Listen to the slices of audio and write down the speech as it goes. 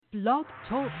Blog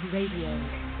Talk Radio.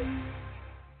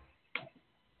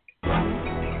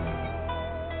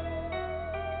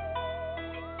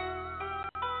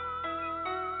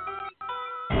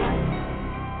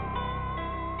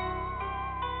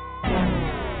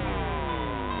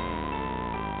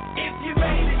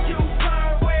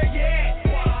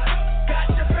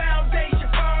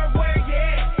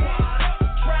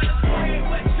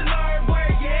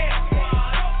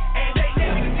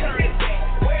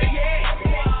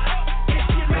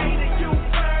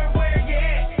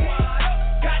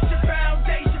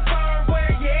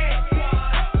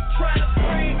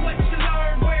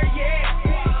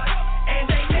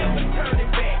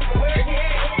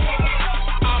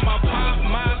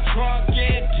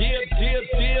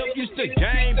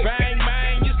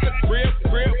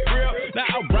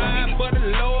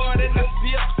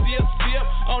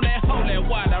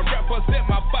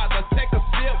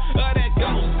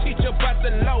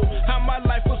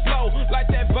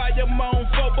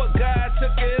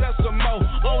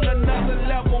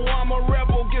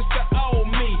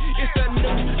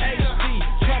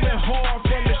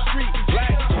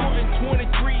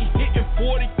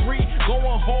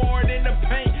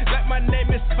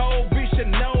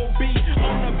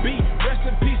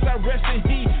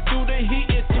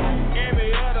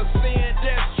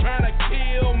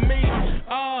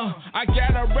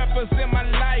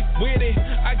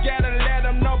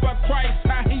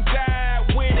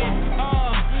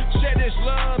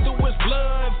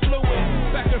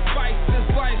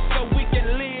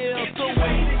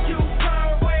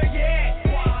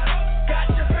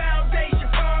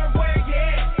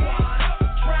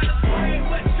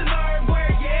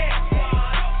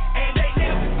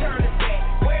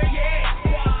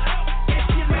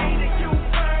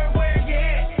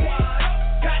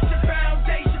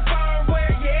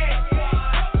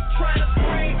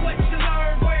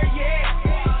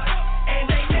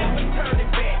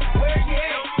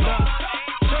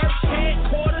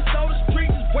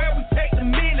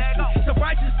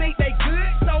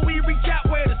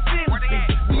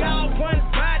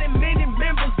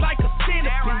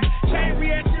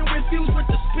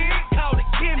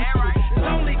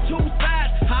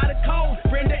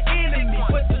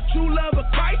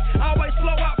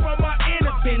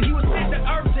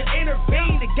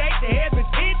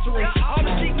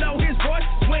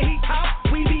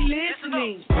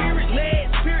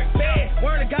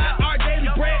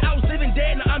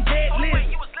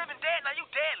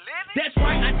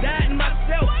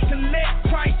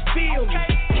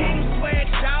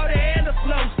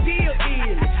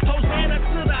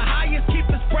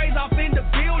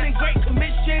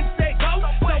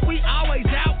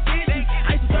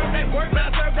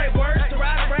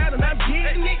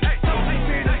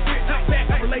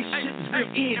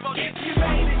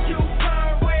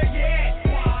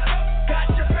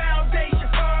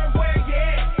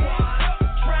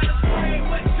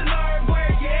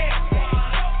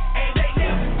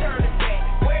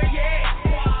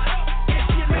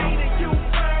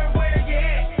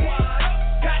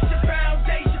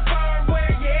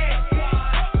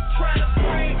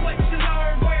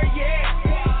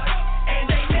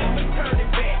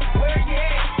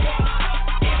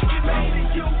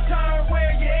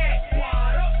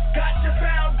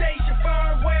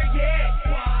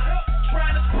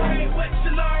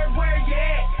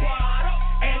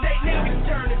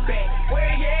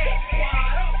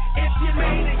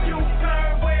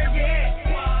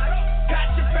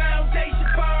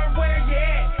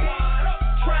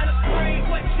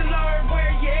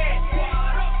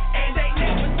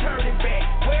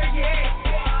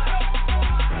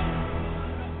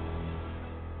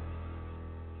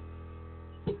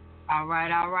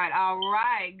 All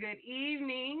right. Good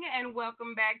evening and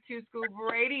welcome back to Scoop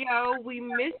Radio. We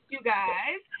missed you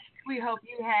guys. We hope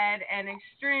you had an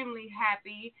extremely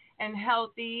happy and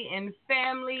healthy and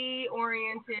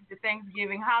family-oriented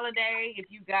Thanksgiving holiday. If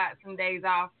you got some days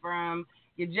off from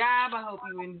your job, I hope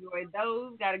you enjoyed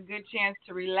those. Got a good chance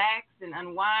to relax and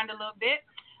unwind a little bit.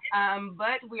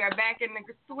 But we are back in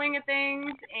the swing of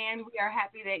things, and we are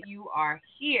happy that you are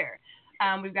here.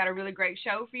 We've got a really great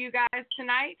show for you guys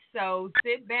tonight, so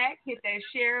sit back, hit that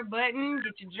share button,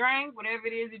 get your drink, whatever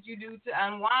it is that you do to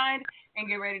unwind, and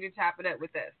get ready to top it up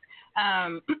with us.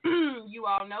 You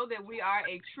all know that we are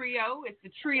a trio. It's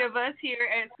the three of us here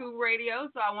at Scoop Radio,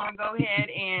 so I want to go ahead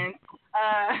and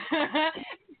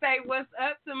say what's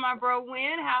up to my bro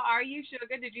Win. How are you,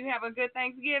 Sugar? Did you have a good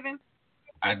Thanksgiving?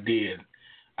 I did.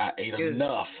 I ate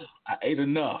enough.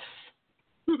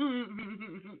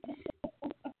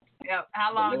 Yep.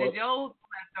 How long did your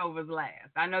leftovers last?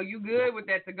 I know you good with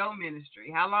that to-go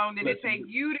ministry. How long did it take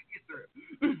you to get through?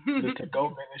 The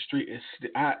to-go ministry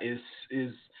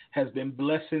has been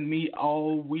blessing me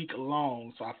all week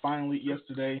long. So I finally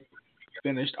yesterday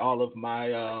finished all of my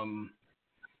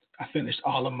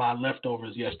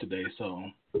leftovers yesterday. So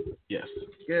yes.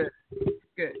 Good.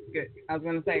 I was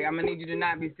gonna say I'm gonna need you to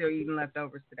not be still eating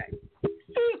leftovers today.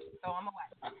 So I'm away.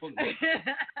 I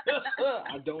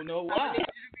don't know why. I need you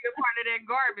to be a part of that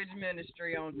garbage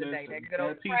ministry on today. Listen, that good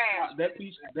old trash.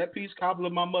 That peach cobbler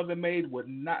my mother made will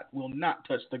not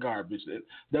touch the garbage.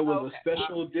 There was a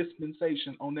special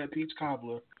dispensation on that peach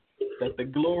cobbler that the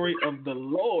glory of the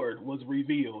Lord was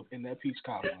revealed in that peach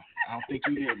cobbler. I don't think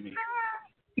you hear me.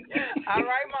 All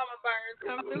right, Mama Burns,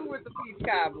 come through with the peach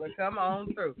cobbler. Come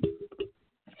on through.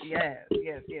 Yes.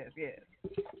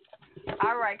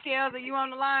 All right, Kels, are you on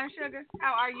the line, sugar?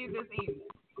 How are you this evening?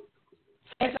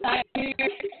 Yes, I'm here.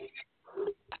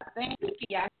 Thank you.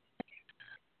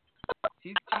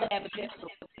 I have a test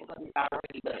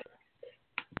already, but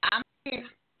I'm here.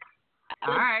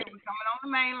 All right, we're coming on the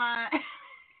main line.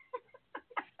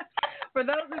 For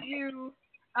those of you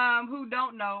who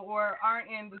don't know or aren't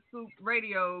in the Scoop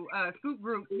Radio Scoop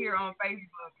group here on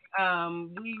Facebook,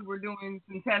 we were doing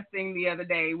some testing the other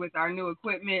day with our new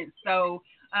equipment. So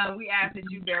we ask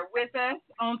that you bear with us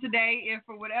on today. If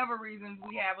for whatever reasons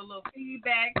we have a little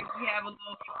feedback, if we have a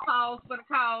little pause for the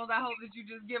cause, I hope that you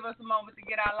just give us a moment to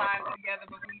get our lives together.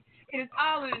 But it is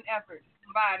all in an effort to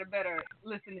provide a better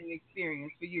listening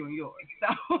experience for you and yours.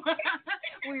 So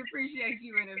we appreciate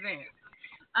you in advance.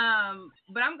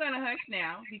 But I'm going to hush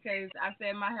now because I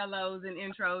said my hellos and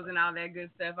intros and all that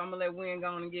good stuff. I'm going to let Wynn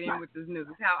go on and get in with this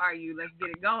news. How are you? Let's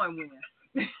get it going, Wynn.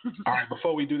 All right,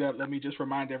 before we do that, let me just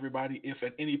remind everybody, if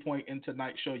at any point in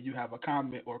tonight's show you have a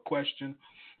comment or question,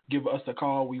 give us a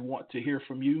call. We want to hear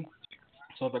from you.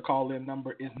 So the call-in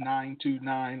number is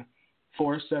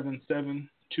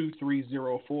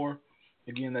 929-477-2304.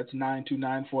 Again, that's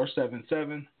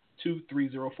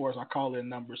 929-477-2304 is our call-in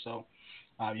number. So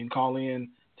you can call in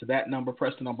to that number,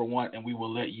 press the number 1, and we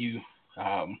will let you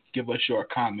give us your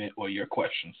comment or your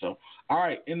question. So, all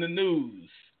right, in the news,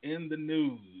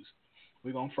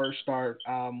 we're going to first start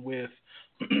with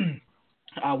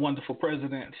our wonderful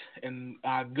president and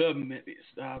our government.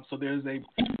 So there's a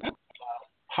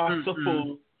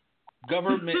possible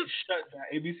government shutdown.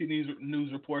 ABC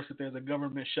News reports that there's a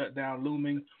government shutdown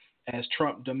looming as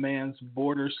Trump demands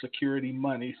border security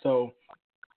money. So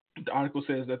the article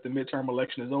says that the midterm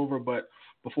election is over, but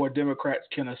before Democrats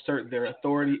can assert their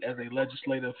authority as a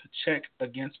legislative check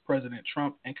against President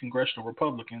Trump and congressional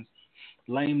Republicans,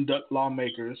 lame duck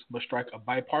lawmakers must strike a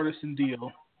bipartisan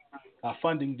deal, a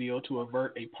funding deal to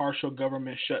avert a partial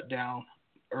government shutdown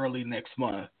early next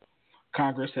month.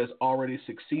 Congress has already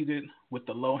succeeded with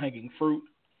the low-hanging fruit,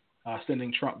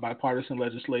 sending Trump bipartisan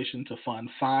legislation to fund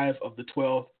 5 of the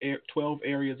 12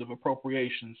 areas of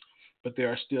appropriations, but there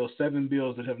are still 7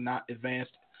 bills that have not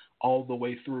advanced all the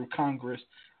way through Congress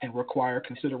and require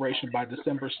consideration by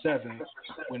December 7th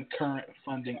when current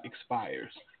funding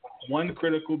expires. One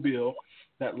critical bill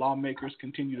that lawmakers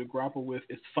continue to grapple with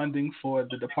is funding for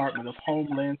the Department of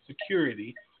Homeland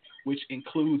Security, which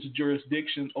includes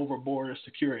jurisdiction over border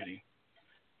security.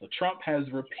 So Trump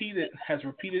has repeated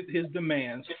his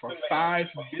demands for $5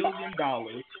 billion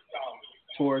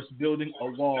towards building a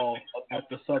wall at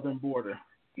the southern border.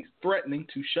 He's threatening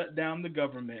to shut down the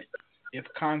government if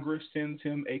Congress sends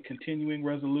him a continuing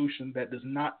resolution that does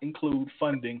not include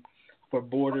funding for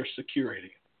border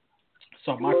security.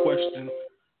 So my question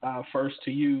first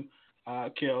to you,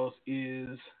 Kels,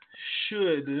 is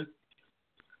should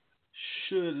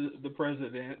the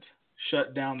president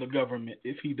shut down the government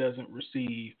if he doesn't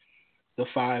receive the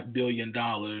 $5 billion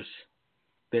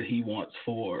that he wants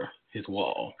for his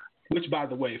wall? Which, by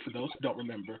the way, for those who don't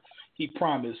remember, he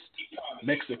promised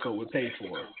Mexico would pay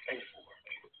for it.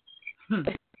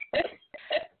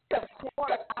 Of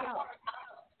course, I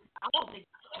don't think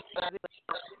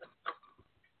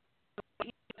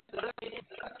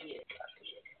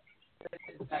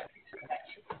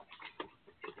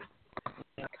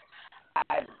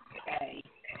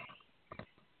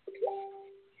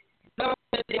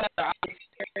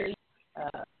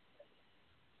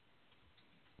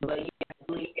but he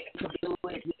can do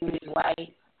it in his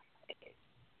way.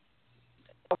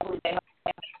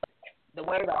 The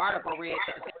way the article read,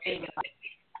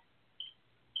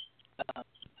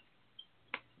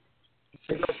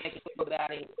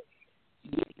 about it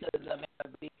because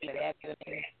of being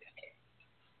academic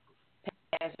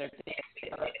pastor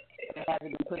has to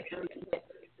be put through.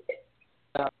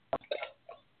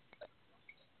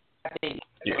 I think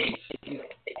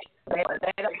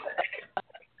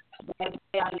they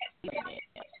don't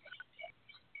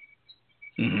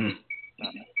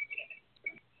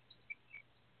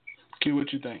Q,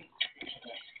 what you think?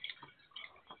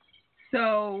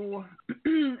 So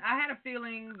I had a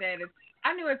feeling that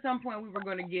I knew at some point we were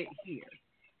going to get here.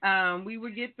 We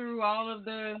would get through all of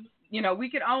the, we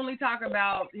could only talk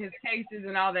about his cases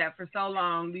and all that for so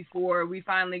long before we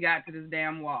finally got to this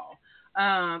damn wall.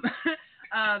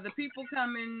 The people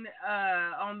coming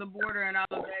on the border and all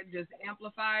of that just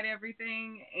amplified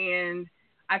everything. And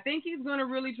I think he's going to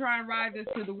really try and ride this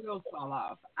till the wheels fall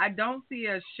off. I don't see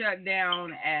a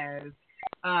shutdown as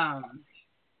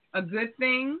a good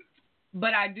thing,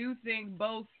 but I do think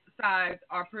both sides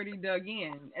are pretty dug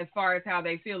in as far as how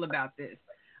they feel about this.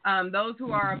 Those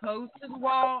who are opposed to the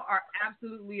wall are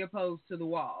absolutely opposed to the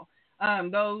wall.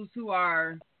 Those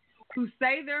who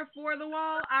say they're for the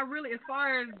wall, I really, as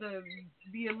far as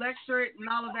the electorate and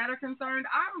all of that are concerned,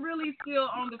 I'm really still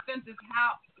on the fence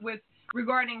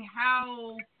regarding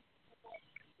how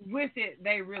with it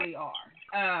they really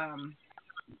are.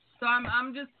 So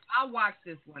I'll watch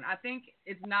this one. I think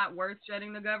it's not worth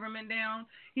shutting the government down.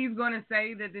 He's going to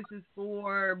say that this is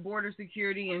for border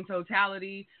security in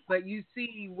totality, but you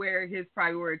see where his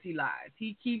priority lies.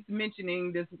 He keeps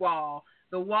mentioning this wall.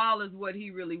 The wall is what he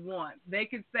really wants. They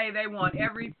could say they want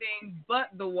everything but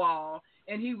the wall,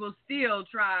 and he will still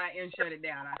try and shut it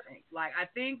down, I think. I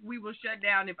think we will shut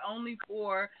down if only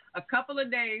for a couple of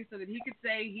days so that he could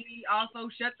say he also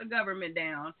shut the government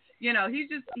down. He's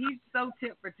so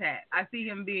tit for tat. I see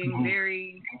him being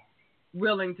very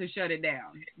willing to shut it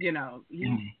down.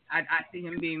 I see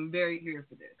him being very here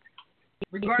for this,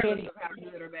 regardless of how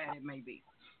good or bad it may be.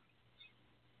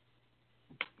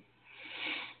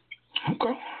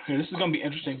 Okay. Yeah, this is going to be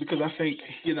interesting because I think,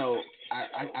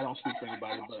 I don't speak for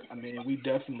anybody, but I mean, we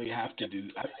definitely have to do,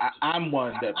 I'm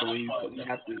one that believes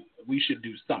that we should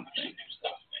do something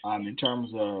in terms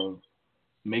of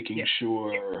making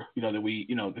sure, that we,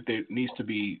 that there needs to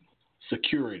be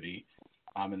security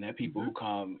and that people who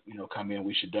come in,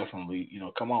 we should definitely,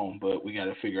 come on, but we got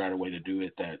to figure out a way to do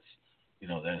it that's,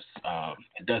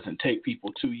 it doesn't take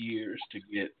people 2 years to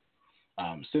get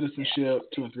citizenship,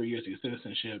 2 and 3 years to get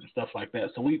citizenship and stuff like that.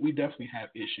 So we definitely have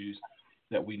issues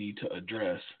that we need to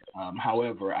address.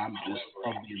 However, I'm just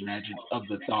of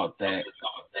the thought that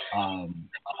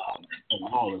the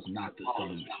law is not the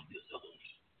solution.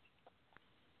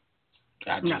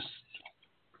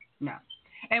 No.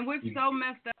 And what's so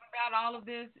messed up about all of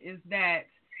this is that,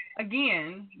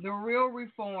 again, the real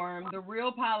reform, the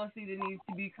real policy that needs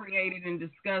to be created and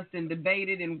discussed and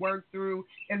debated and worked through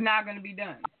is not going to be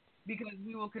done. Because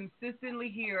we will consistently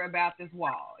hear about this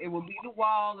wall. It will be the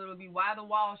wall. It'll be why the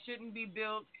wall shouldn't be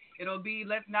built. It'll be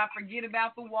let's not forget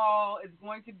about the wall. It's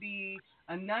going to be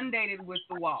inundated with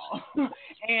the wall,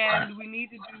 and we need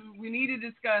to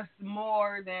discuss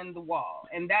more than the wall.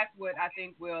 And that's what I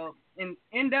think will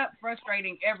end up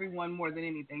frustrating everyone more than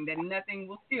anything. That nothing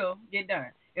will still get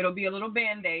done. It'll be a little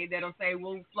Band-Aid that'll say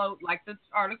we'll float, like the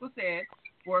article said,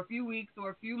 for a few weeks or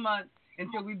a few months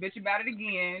until we bitch about it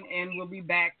again, and we'll be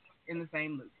back in the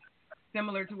same loop,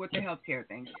 similar to what the healthcare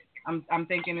thing did. I'm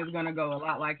thinking it's going to go a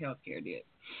lot like healthcare did.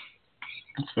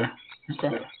 That's fair.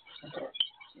 Okay.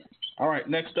 All right.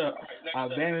 Next up,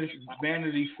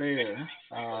 Vanity Fair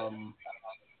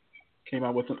came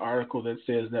out with an article that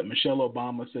says that Michelle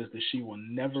Obama says that she will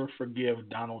never forgive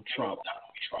Donald Trump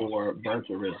for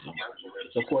birtherism.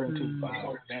 So according to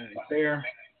Vanity Fair,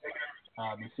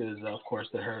 it says, of course,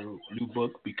 that her new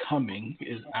book, Becoming,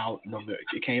 is out.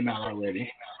 It came out already.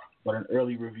 But an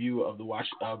early review of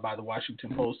by the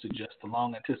Washington Post suggests the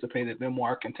long-anticipated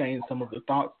memoir contains some of the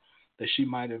thoughts that she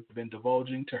might have been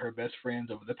divulging to her best friends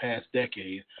over the past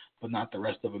decade, but not the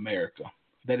rest of America.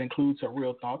 That includes her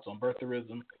real thoughts on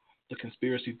birtherism, the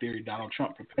conspiracy theory Donald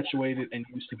Trump perpetuated and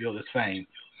used to build his fame,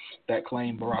 that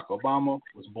claimed Barack Obama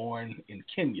was born in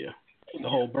Kenya. The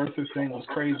whole birther thing was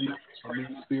crazy and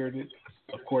mean-spirited.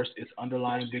 Of course, its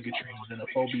underlying bigotry and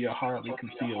xenophobia hardly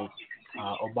concealed,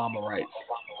 Obama writes.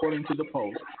 According to the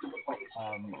Post,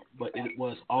 but it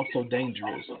was also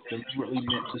dangerous, deliberately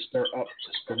meant to stir up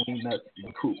the wingnuts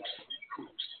and coops.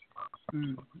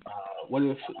 What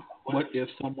if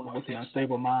someone with an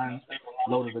unstable mind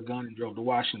loaded a gun and drove to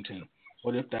Washington?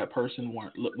 What if that person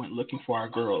went looking for our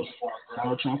girls?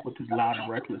 Donald Trump, with his loud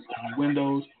and reckless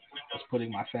windows, was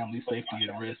putting my family's safety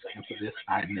at risk, and for this,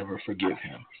 I'd never forgive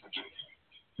him.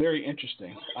 Very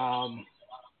interesting.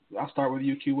 I'll start with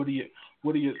you, Q.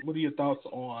 What are your thoughts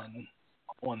on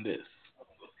this?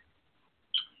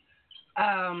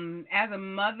 As a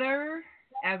mother,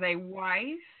 as a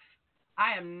wife,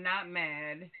 I am not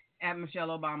mad at Michelle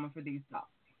Obama for these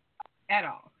thoughts at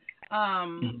all.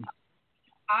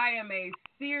 I am a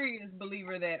serious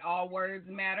believer that all words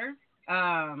matter.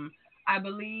 I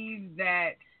believe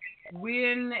that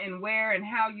when and where and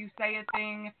how you say a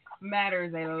thing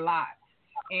matters a lot.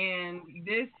 And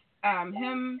this,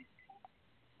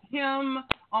 him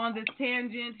on this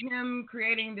tangent, him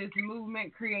creating this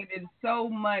movement created so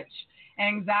much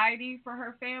anxiety for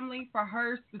her family, for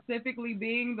her specifically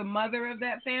being the mother of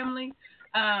that family.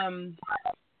 I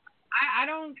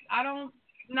don't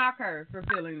knock her for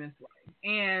feeling this way.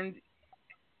 And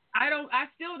I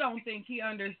still don't think he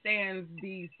understands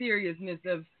the seriousness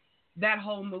of that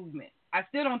whole movement. I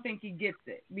still don't think he gets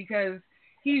it because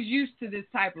he's used to this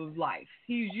type of life.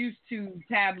 He's used to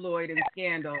tabloid and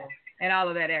scandal and all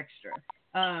of that extra.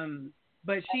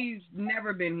 But she's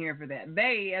never been here for that.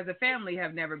 They, as a family,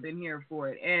 have never been here for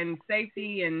it. And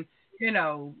safety and,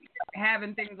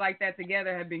 having things like that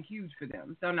together have been huge for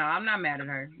them. So, no, I'm not mad at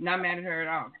her. Not mad at her at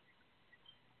all.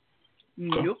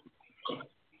 Nope.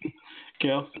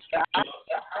 Kel?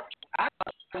 I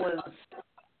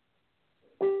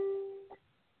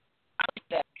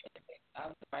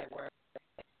was the right word.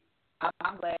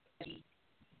 I'm glad he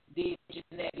did just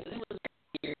that because it was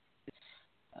weird.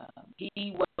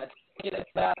 He was thinking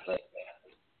about it.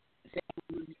 He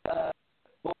was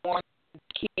born in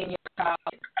Kenya,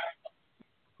 college.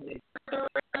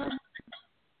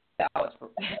 That was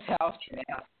pronounced.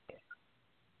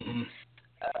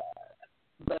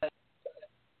 But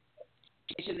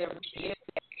it should never be.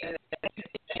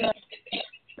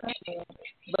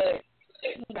 But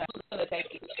who's gonna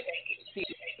take it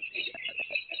seriously?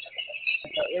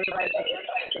 So everybody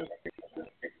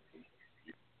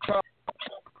Trump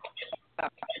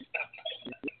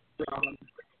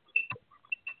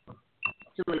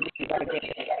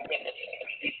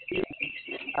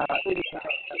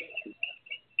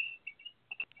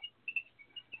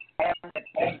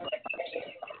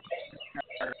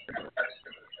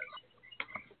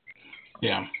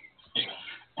Yeah,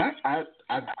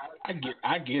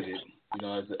 I get it.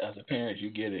 As a parent, you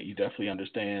get it. You definitely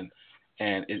understand,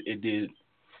 and it did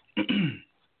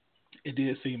it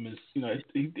did seem as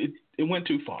it went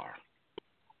too far.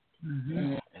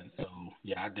 Mm-hmm. And so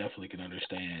I definitely can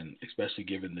understand, especially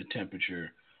given the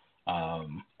temperature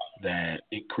that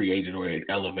it created or it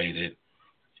elevated.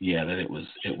 Yeah, that it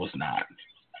was not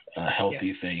a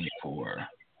healthy thing for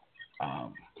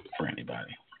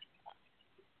anybody.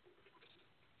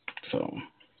 So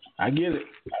I get it.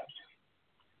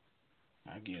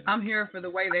 I'm here for the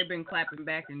way they've been clapping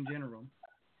back in general.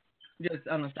 Just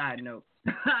on a side note,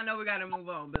 I know we got to move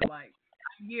on, but I'm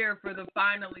here for the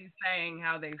finally saying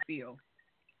how they feel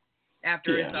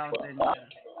after it's all said and done.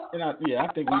 And I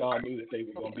think we all knew that they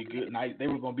were going to be good. And they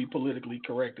were going to be politically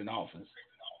correct in office.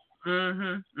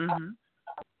 Mhm.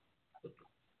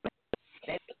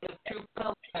 that's the true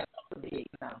color of the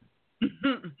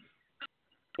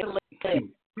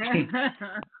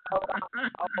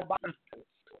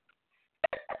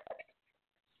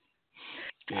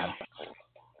Yeah.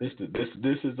 This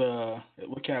is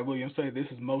what Cat Williams say. This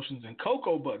is motions and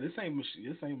cocoa butter. This ain't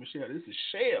Michelle. This is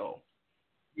Shell.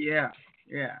 Yeah.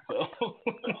 So,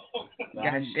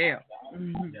 Got Shell.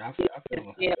 Yeah, I feel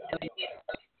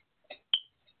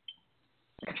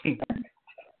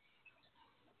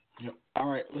Yep. All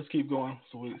right, let's keep going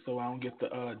so I don't get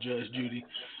the Judge Judy.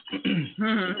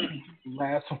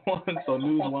 Last one. So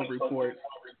News One reports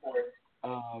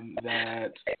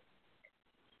that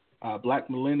Black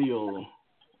millennial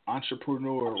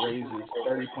entrepreneur raises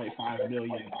 $30.5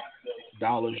 million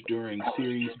during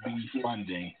Series B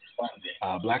funding.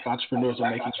 Black entrepreneurs are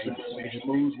making major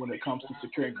moves when it comes to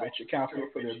securing venture capital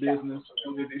for their business.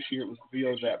 Earlier this year, it was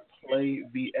revealed that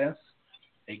PlayVS,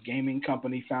 a gaming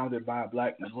company founded by a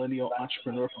Black millennial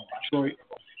entrepreneur from Detroit,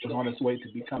 was on its way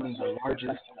to becoming the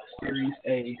largest Series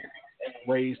A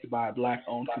raised by a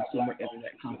Black-owned consumer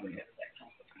internet company.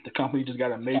 The company just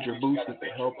got a major boost with the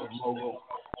help of mogul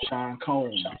Sean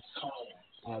Combs.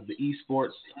 The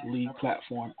esports league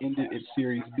platform ended its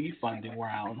Series B funding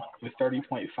round with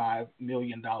 $30.5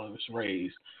 million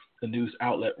raised, the news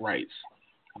outlet writes.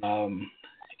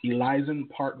 Elysian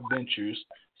Park Ventures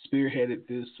spearheaded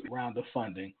this round of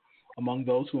funding. Among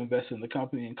those who invested in the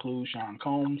company include Sean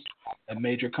Combs and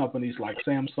major companies like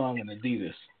Samsung and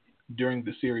Adidas. During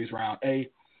the series round A,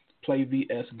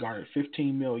 PlayVS garnered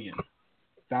 $15 million.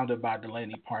 Founded by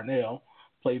Delaney Parnell,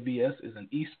 PlayVS is an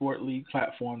esport league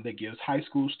platform that gives high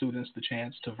school students the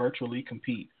chance to virtually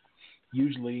compete.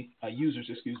 Users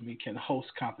can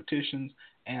host competitions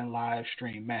and live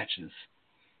stream matches.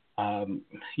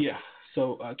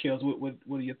 So, Kels,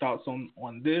 what are your thoughts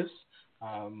on this?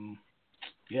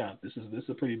 This is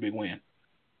a pretty big win.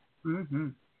 Mm-hmm.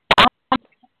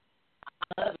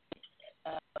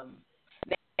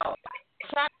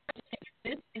 Now,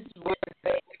 this is where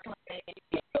they claim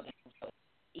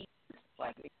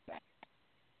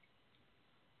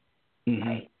Mm-hmm.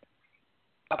 Like,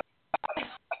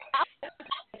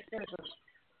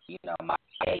 my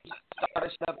age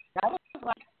started stuff. I was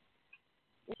like,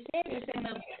 it's serious in the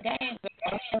games. I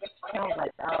was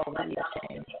like, oh, really?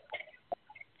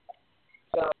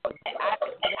 So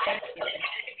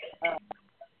that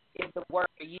is the work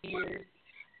for years.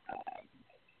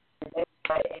 In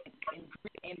the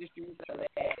industry, so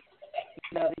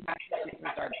that these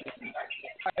competitions are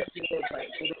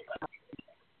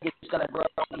it's gonna grow.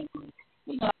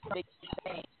 Big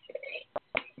thing.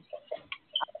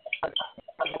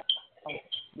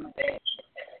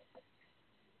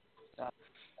 So,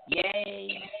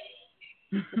 yay!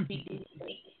 You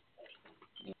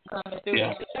coming through?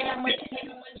 Yeah. How much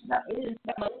is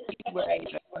that much people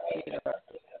age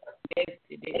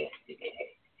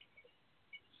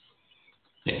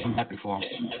Yeah, I'm happy for him.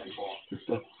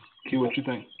 Q, what you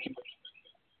think?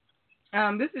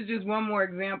 This is just one more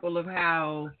example of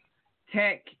how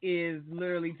tech is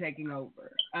literally taking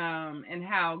over, and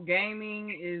how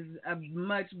gaming is a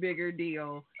much bigger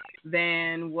deal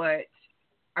than what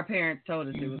our parents told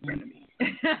us it was going to be.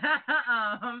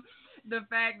 The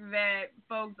fact that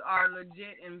folks are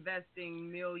legit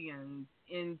investing millions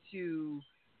into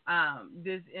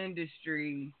this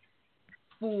industry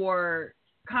for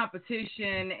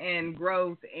competition and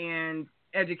growth and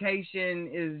education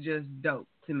is just dope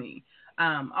to me,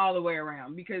 all the way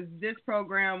around, because this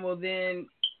program will then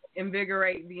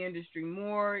invigorate the industry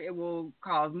more. It will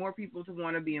cause more people to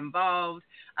want to be involved.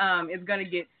 It's going to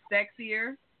get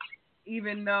sexier,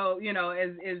 even though,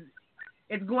 as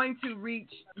it's going to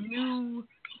reach new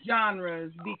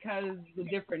genres because the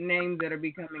different names that are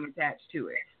becoming attached to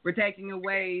it. We're taking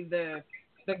away the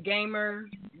gamer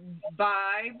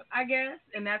vibe, I guess,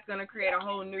 and that's going to create a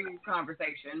whole new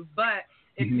conversation. But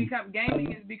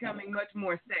gaming is becoming much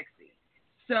more sexy.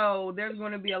 So there's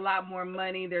going to be a lot more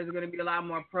money. There's going to be a lot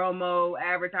more promo,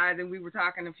 advertising. We were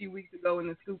talking a few weeks ago in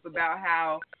the scoop about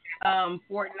how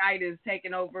Fortnite is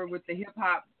taking over with the hip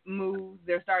hop moves.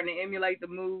 They're starting to emulate the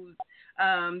moves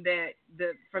from the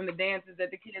dances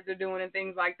that the kids are doing and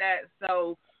things like that.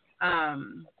 So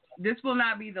this will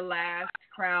not be the last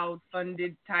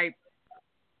crowd-funded type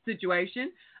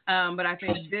situation, but I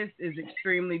think this is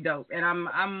extremely dope.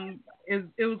 And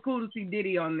it was cool to see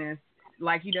Diddy on this.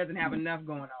 Like, he doesn't have enough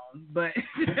going on, but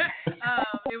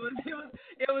it was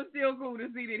still cool to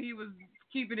see that he was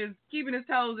keeping his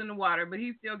toes in the water, but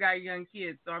he still got young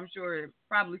kids, so I'm sure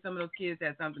probably some of those kids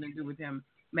had something to do with him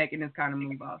making this kind of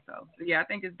move also. So yeah, I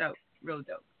think it's dope, real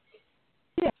dope.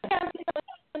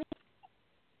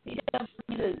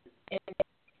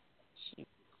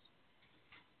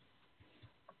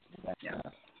 Yeah.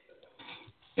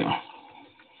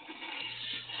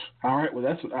 All right. Well,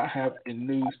 that's what I have in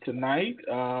news tonight.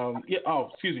 Yeah. Oh,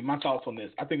 excuse me. My thoughts on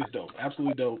this. I think it's dope.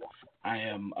 Absolutely dope. I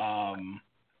am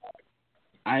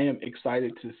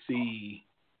excited to see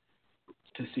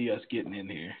us getting in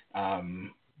here.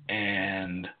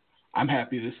 And I'm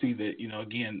happy to see that,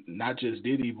 again, not just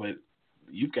Diddy, but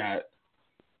you've got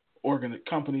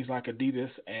companies like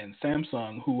Adidas and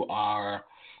Samsung who are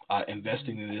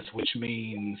investing in this, which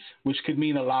could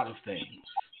mean a lot of things,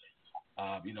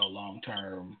 long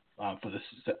term, for the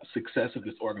success of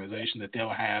this organization, that they'll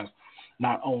have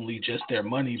not only just their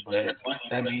money, but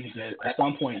that means that at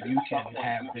some point you can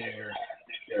have their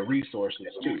resources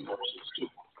too.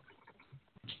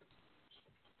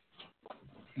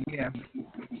 Yeah.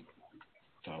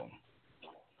 So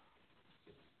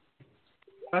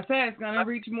I said it's gonna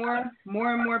reach more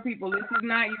and more people. This is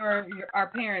not our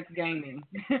parents' gaming.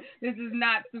 This is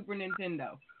not Super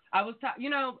Nintendo. I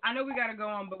know we gotta go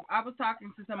on, but I was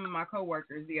talking to some of my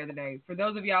coworkers the other day. For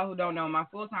those of y'all who don't know, my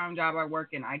full-time job, I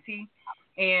work in IT,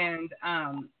 and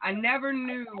I never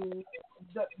knew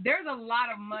there's a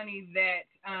lot of money that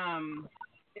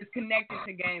is connected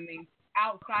to gaming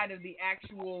outside of the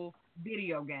actual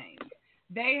video games.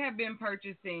 They have been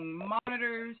purchasing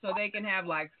monitors so they can have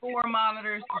like 4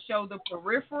 monitors to show the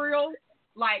peripheral.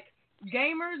 Like,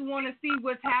 gamers want to see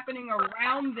what's happening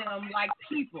around them, like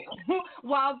people,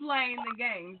 while playing the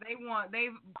games.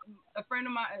 A friend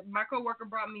of my coworker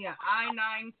brought me an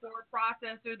i9 core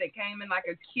processor that came in like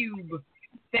a cube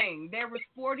thing. There was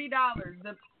 $40.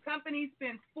 The company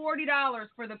spent $40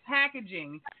 for the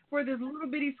packaging for this little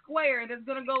bitty square that's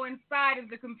going to go inside of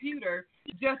the computer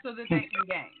just so that they can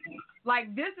game.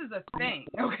 Like, this is a thing,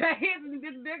 okay?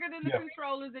 It's bigger than the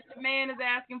controllers that the man is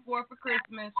asking for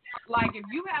Christmas. Like, if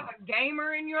you have a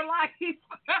gamer in your life,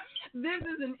 this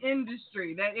is an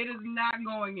industry that it is not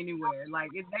going anywhere.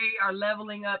 Like, they are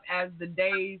leveling up as the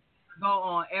days go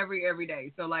on every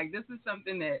day. So, like, this is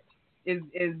something that is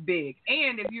big.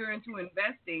 And if you're into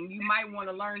investing, you might want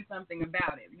to learn something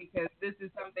about it, because this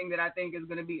is something that I think is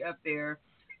going to be up there.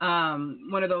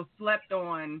 One of those slept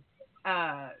on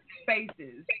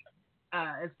spaces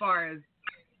as far as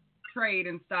trade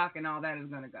and stock and all that is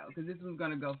going to go, because this one's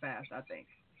going to go fast, I think.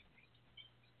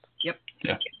 Yep.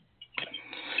 Yeah.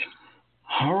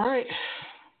 All right.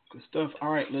 Good stuff.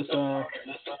 All right, let's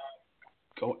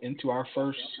go into our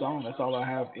first song. That's all I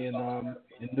have in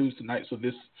news tonight. So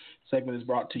this segment is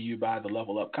brought to you by the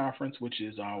Level Up Conference, which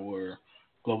is our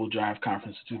Global Drive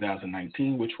Conference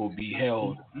 2019, which will be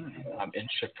held in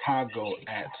Chicago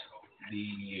at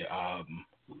the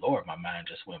Lord, my mind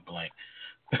just went blank.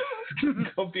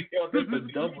 Gonna be held at the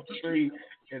DoubleTree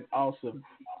in Awesome.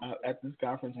 At this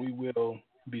conference, we will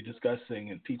be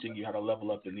discussing and teaching you how to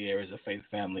level up in the areas of faith,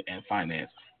 family, and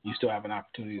finance. You still have an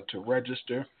opportunity to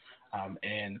register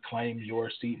and claim your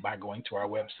seat by going to our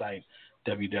website,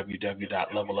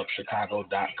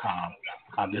 www.levelupchicago.com.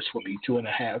 This will be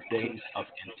 2.5 days of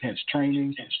intense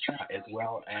training as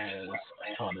well as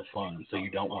a ton of fun, so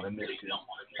you don't want to miss it.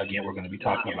 Again, we're going to be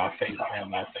talking about faith,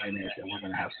 family, and finance, and we're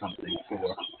going to have something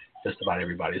for just about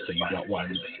everybody, so you don't want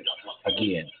to miss it.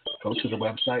 Again, go to the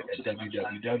website at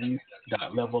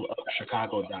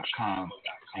www.levelupchicago.com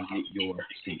and get your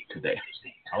seat today.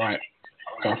 All right.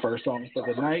 Our first song for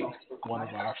the night, one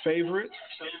of our favorites,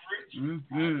 is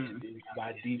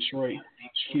by Detroit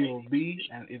Kill B,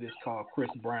 and it is called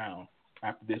Chris Brown.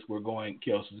 After this,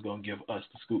 Kelsey's going to give us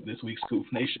the scoop, this week's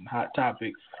Scoop Nation hot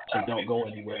topic, so don't go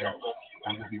anywhere.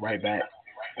 I'm going to be right back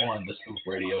on the Scoop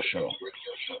Radio Show.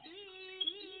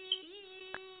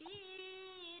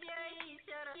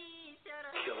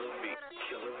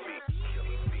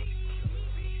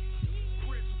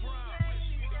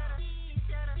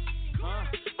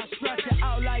 Stretch it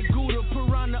out like Gouda,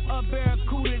 piranha, a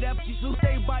barracuda. That so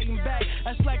stay biting back.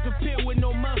 That's like a pit with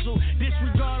no muzzle.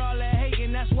 Disregard all that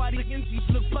hating. That's why the MCs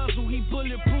look puzzled. He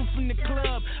bulletproof in the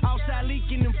club. Outside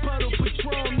leaking in puddle.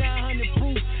 Patron 900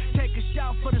 proof. Take a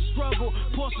shot for the struggle.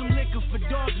 Pour some liquor for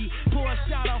doggy. Pour a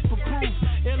shot off for proof.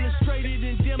 Illustrated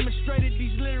and demonstrated.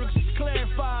 These lyrics is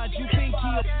clarified. You think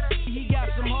he got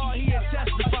some heart. He a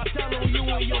testify. Tell on you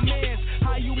and your mans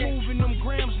how you moving them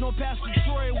grams. No Pastor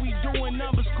Troy. We doing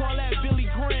numbers. Call that Billy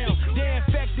Graham. They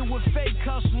infected with fake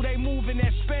hustle. They moving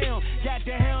that spam. Got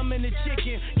the ham and the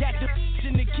chicken. Got the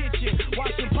in the kitchen.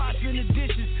 Washing pots in the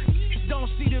dishes. Don't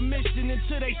see the mission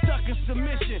until they stuck in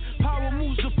submission. Power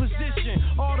moves the position.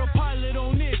 Autopilot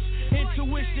on this.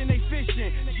 Intuition they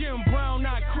fishing. Jim Brown,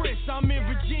 not Chris. I'm in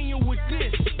Virginia with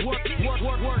this. Work,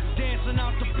 dancing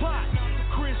out the pot.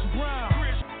 Chris Brown.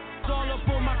 It's all up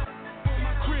on my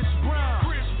Chris Brown.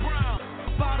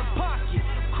 By the pocket.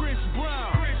 Chris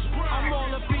Brown. I'm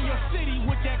all up in your city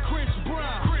with that Chris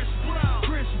Brown. Chris Brown.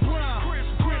 Chris Brown. Chris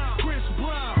Brown.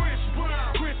 Chris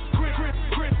Brown. Chris Brown.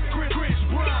 Chris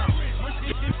Brown.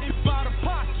 By the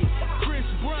pocket. Chris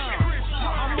Brown.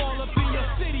 I'm all up in your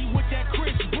city with that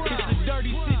Chris Brown. It's a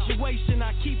dirty situation.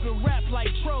 I keep it wrapped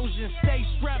like Trojan. Stay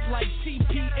strapped like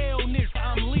CPL.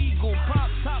 I'm legal.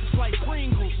 Pop tops like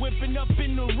Pringles. Whipping up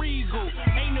in the Regal.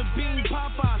 Ain't a bean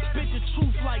Popeye. Spit the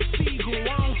truth like Seagull. I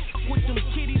don't with them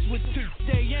kitties with two,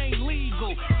 they ain't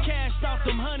legal. Cashed out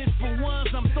them hundreds for ones,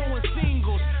 I'm throwing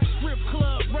singles. Strip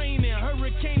club raining,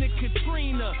 Hurricane and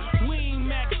Katrina. We ain't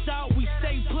maxed out, we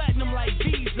stay platinum like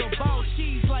Visa. Ball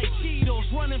cheese like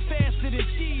Cheetos, running faster than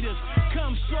cheetahs.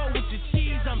 Come show with the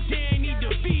cheese, I'm Danny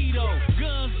DeVito.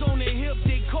 Guns on the hip,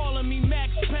 they calling me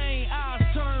Max Payne. Eyes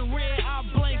turn red, I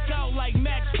blank out like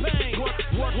Max Payne. Work,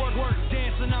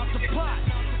 dancing out the pot.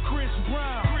 Chris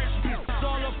Brown.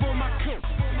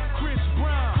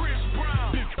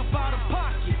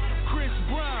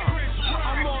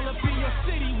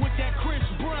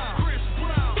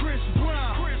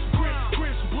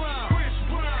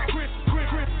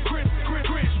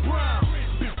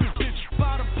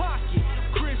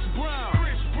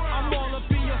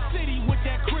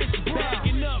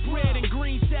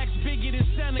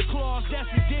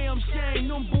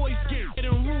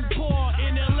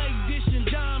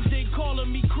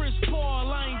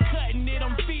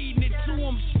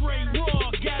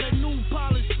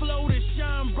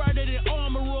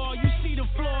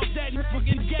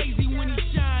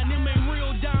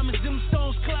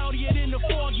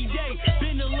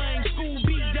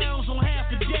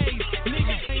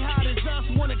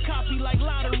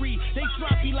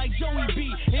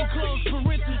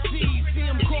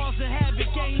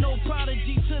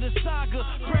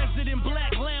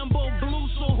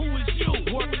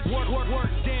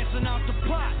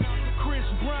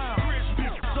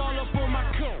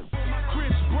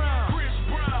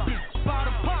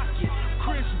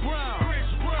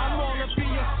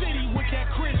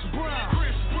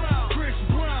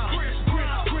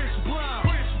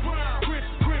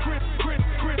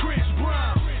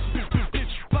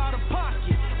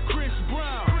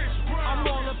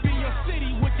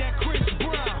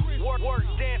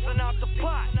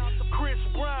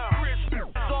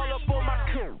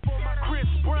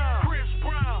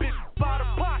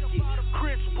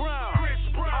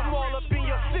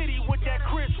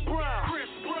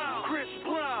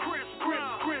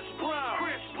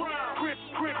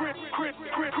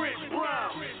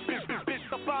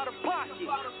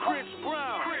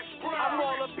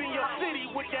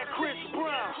 with that Chris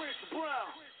Brown.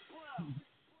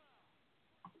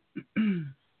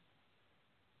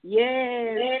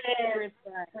 Yes, Chris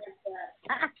Brown.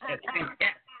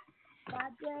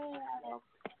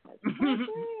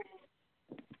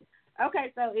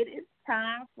 Okay, so it is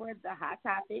time for the hot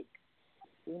topic.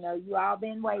 You know, you all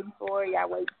been waiting for it. Y'all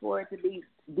waiting for it to be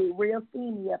real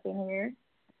steamy up in here.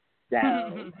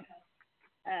 So,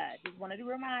 just wanted to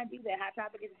remind you that Hot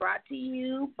Topic is brought to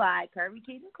you by Curvy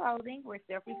Keaton Clothing, where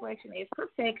self-reflection is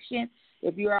perfection.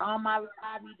 If you are on my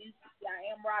live, you do see I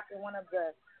am rocking one of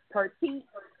the petite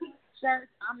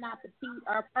shirts. I'm not petite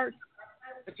or petite,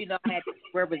 but you know I had to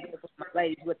represent my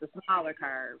ladies with the smaller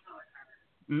curves.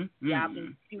 Mm-hmm. Y'all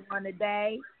can see one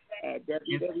today at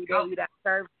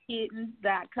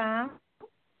www.curvekittens.com.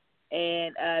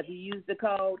 And if you use the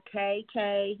code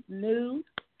KKNews,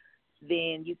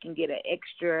 then you can get an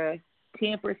extra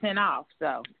 10% off.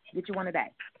 So get you one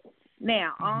today.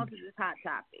 Now, on to this hot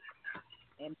topic.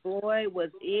 And boy,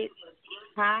 was it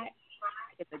hot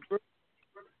in the group.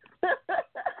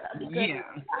 Yeah.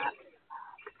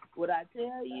 What I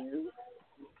tell you,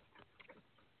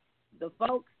 the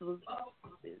folks,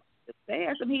 they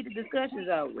had some heated discussions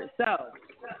over it. So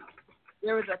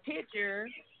there was a picture,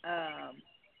 a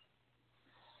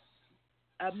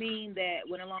meme that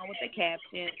went along with the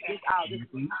caption. This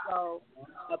was also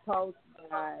a post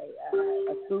by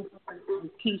a super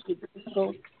Keisha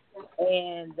Driscoll,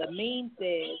 and the meme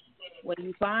says, "When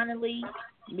you finally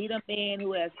meet a man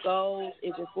who has goals,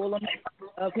 is full of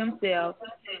himself,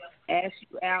 asks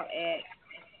you out at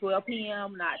 12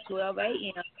 p.m., not 12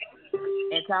 a.m.,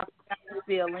 and talk about his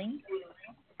feelings."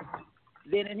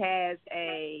 Then it has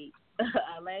a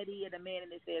lady and a man,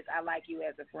 and it says, "I like you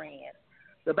as a friend."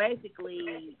 So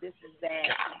basically, this is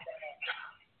that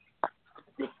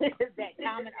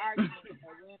common argument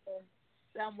that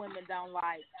some women don't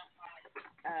like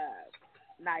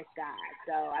nice guys.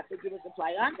 So I think it was a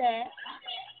play on that.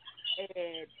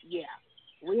 And yeah,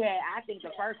 I think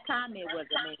the first comment was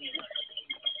a man.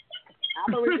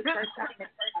 I'm going to read the first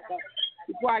comment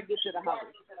before I get to the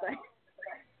host.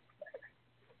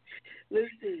 Let's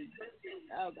see.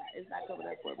 Oh, God, it's not coming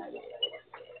up for me yet.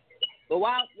 But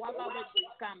while I wait for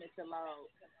these comments to load,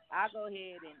 I'll go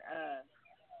ahead and let's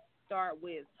start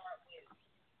with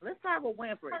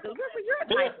Winfrey. So, Winfrey, you're a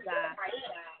nice guy.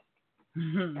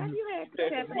 Have you had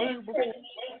this happen to you before?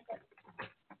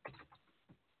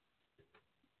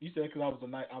 You said because I'm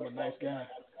a nice guy.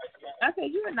 I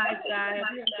said you're a nice guy.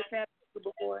 Have you had this happen to you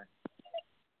before?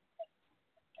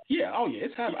 Yeah, oh yeah,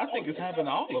 it's happened. I think it's happened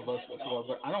to all of us before,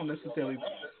 but I don't necessarily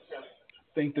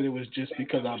think that it was just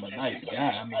because I'm a nice guy.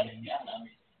 I mean,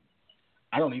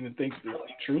 I don't even think that,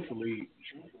 truthfully,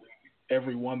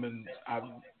 every woman I've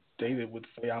dated would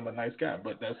say I'm a nice guy,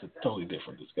 but that's a totally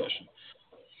different discussion.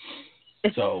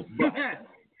 So,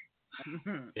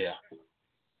 yeah.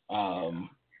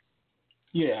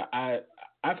 Yeah,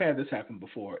 I've had this happen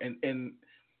before, and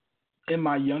in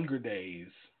my younger days,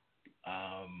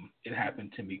 it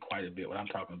happened to me quite a bit. When I'm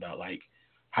talking about like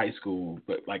high school,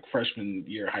 but like freshman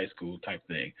year high school type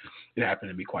thing, it happened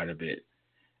to me quite a bit,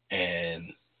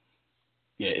 and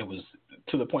yeah, it was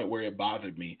to the point where it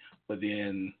bothered me. But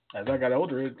then as I got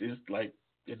older, it's like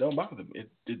it don't bother me.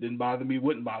 It didn't bother me.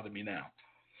 Wouldn't bother me now,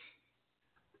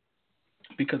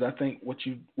 because I think what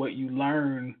you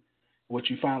learn. What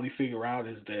you finally figure out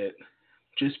is that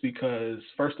just because,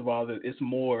 first of all, that it's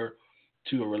more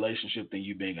to a relationship than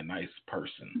you being a nice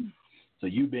person. So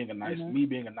you being a nice, me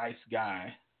being a nice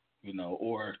guy, you know,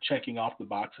 or checking off the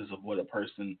boxes of what a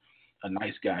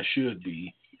nice guy should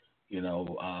be, you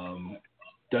know,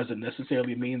 doesn't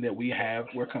necessarily mean that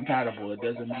we're compatible. It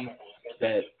doesn't mean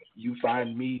that you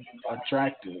find me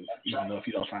attractive, even though if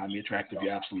you don't find me attractive,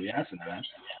 you're absolutely asinine.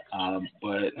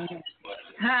 But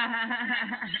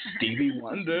Stevie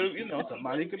Wonder, you know,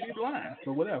 somebody could be blind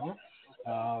or whatever.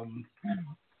 You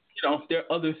know, there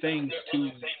are other things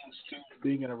to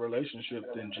being in a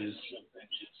relationship than just,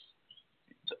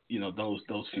 you know, those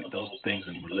things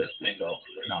in realistic. So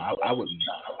no, I wouldn't.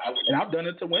 And I've done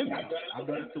it to women. I've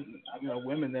done it to, you know,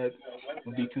 women that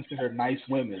would be considered nice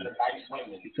women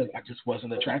because I just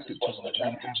wasn't attracted to them. I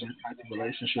didn't have that type of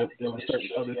relationship. There were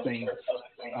certain other things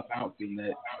about them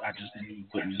that I just knew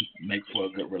wouldn't make for a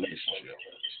good relationship.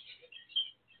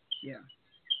 Yeah.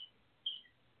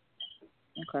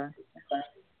 Okay.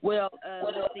 Well,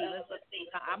 let's see.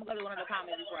 I'm going to do one of the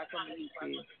comments before I come to you,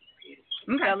 too.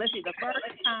 Okay. So let's see. The first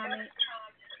comment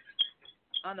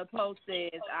on the post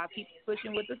says, "I'll keep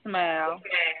pushing with a smile."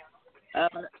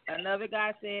 Another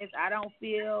guy says, I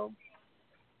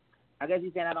guess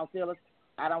he's saying I don't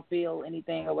feel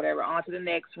anything or whatever. On to the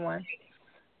next one.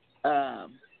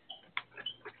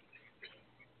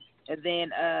 And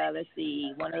then, let's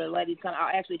see, one of the ladies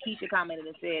actually Keisha commented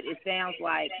and said, it sounds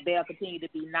like they'll continue to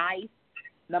be nice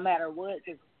no matter what.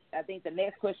 Cause I think the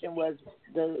next question was,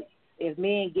 if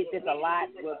men get this a lot,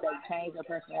 will they change their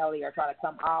personality or try to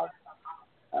come off,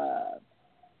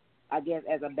 I guess,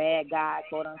 as a bad guy,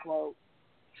 quote unquote?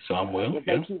 Some will, if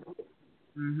they keep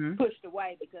pushed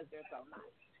away because they're so nice.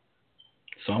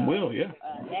 Some will, yeah.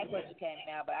 That question came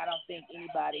out, but I don't think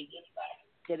anybody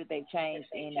said that they've changed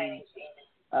any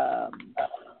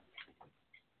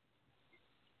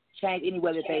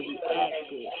way that they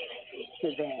reacted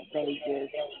to that. They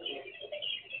just,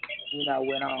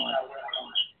 went on.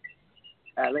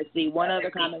 Let's see. One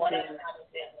other comment says,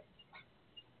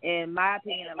 in my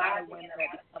opinion, a lot of women have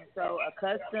become so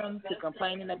accustomed to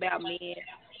complaining about men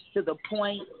to the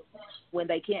point when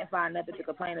they can't find nothing to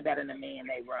complain about in a man,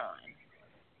 they run.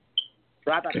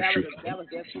 So I thought that was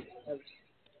just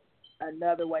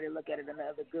another way to look at it,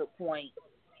 another good point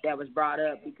that was brought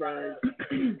up, because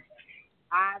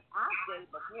I've said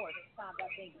it before, sometimes I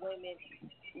think women,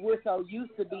 we're so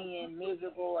used to being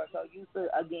miserable or so used to,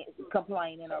 again,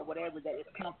 complaining or whatever, that it's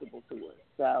comfortable to us.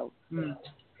 So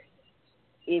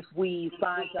if we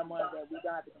find someone that we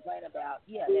don't have to complain about,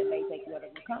 that may take you out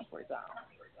of your comfort zone.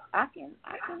 I can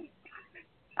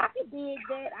dig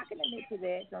that. I can admit to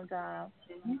that sometimes.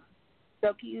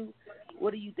 So, Q,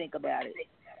 what do you think about it?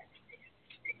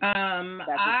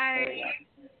 I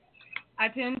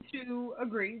tend to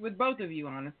agree with both of you,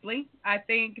 honestly. I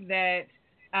think that,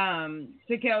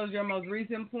 to Kel's your most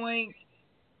recent point,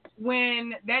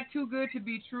 when that too good to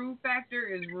be true factor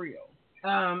is real.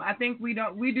 I think we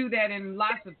do that in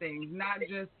lots of things, not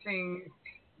just things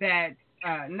that,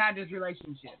 not just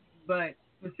relationships, but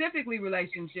specifically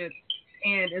relationships,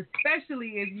 and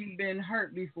especially if you've been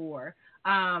hurt before,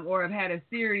 or have had a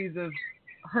series of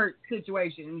hurt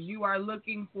situations. You are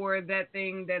looking for that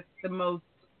thing that's the most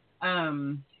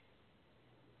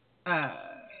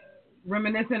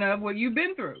reminiscent of what you've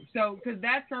been through. So, because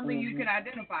that's something you can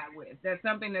identify with. That's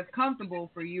something that's comfortable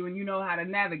for you, and you know how to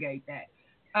navigate that.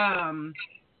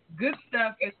 Good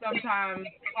stuff is sometimes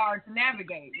hard to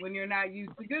navigate when you're not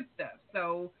used to good stuff.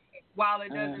 So, while it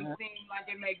doesn't seem like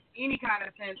it makes any kind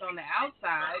of sense on the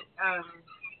outside,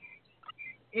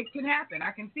 it can happen.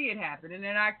 I can see it happen, and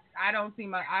then I don't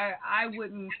see I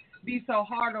wouldn't be so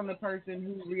hard on the person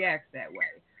who reacts that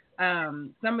way.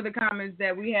 Some of the comments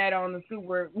that we had on the scoop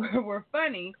were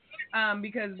funny,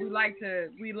 because we like to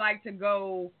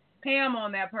go ham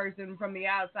on that person from the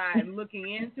outside looking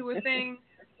into a thing.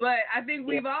 But I think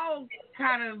we've all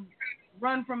kind of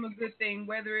run from a good thing,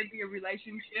 whether it be a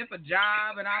relationship, a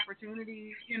job, an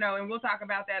opportunity, and we'll talk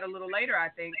about that a little later, I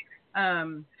think.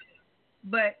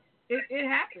 But it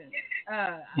happens.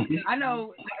 I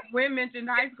know Gwen mentioned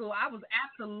high school. I was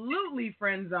absolutely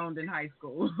friend zoned in high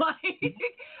school. Like,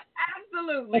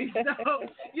 absolutely. So,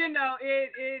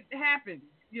 it happens.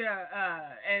 Yeah.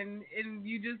 And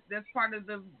you just, that's part of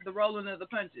the rolling of the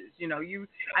punches.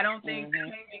 I don't think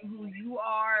changing who you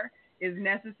are is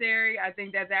necessary. I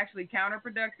think that's actually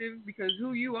counterproductive, because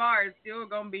who you are is still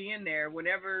going to be in there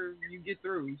whenever you get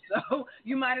through. So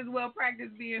you might as well practice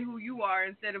being who you are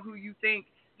instead of who you think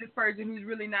this person who's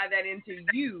really not that into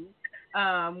you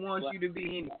wants you to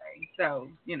be anyway. So,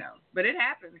 but it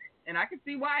happens, and I can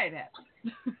see why it happens.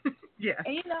 Yeah.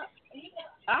 And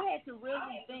I had to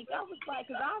really think. I was like,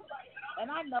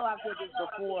 and I know I've said this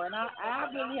before, and I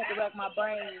really had to rack my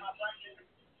brain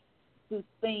to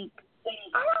think.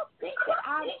 I don't think that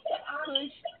I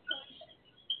pushed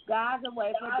guys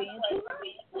away from being too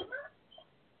nice.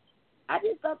 I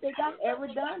just don't think I've ever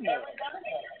done that.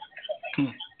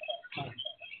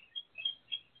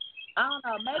 I don't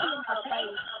know. Maybe in my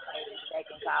place back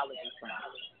in college or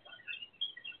something.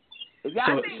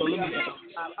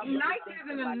 Nice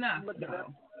isn't enough.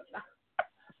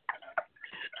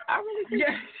 I really think.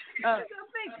 Yeah.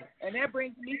 And that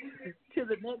brings me to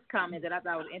the next comment that I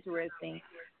thought was interesting.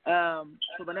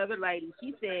 From another lady,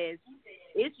 she says,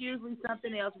 it's usually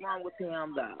something else wrong with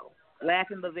him, though.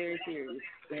 Laughing but very serious.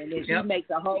 And then she makes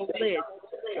a whole list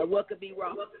of what could be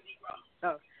wrong.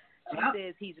 She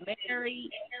says he's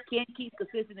married, can't keep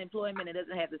consistent employment, and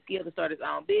doesn't have the skill to start his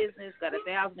own business, got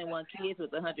 1,001 kids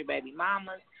with 100 baby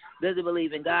mamas, doesn't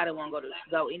believe in God and won't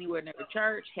go anywhere near the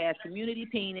church, has community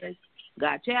penis,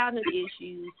 got childhood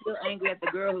issues, still angry at the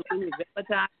girl who threw his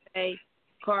Valentine's Day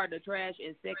card in the trash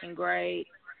in second grade.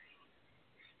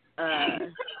 She says,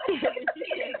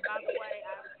 by the way,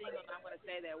 I was single and I'm going to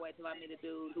stay that way till I meet a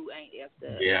dude who ain't effed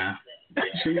up. Yeah.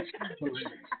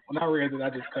 When I read it, I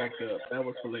just cracked up. That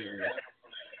was hilarious.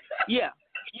 Yeah.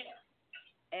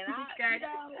 And I think that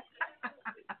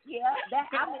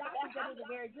is a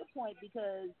very good point,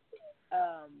 because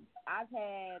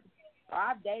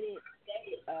I've dated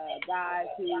guys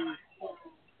who,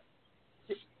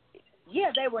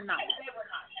 yeah, they were nice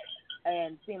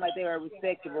and seemed like they were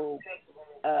respectable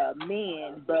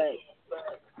men, but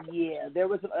yeah, there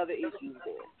were some other issues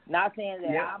there. Not saying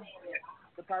that I'm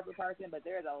the perfect person, but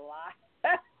there's a lot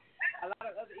of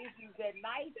other issues that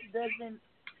nice doesn't,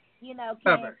 can't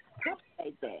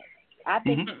compensate that. I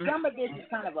think some of this is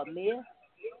kind of a myth.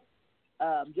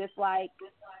 Just like,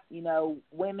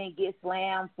 women get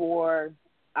slammed for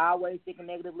always thinking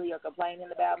negatively or complaining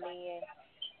about men.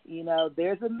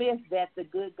 There's a myth that the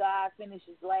good guy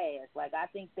finishes last. Like, I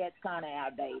think that's kind of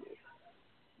outdated.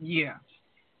 Yeah.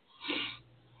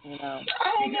 I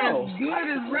don't know. Good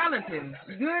is relative.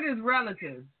 Good is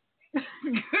relative.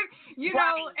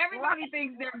 Everybody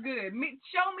thinks they're good.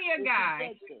 Show me a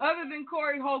guy other than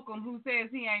Corey Holcomb who says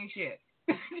he ain't shit.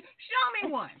 Show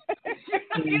me one.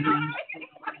 You know what I mean?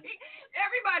 Like,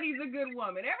 everybody's a good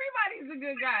woman. Everybody's a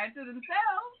good guy to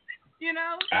themselves.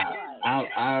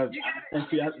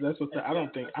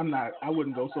 I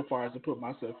wouldn't go so far as to put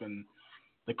myself in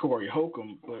the Corey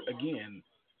Holcomb, but again,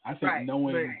 I think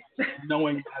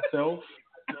knowing myself,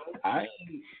 I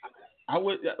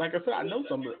would, like I said, I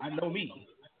know me.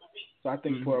 So I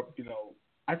think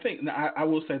I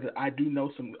will say that I do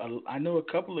know I know a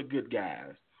couple of good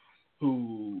guys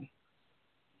who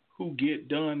get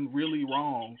done really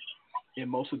wrong in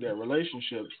most of their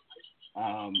relationships,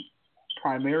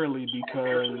 primarily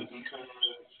because,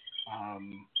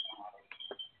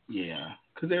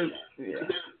 because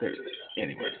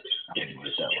anyway,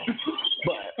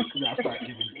 but I'll start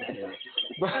giving details.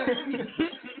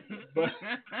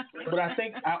 But I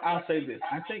think I'll say this.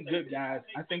 I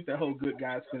think that whole good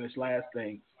guys finish last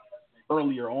thing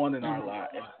earlier on in our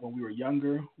lives, when we were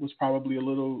younger, was probably a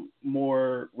little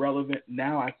more relevant.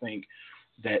 Now I think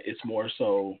that it's more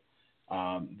so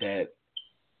that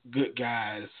good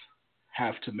guys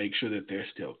have to make sure that they're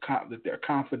still that they're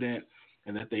confident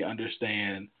and that they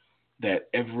understand that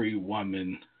every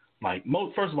woman,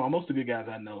 first of all, most of the guys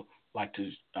I know like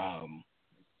to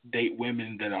date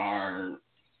women that are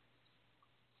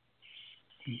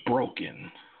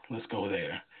broken. Let's go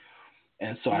there.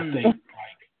 And so I think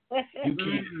you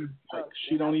can't,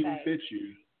 she don't even fit you.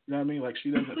 You know what I mean? Like,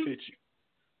 she doesn't fit you.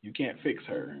 You can't fix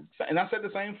her. And I said the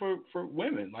same for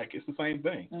women. Like, it's the same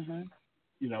thing.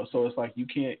 So it's like you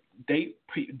can't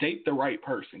date the right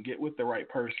person, get with the right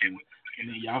person, and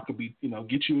then y'all could be,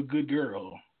 get you a good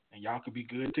girl, and y'all could be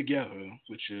good together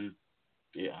with your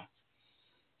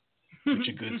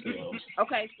good selves.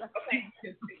 Okay, so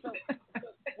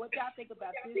what y'all think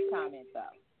about this comment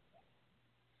though?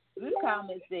 This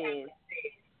comment says,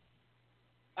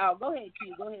 "Oh, go ahead,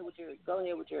 Q. Go ahead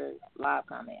with your live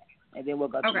comment, and then we'll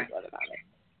go to the other comment."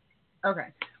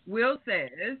 Okay. Will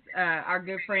says, our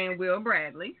good friend Will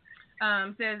Bradley,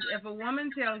 says, if a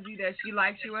woman tells you that she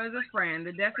likes you as a friend,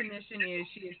 the definition is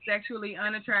she is sexually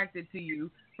unattracted to you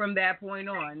from that point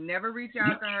on. Never reach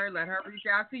out to her. Let her reach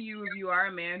out to you if you are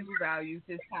a man who values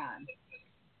his time.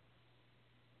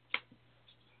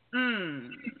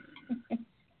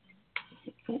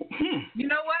 You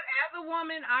know what? As a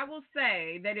woman, I will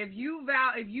say that if you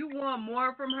want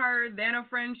more from her than a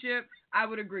friendship, I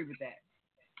would agree with that.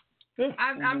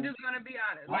 I'm just gonna be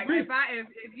honest. Like,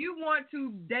 if you want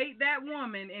to date that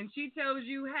woman and she tells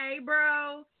you, "Hey,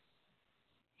 bro,"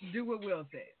 do what Will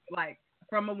said. Like,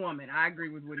 from a woman, I agree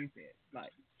with what he said.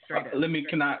 Like, straight up.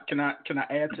 Can I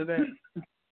add to that?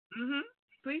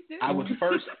 Please do. I would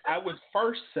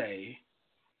first say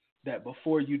that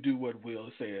before you do what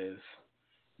Will says,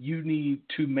 you need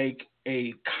to make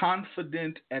a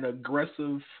confident and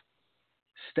aggressive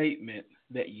statement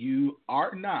that you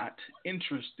are not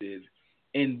interested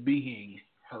in being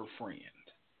her friend.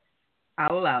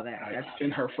 I'll allow that. That's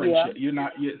in her friendship. No.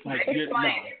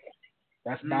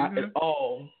 That's not at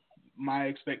all my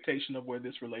expectation of where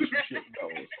this relationship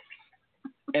goes.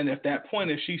 And at that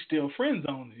point, if she still friend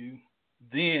zones you,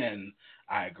 then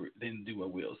I agree. Then do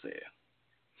what Will said.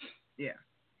 Yeah.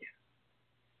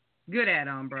 Good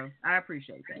add-on, bro. I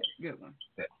appreciate that. Good one.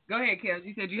 Go ahead, Kels.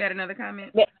 You said you had another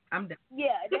comment? I'm done.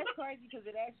 Yeah, that's crazy because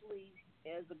it actually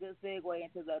is a good segue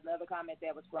into another comment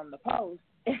that was from the post.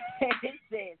 It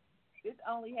says, this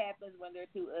only happens when they're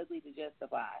too ugly to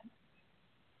justify.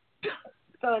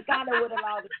 So it kind of would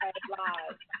allow the same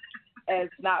line as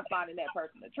not finding that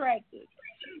person attractive.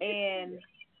 And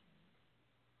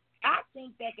I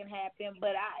think that can happen,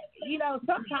 but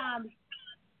sometimes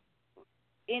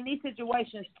in these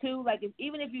situations too, like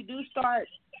even if you do start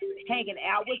hanging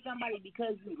out with somebody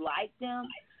because you like them,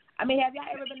 I mean, have y'all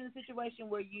ever been in a situation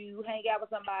where you hang out with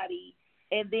somebody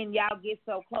and then y'all get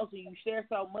so close and you share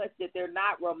so much that they're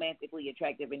not romantically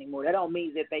attractive anymore. That don't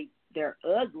mean that they're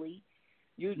ugly.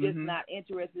 You're just not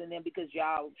interested in them because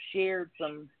y'all shared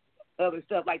some other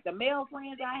stuff. Like the male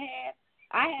friends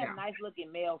I have nice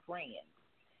looking male friends,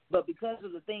 but because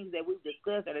of the things that we've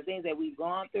discussed or the things that we've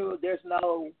gone through, there's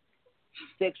no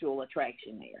sexual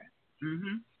attraction there.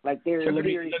 Mm-hmm. Like there's so let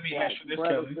me ask you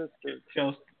this,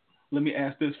 Kelly. Let me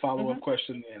ask this follow-up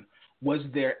question then. Was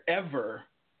there ever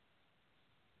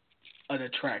an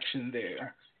attraction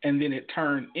there, and then it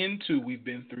turned into we've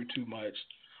been through too much,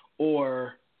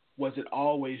 or was it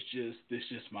always just this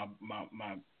just my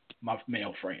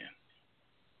male friend?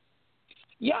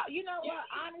 Yeah, you know what?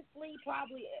 Honestly,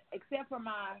 probably except for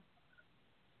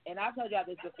and I've told y'all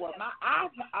this before.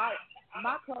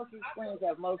 My closest friends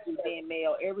have mostly been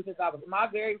male ever since I was my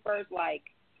very first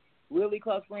really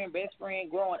close friend, best friend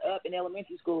growing up in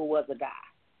elementary school was a guy,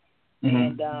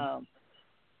 and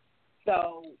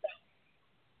so.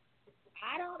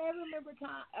 I don't ever remember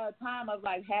a time of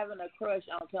having a crush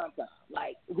on Tum Tum.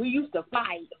 Like we used to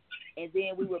fight, and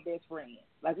then we were best friends.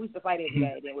 Like we used to fight every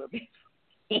day, and then we were best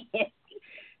friends.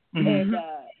 And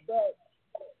but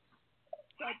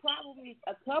so probably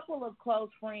a couple of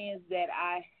close friends that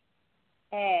I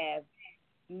have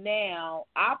now.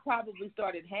 I probably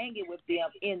started hanging with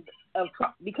them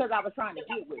because I was trying to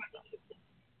get with them.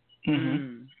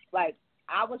 Mm-hmm. Like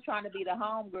I was trying to be the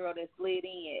homegirl that slid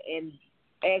in and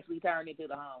actually turned into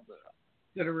the homegirl.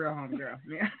 To the real homegirl,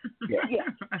 yeah. Yeah.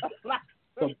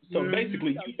 So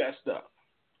basically, you messed up.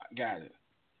 I got it.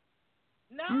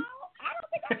 No, I don't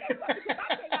think I messed up because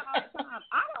I say that all the time.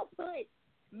 I don't put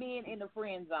men in the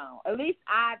friend zone. At least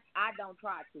I don't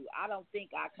try to. I don't think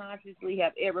I consciously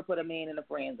have ever put a man in the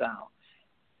friend zone.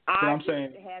 I just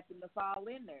happen to fall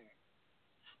in there.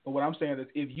 But what I'm saying is,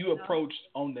 if you approach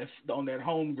on that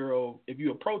homegirl, if you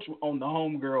approach on the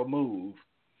homegirl move,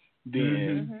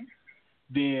 then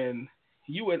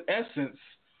you in essence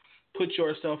put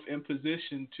yourself in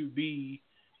position to be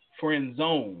friend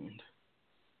zoned,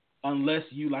 unless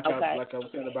you like I was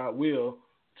saying about Will's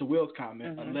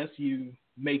comment, unless you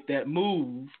make that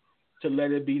move to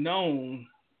let it be known,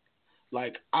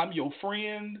 like I'm your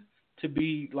friend, to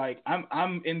be like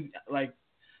I'm in like,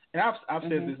 and I've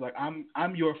said this, like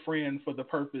I'm your friend for the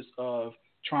purpose of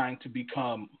trying to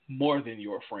become more than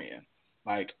your friend.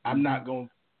 Like I'm not going.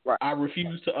 Right. I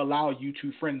refuse to allow you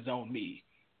to friend zone me.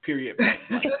 Period. I'm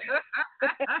not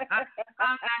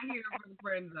here for the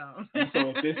friend zone.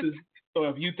 So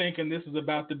if you thinking this is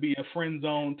about to be a friend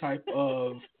zone type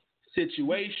of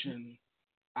situation,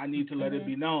 I need to let it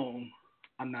be known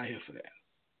I'm not here for that.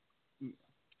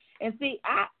 And see,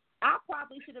 I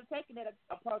probably should have taken that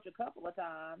approach a couple of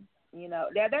times. You know,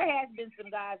 there has been some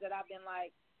guys that I've been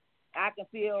like, I can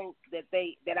feel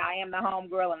that I am the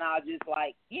homegirl, and I'll just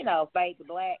fade to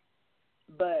black.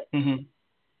 But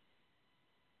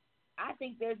I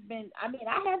think there's been. I mean,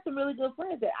 I have some really good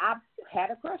friends that I've had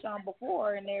a crush on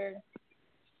before, and they're,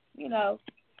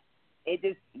 it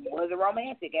just wasn't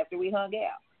romantic after we hung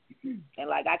out,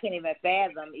 and I can't even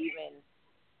fathom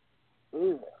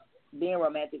being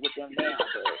romantic with them now.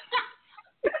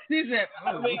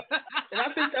 I mean, and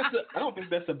I don't think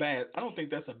that's a bad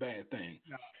thing.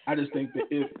 No. I just think that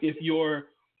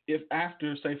if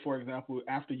after, say for example,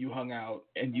 after you hung out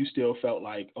and you still felt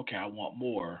like, okay, I want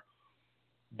more,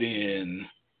 then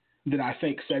I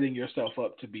think setting yourself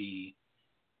up to be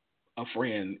a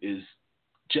friend is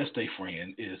just a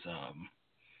friend is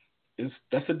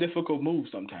that's a difficult move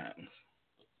sometimes.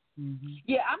 Mm-hmm.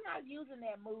 Yeah, I'm not using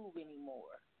that move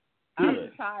anymore.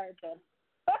 Good. I'm tired of.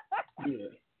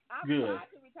 Good. I'm trying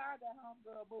to retire that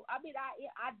homegirl move. I mean,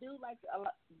 I do like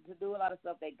to do a lot of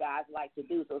stuff that guys like to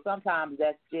do. So sometimes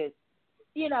that's just,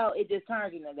 it just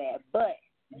turns into that. But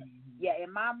yeah, in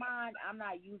my mind, I'm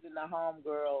not using the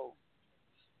homegirl.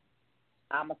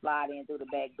 I'm a slide in through the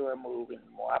back door move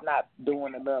anymore. I'm not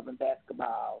doing the love and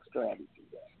basketball strategy.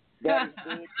 That is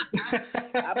it.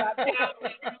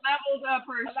 Levels up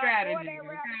her strategy.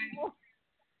 Okay?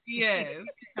 Yes,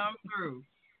 come through.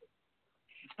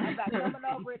 I'm not coming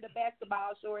over in the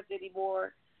basketball shorts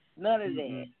anymore. None of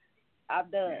that. I'm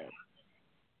done.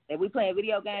 If we playing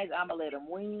video games, I'm gonna let them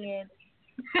win.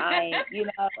 I ain't, I'm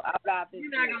not.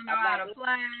 You're not gonna know how to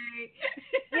play.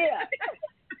 Yeah.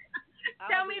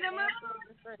 Tell me the move.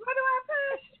 What do I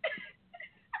push?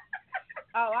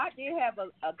 Oh, I did have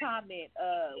a comment.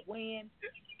 When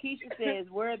Keisha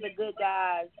says, "Where are the good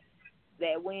guys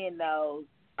that win those?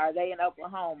 Are they in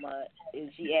Oklahoma?"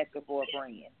 And she asking for a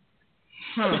friend.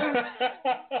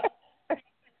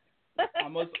 I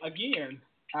must again.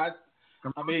 I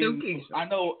mean, I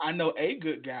know a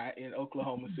good guy in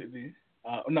Oklahoma City.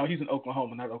 No, he's in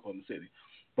Oklahoma, not Oklahoma City,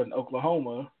 but in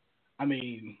Oklahoma. I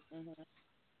mean,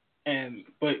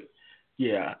 but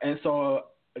yeah, and so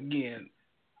again,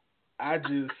 I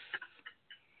just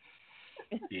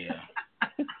yeah.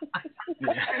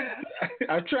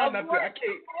 I'm trying not to.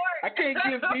 I can't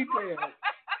give details.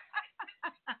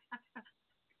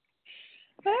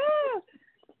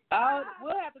 Oh,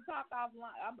 we'll have to talk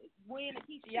offline. When and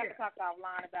Keisha, y'all can talk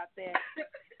offline about that.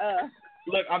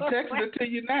 Look, I'm texting it to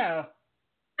you now.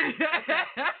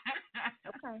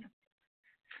 Okay.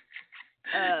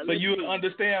 So you would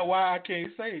understand why I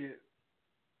can't say it.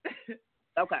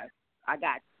 Okay, I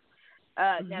got you.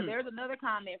 Now, there's another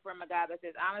comment from a guy that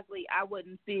says, honestly, I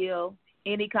wouldn't feel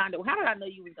any kind of. How did I know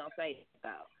you was gonna say it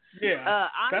though? Yeah,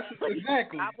 honestly, that's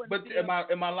exactly. But am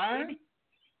I lying?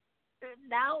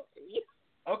 No.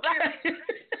 Okay. I already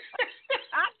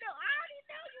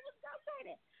know you was gonna say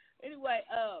that. Anyway,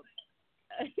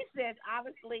 he says,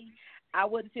 honestly, I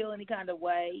wouldn't feel any kind of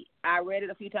way. I read it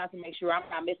a few times to make sure I'm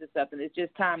not missing something. It's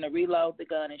just time to reload the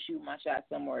gun and shoot my shot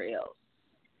somewhere else.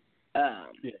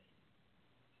 Yeah.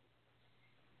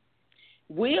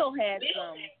 Will had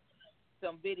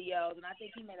some videos, and I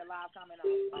think he made a live comment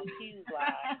on Q's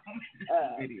live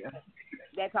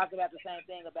that talked about the same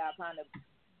thing about kind of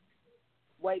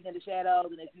waiting in the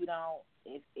shadows, and if you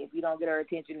don't get her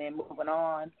attention, then moving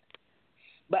on.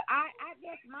 But I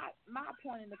guess my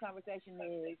point in the conversation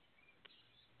is,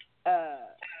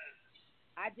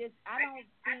 I just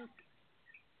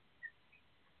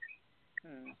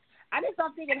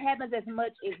don't think it happens as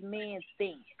much as men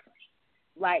think.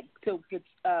 Like to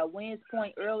Wynn's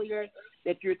point earlier,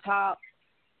 that you're taught,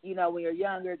 when you're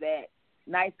younger, that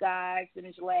nice guys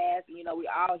finish last. We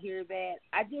all hear that.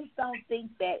 I just don't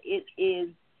think that it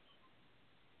is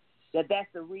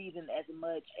that's the reason as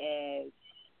much as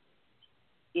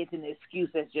it's an excuse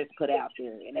that's just put out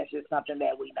there, and that's just something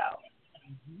that we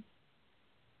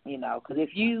know. Because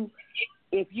if you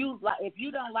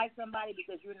don't like somebody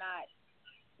because you're not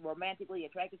romantically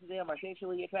attracted to them or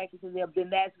sexually attracted to them,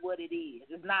 then that's what it is.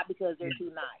 It's not because they're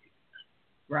too nice.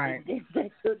 Right. It's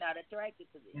that you're not attracted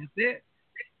to them. That's it.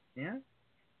 Yeah.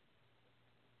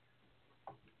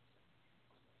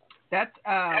 That's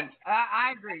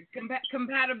I agree.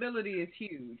 Compatibility is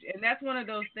huge, and that's one of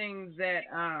those things that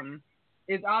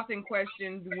is often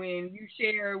questioned when you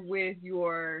share with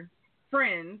your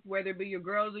friends, whether it be your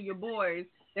girls or your boys,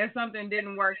 that something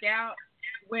didn't work out.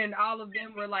 When all of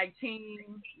them were like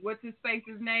team, what's his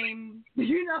face's name?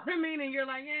 You know what I mean? And you're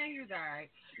like, yeah, he was all right.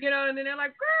 And then they're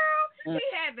like, girl, he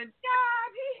had the job,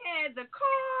 he had the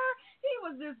car, he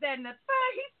was this, that, and the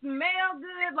third, he smelled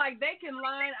good. Like, they can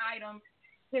line item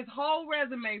his whole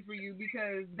resume for you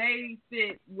because they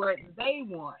fit what they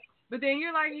want. But then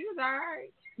you're like, he was all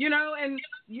right. And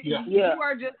you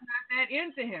are just not that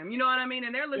into him. You know what I mean?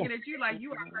 And they're looking at you like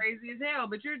you are crazy as hell,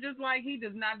 but you're just like, he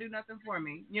does not do nothing for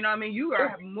me. You know what I mean? You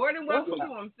are more than welcome to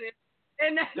him, sis.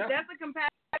 And that's a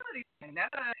compatibility thing.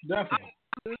 That's definitely.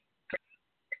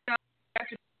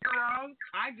 Wrong.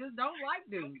 I just don't like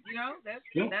dudes. That's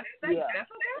okay.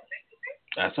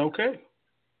 That's okay.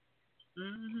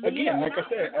 Mm-hmm. Again, like I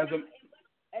said,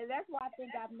 and that's why I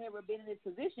think I've never been in this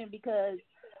position, because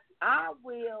I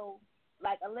will.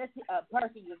 Like, unless a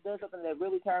person just does something that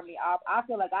really turned me off, I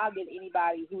feel like I'll give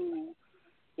anybody who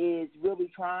is really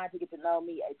trying to get to know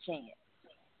me a chance.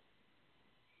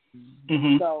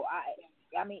 Mm-hmm. So,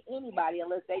 I mean, anybody,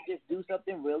 unless they just do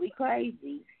something really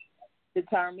crazy to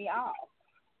turn me off.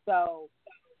 So,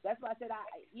 that's why I said,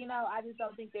 I just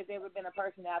don't think there's ever been a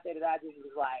person out there that I just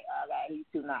was like, okay, he's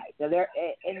too nice. So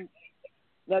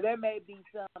there may be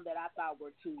some that I thought were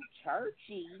too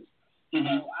churchy,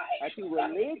 or too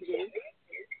religious,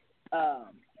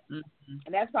 and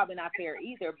that's probably not fair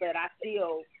either. But I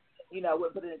still,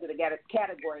 would put it into the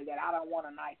category that I don't want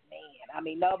a nice man. I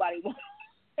mean, nobody is gonna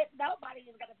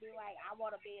be like, I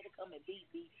want a man to come and beat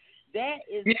me. That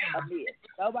is a myth.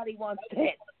 Nobody wants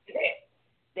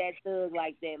that thug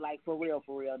like that, like for real.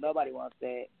 Nobody wants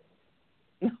that.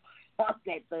 Wants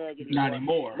that thug anymore. Not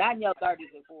anymore. Not in your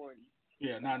 30s and 40s.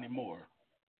 Yeah, not anymore.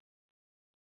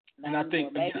 And I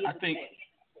think so.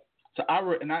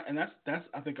 That's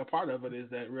I think a part of it is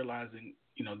that realizing,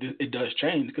 it does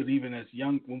change, because even as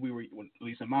young, at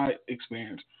least in my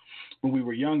experience, when we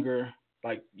were younger,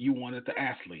 like, you wanted the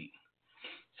athlete.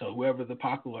 So whoever the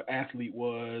popular athlete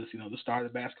was, the star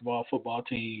of the basketball, football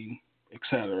team,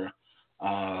 etc.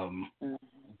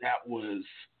 That was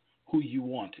who you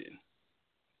wanted.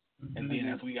 And then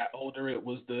as we got older, it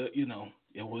was the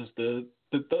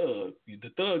thug. The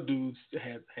thug dudes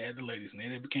had the ladies, and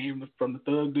then it became from the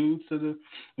thug dudes to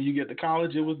when you get to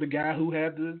college, it was the guy who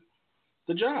had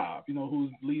the job,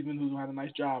 who's leaving, who had a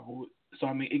nice job, So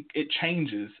I mean, it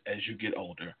changes as you get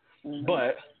older. Mm-hmm.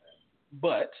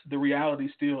 But the reality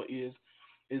still is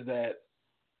that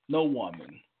no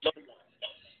woman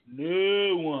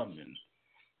really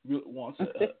wants a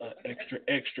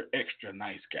extra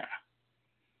nice guy.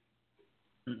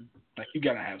 Like, you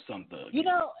gotta have some thug. You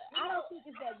know, I don't think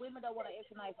it's that women don't want an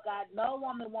extra nice guy. No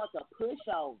woman wants a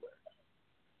pushover.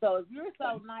 So if you're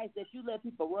so nice that you let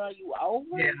people run you over,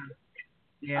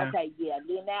 okay,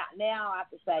 then now I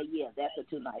can say, that's a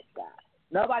too nice guy.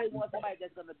 Nobody wants somebody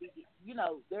that's gonna be,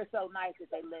 they're so nice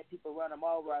that they let people run them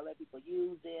over or let people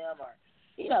use them or,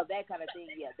 that kind of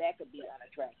thing. Yeah, that could be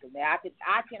unattractive. Now I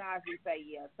can honestly say,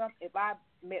 if I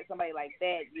met somebody like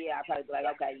that, I'd probably be like,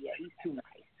 okay, he's too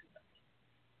nice.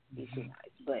 He's too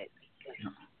nice, but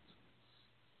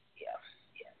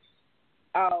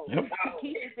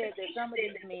Keisha said that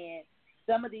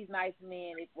some of these nice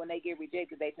men, when they get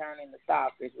rejected, they turn into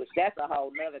stalkers, which that's a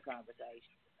whole nother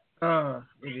conversation.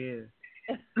 It is.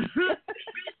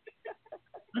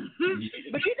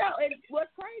 But and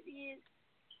what's crazy is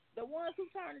the ones who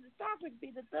turn into stalkers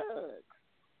be the thugs.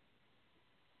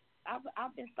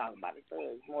 I've been stalked by the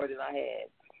thugs more than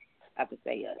I could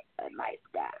say a nice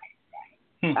guy.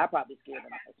 I probably scared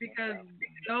them because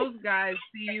those guys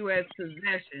see you as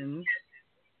possessions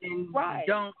and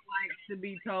don't like to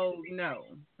be told no.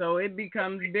 So it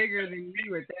becomes bigger than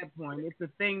you at that point. It's a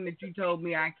thing that you told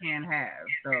me I can't have.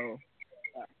 So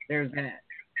there's that.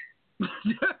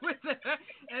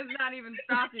 It's not even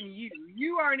stopping you.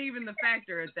 You aren't even the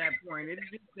factor at that point. It's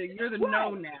just that you're the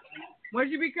no now. Once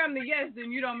you become the yes,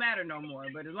 then you don't matter no more.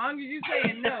 But as long as you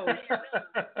say no,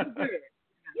 you're good.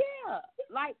 Yeah,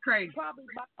 like crazy. Probably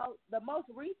the most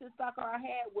recent stalker I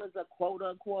had was a quote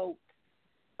unquote,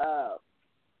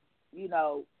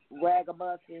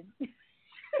 ragamuffin,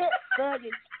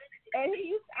 thuggish. And he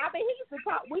used to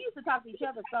talk. We used to talk to each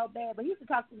other so bad, but he used to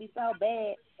talk to me so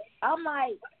bad. I'm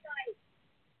like,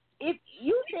 if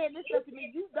you said this stuff to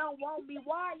me, you don't want me.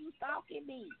 Why are you stalking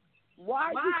me?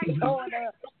 Why are you showing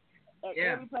up at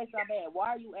every place I'm at? Why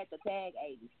are you at the tag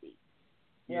agency?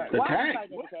 Why are you fighting at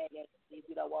the tag agency if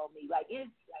you don't want me? Like it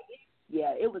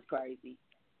was crazy.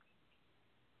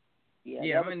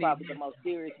 That was probably the most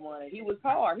serious one. And he was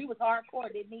hard. He was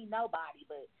hardcore. Didn't need nobody,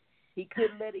 but he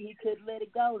couldn't let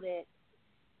it go that,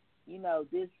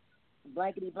 this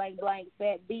blankety blank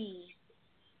fat B,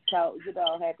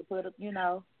 had to put up,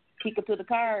 kick it to the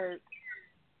curb.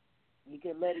 He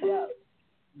couldn't let it go.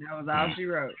 That was all she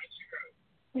wrote.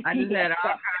 I just had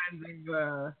all kinds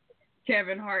of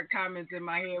Kevin Hart comments in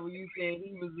my head when you said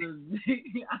he was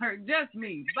just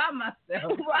me, by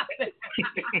myself. I can't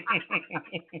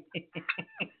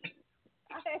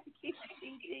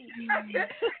help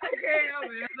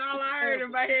it. That's all I heard in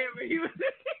my head when he was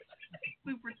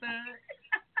super thug.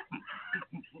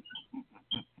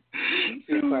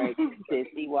 He's crazy. Says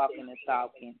he walking and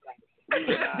talking.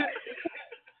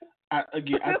 I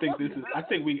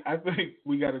think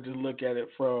we got to just look at it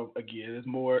from, again, it's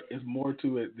more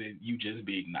to it than you just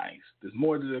being nice. There's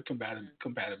more to the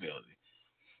compatibility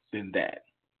than that.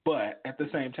 But at the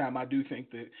same time, I do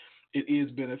think that it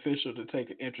is beneficial to take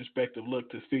an introspective look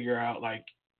to figure out, like,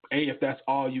 A, if that's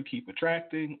all you keep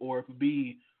attracting, or if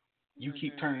B, you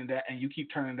keep turning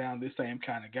down this same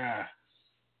kind of guy.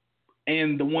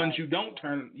 And the ones you don't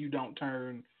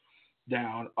turn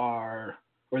down are,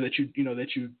 or that you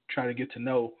try to get to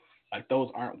know, like,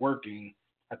 those aren't working.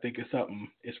 I think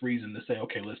it's reason to say,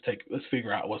 okay, let's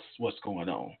figure out what's going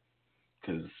on,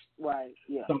 because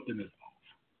something is.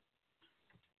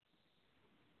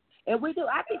 And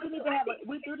I think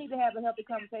we do need to have a healthy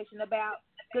conversation about,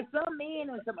 because some men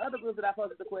and some other groups that I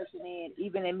posted the question in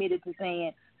even admitted to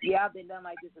saying, I've been done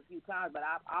like this a few times, but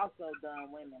I've also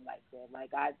done women like that.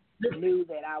 Like, I knew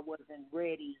that I wasn't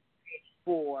ready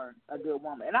for a good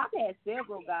woman. And I've had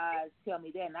several guys tell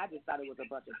me that, and I just thought it was a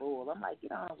bunch of bull. I'm like,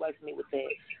 don't waste me with that.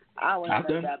 I don't want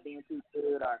to know about being too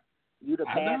good, or you the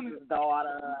pastor's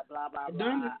daughter, blah, blah,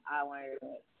 blah. I want to hear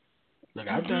that. Look,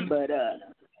 I've done it. But,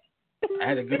 I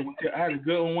had a good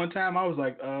one one time. I was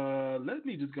like, let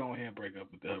me just go ahead and break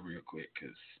up with her real quick,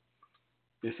 because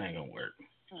this ain't gonna work.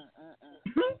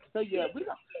 So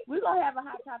we're gonna have a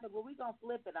hot topic, but we're gonna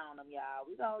flip it on them, y'all.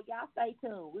 Y'all stay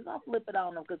tuned. We're gonna flip it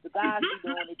on them, because the guys be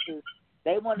doing it too.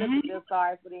 They want us to feel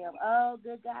sorry for them. Oh,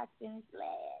 good guys finished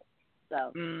last.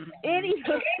 So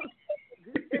anywho,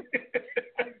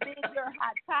 has been your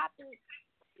hot topic.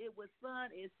 It was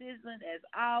fun and sizzling as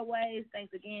always.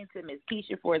 Thanks again to Miss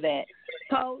Keisha for that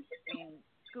post. And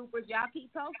Scoopers, y'all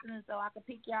keep posting so I can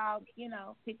pick y'all,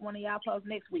 pick one of y'all posts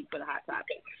next week for the hot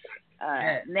topic.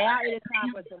 Now it is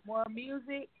time for some more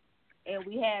music. And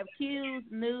we have Q's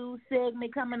new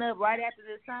segment coming up right after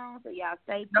this song, so y'all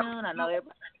stay tuned. I know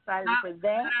everybody's excited for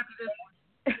that. Not after this one.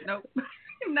 Nope.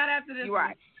 Not after this You're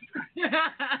right.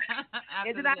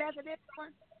 Is it not this. after this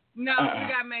one? No, we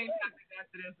got main topic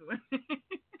after this one.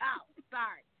 Oh,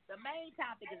 sorry. The main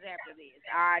topic is after this.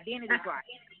 Our identity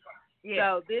crisis.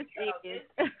 Yeah. So this is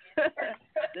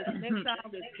the next song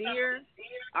is Dear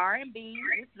R&B.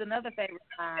 This is another favorite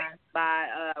line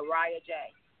by Raya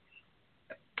J.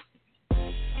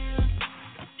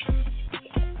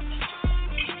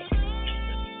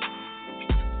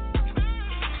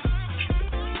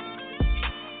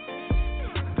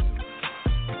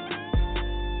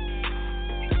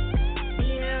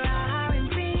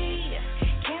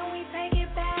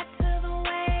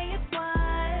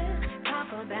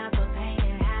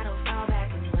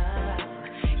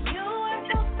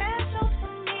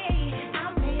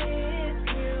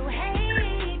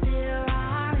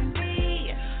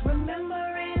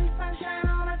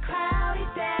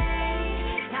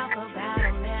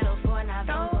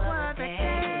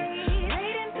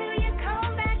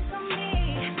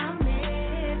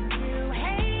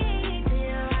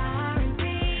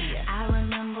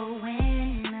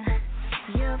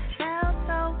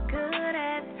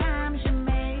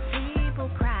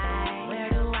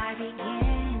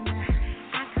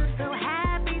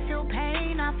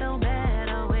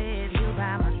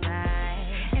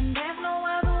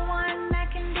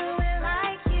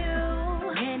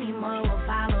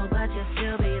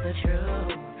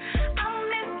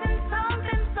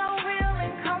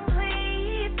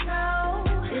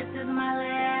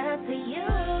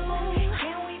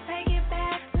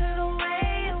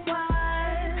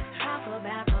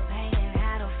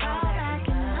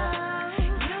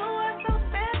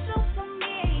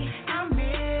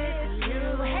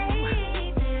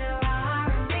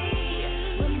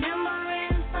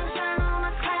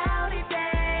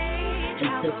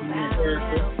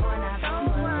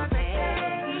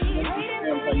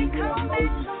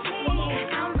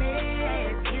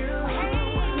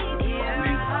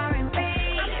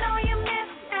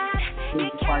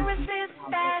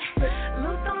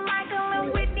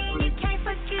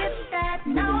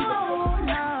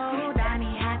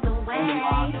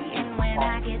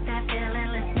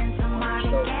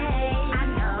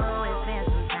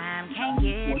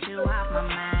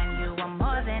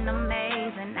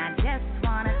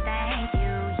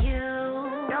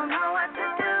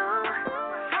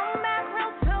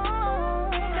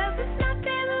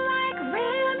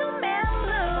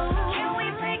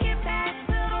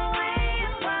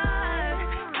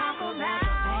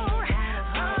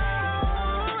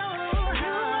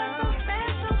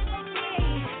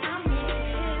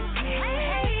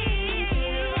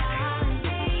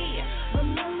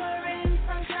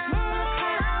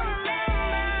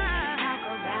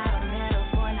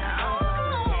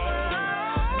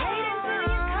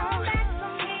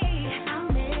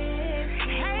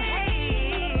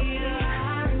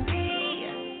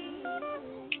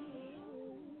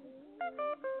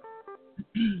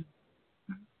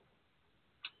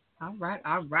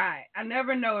 All right. I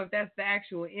never know if that's the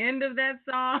actual end of that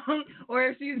song or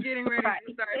if she's getting ready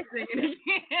to start singing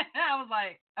again. I was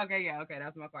like, okay,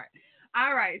 that's my part.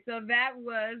 All right, so that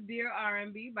was Dear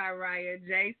R&B by Raya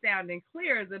J, sounding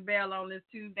clear as a bell on this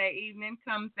Tuesday evening.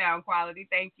 Come Sound Quality.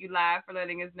 Thank you, Live, for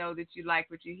letting us know that you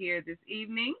like what you hear this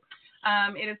evening.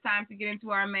 It is time to get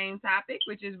into our main topic,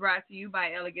 which is brought to you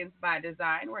by Elegance by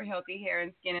Design, where healthy hair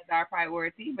and skin is our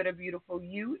priority, but a beautiful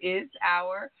you is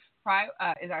our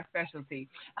specialty.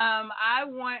 I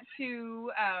want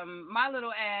to, my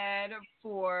little ad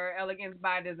for Elegance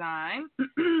by Design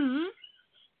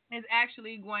is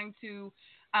actually going to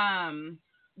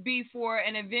be for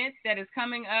an event that is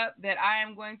coming up that I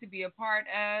am going to be a part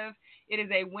of. It is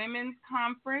a women's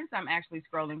conference. I'm actually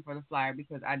scrolling for the flyer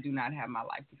because I do not have my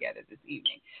life together this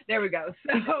evening. There we go.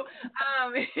 So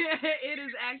it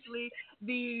is actually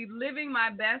the Living My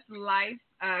Best Life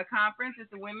conference.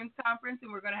 It's a women's conference,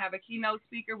 and we're going to have a keynote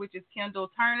speaker, which is Kendall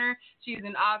Turner. She is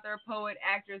an author, poet,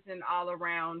 actress, and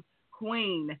all-around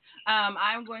queen.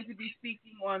 I'm going to be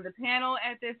speaking on the panel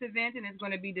at this event, and it's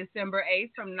going to be December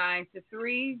 8th from 9 to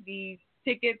 3. The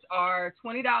tickets are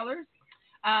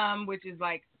 $20, which is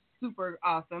like super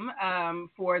awesome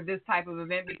for this type of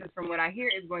event, because from what I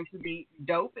hear, it's going to be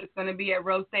dope. It's going to be at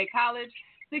Rose State College,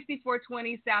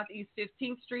 6420 Southeast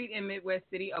 15th Street in Midwest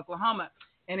City, Oklahoma.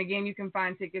 And again, you can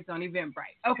find tickets on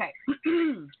Eventbrite. Okay,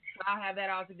 so I'll have that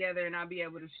all together, and I'll be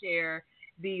able to share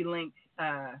the link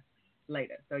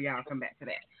later, so y'all come back to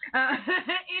that.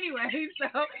 Anyway,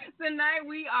 so tonight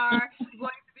we are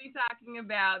going to be talking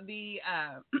about the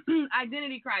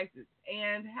identity crisis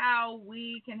and how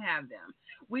we can have them.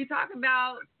 We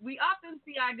often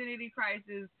see identity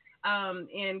crisis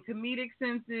in comedic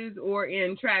senses or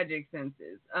in tragic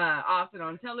senses, often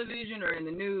on television or in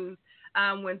the news.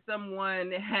 When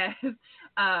someone has,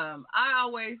 I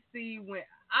always think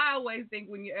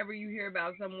whenever you hear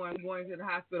about someone going to the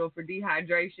hospital for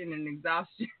dehydration and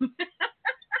exhaustion,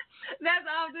 that's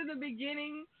often the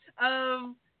beginning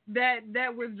of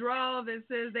that withdrawal that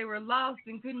says they were lost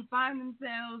and couldn't find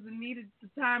themselves and needed some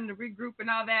time to regroup and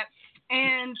all that.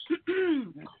 And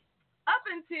up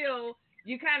until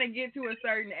you kind of get to a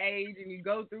certain age and you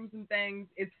go through some things,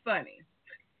 it's funny.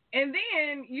 And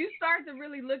then you start to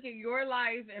really look at your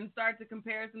life and start to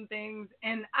compare some things.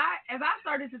 And as I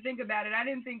started to think about it, I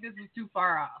didn't think this was too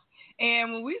far off.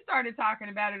 And when we started talking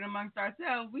about it amongst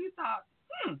ourselves, we thought,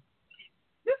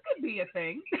 this could be a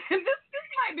thing. This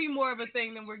might be more of a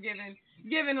thing than we're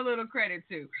giving a little credit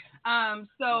to.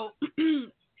 So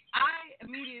I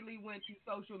immediately went to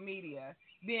social media,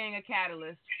 being a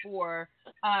catalyst for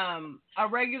a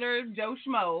regular Joe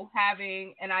Schmo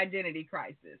having an identity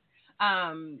crisis.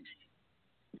 And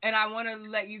I want to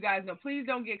let you guys know, please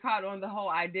don't get caught on the whole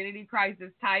identity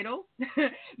crisis title.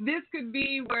 This could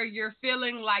be where you're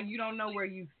feeling like you don't know where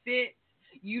you fit.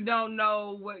 You don't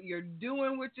know what you're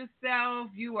doing with yourself.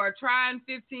 You are trying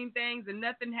 15 things and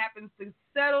nothing happens to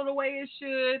settle the way it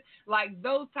should. Like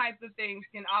those types of things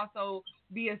can also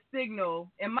be a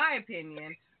signal, in my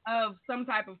opinion, of some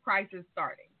type of crisis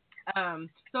starting.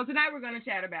 So tonight we're going to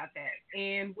chat about that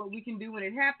and what we can do when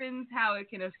it happens, how it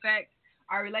can affect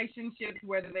our relationships,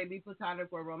 whether they be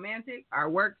platonic or romantic, our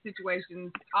work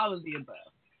situations, all of the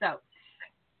above. So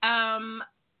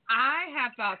I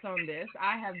have thoughts on this.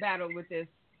 I have battled with this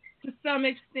to some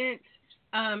extent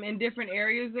in different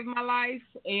areas of my life,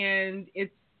 and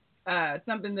it's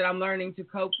something that I'm learning to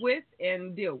cope with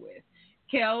and deal with.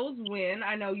 Kels, Wynn,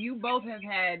 I know you both have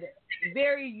had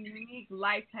very unique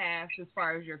life paths as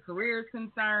far as your career is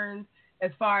concerned,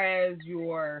 as far as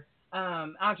your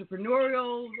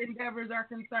entrepreneurial endeavors are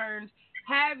concerned.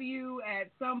 Have you at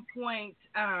some point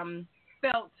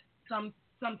felt some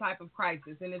type of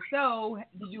crisis? And if so,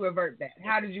 did you avert that?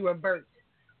 How did you avert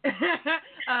that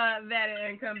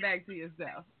and come back to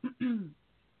yourself?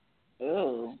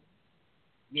 Oh.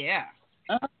 Yeah.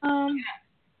 I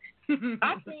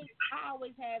think I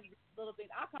always have a little bit,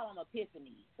 I call them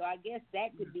epiphany. So I guess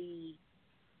that could be,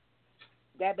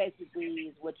 that basically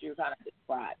is what you're kind of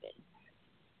describing.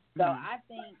 So I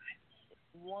think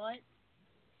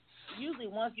usually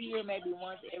once a year, maybe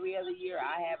once every other year,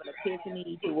 I have an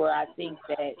epiphany to where I think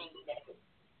that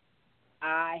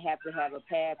I have to have a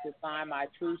path to find my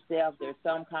true self. There's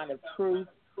some kind of truth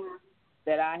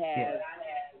that I have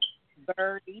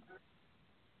buried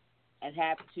and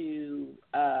have to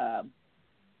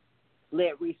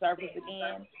let resurface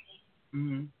again.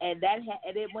 Mm-hmm. And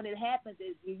when it happens,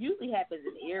 it usually happens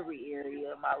in every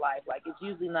area of my life. Like, it's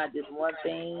usually not just one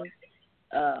thing.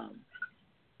 And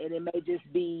it may just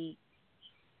be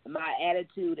my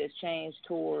attitude has changed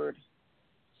toward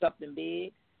something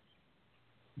big.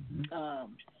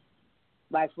 Mm-hmm.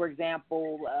 Like, for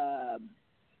example,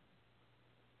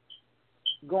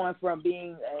 going from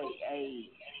being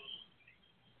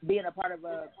being a part of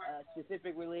a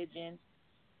specific religion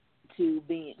to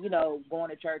being,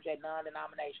 going to church at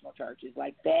non-denominational churches.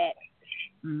 Like that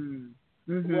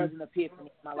was an epiphany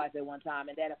in my life at one time,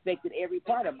 and that affected every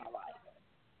part of my life.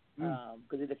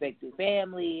 Because it affected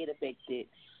family, it affected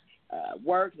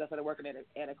work. I started working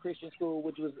at a Christian school,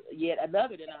 which was yet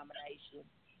another denomination.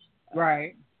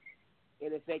 Right.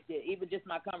 It affected even just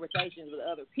my conversations with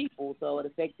other people, so it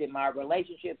affected my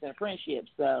relationships and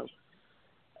friendships. So,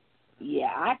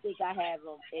 yeah, I think I have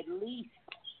them at least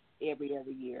every other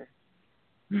year.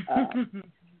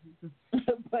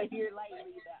 But here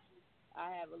lately,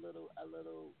 I have a little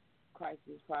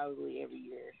crisis probably every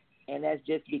year, and that's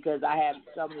just because I have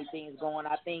so many things going.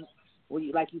 I think,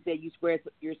 like you said, you spread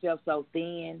yourself so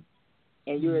thin,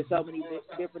 and you're in so many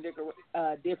different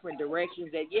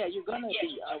directions that you're gonna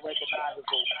be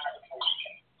unrecognizable.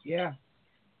 Yeah,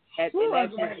 that's a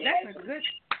good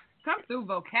come through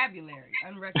vocabulary.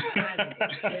 Unrecognizable.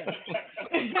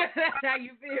 That's how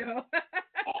you feel.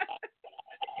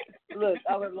 Look,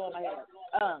 I was blowing my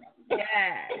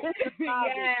head.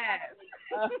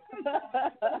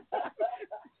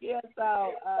 Yes.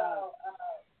 So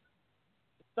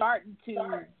starting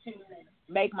to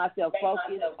make myself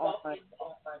focus on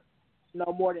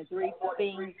no more than 3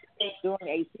 things during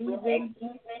a season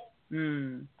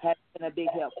has been a big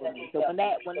help for me. So when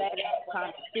that kind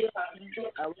of feeling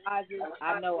arises,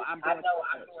 I know I'm going to church.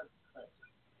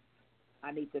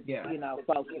 I need to, Yeah.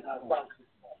 focus on.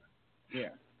 Yeah.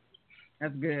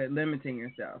 That's good. Limiting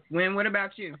yourself. Wynn, what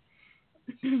about you?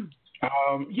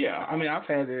 Yeah. I mean, I've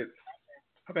had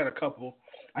a couple.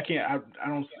 I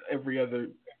don't every other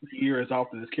year as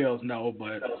often as Kels, no,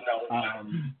 but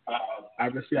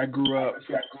obviously I grew up.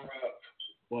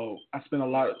 Well, I spent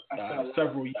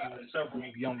several years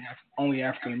the only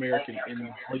African American and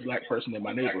only black person in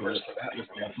my neighborhood, so that was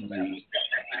definitely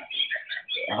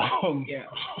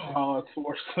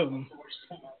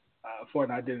for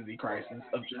an identity crisis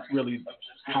of just really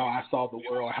how I saw the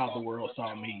world, how the world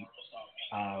saw me,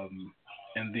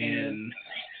 and then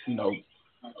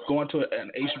going to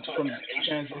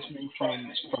transitioning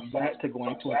from that to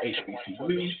going to an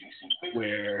HBCU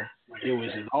where it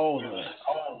was just all of us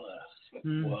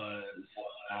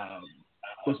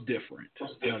was different.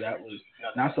 That was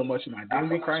not so much an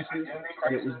identity crisis,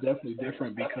 but it was definitely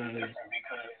different because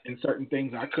in certain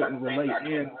things I couldn't relate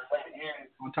in.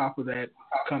 On top of that,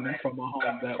 coming from a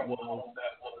home that was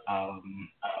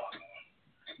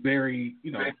very,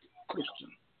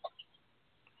 Christian.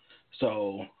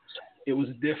 So it was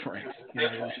different.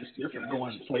 It was just different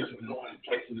going places.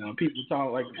 People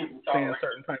talk like saying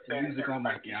certain types of music. I'm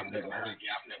like, yeah,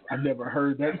 I've never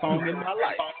heard that song in my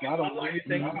life. So I don't know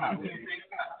anything about it.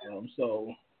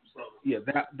 So yeah,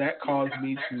 that caused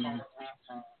me to,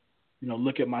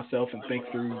 look at myself and think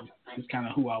through just kind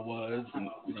of who I was,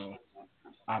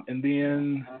 and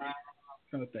then I'm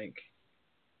trying to think.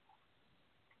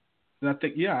 And I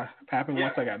think, it happened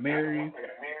once I got married.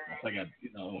 Once I got,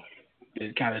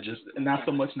 it kind of just, not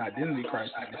so much an identity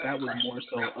crisis, but that was more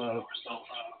so of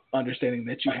understanding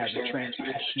that you had to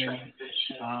transition.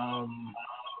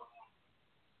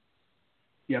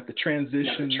 You have to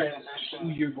transition who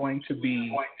you're going to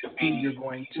be, who you're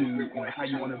going to, how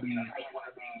you want to be,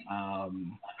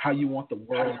 how you want the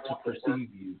world to perceive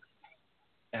you.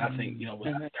 And I think, that was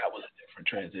a different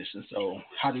transition. So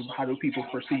how do people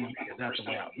perceive me? Is that the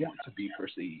way I want to be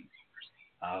perceived?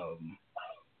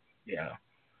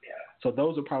 So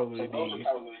those are probably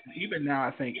even now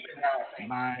I think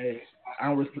I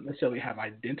don't necessarily have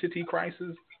identity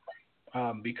crisis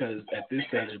because at this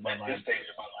stage of my life,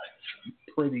 I'm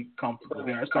pretty comfortable.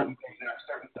 There are certain things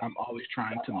that I'm always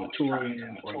trying to mature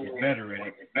in or get better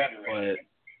at, but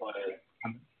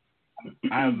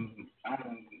I'm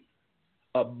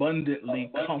abundantly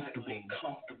comfortable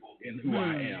in who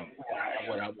I am and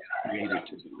what I was created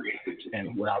to be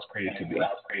and what I was created to be.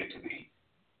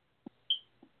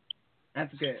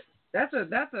 That's good. That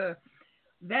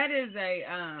is a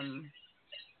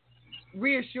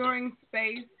reassuring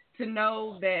space to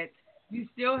know that you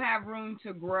still have room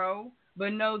to grow,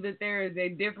 but know that there is a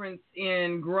difference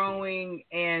in growing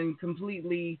and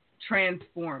completely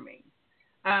transforming.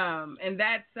 And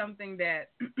that's something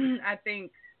that I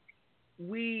think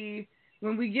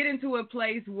when we get into a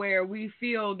place where we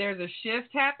feel there's a shift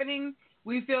happening,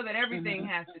 we feel that everything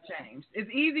has to change. It's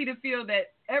easy to feel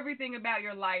that everything about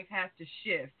your life has to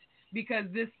shift because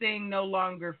this thing no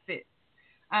longer fits.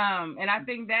 And I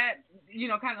think that,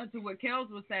 kind of to what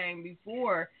Kels was saying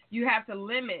before, you have to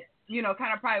limit, kind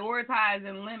of prioritize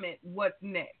and limit what's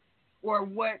next or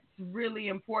what's really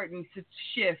important to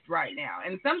shift right now.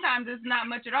 And sometimes it's not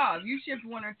much at all. If you shift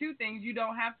one or two things, you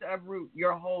don't have to uproot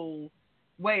your whole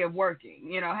way of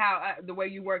working, how the way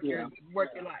you work your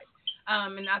life.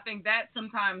 And I think that's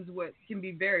sometimes what can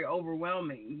be very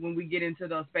overwhelming when we get into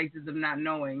those spaces of not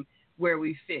knowing where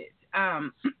we fit.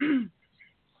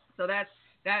 So that's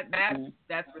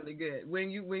really good. When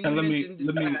you let me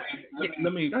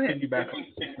piggyback on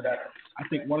that. I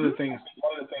think one of the things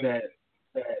that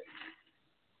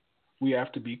we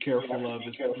have to be careful of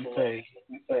is when we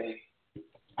say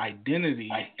identity.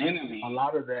 A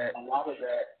lot of that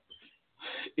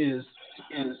is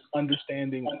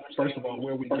understanding, first of all,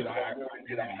 where we get our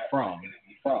identity from,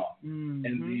 and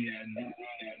then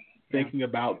thinking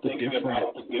about the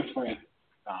different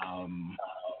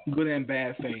good and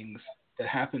bad things that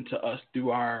happen to us through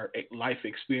our life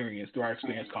experience,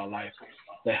 called life,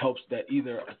 that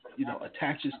either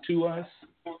attaches to us,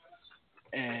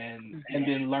 and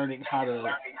then learning how to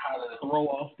throw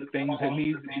off the things that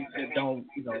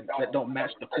don't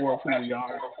match the core of who we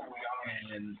are,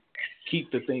 and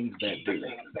keep the things that do.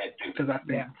 Because I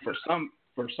think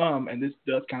for some, and this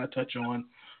does kind of touch on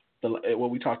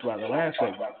what we talked about in the last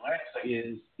segment,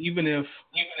 is even if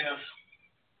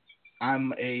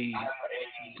I'm a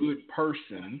good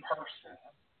person,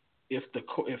 if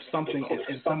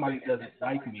somebody doesn't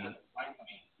like me,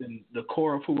 then the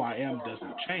core of who I am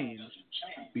doesn't change,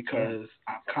 because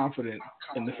I'm confident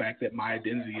in the fact that my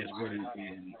identity is rooted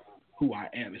in who I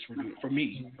am. It's rooted, for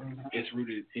me, it's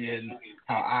rooted in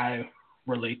how I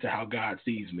relate to how God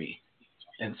sees me.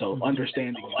 And so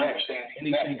understanding that,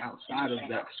 anything outside of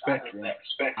that spectrum,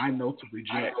 I know to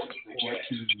reject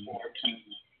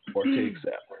or to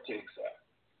accept.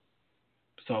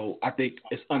 So I think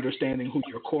it's understanding who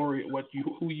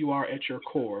you are at your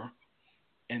core,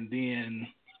 and then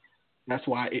that's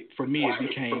why for me it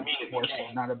became more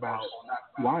so not about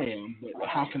who I am, but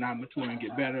how can I mature and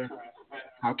get better?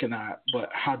 How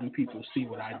do people see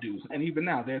what I do? And even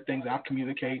now, there are things I'll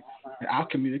communicate, and I'll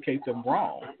communicate them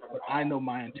wrong, but I know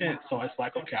my intent, so it's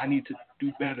like, okay, I need to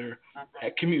do better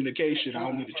at communication. I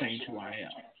don't need to change who I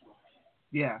am.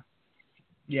 Yeah.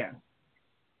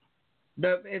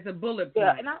 It's a bullet point.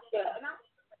 Yeah, and I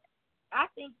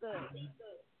think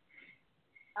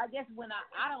I guess when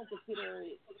I don't consider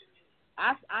it,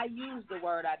 I use the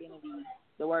word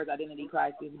identity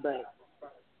crisis, but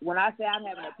when I say I'm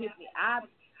having an epiphany, I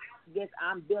guess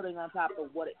I'm building on top of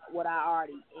what I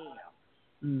already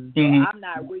am. So I'm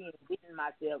not reinventing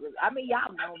myself. I mean,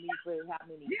 y'all know me for how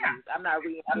many years. I'm not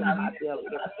reinventing myself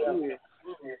every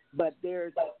year. But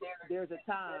there's a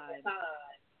time,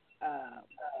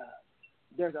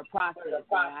 there's a process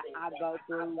that I go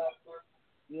through,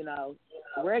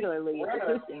 regularly and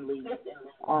consistently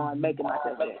on making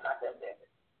myself better.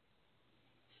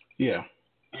 Yeah.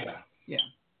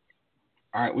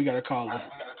 All right, we got a caller.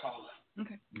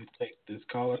 Okay. Let me take this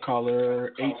caller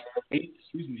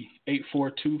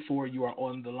 8424. You are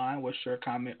on the line. What's your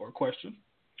comment or question?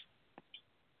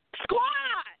 Squad!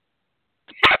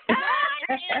 What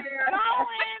is going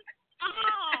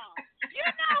on? You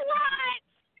know what?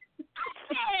 I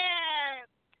said,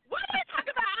 what are you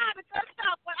talking about all the good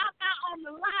stuff when I'm not on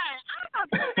the line? I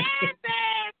don't understand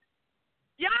that.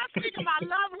 Y'all speaking my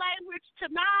love language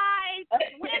tonight.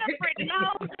 Winifred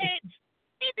knows it.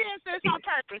 He did this on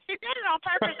purpose. He did it on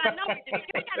purpose. I know he did.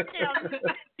 You ain't got to tell me.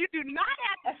 You do not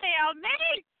have to tell me.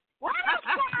 What is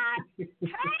that?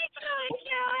 Hey, Julie Q.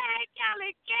 Hey,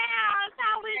 Kelly Gals.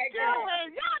 How we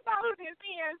doing? Y'all know who this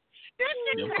is. This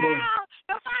is Cal.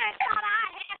 The first thought I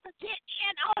had to get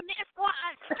in on this for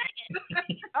a second.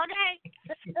 Okay?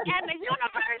 And the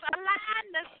universe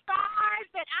aligned the stars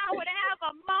that I would have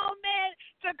a moment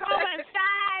to go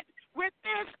inside with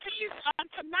this piece on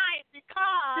tonight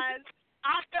because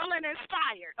I'm feeling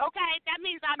inspired, okay? That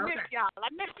means I miss y'all.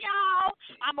 I miss y'all.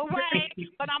 I'm away,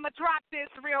 but I'm going to drop this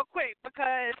real quick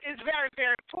because it's very,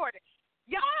 very important.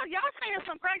 Y'all saying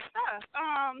some great stuff.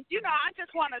 I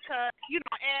just wanted to,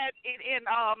 add it in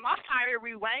my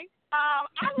fiery way. I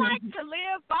like to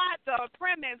live by the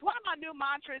premise. One of my new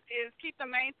mantras is keep the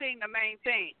main thing the main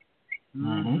thing.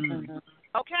 Mm-hmm.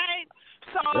 Okay?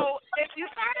 So if you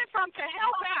started from to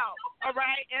help out, all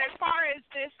right, and as far as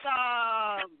this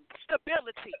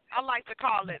stability, I like to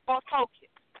call it, or focus.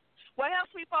 What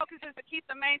helps me focus is to keep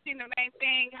the main thing,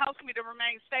 helps me to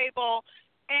remain stable.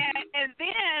 And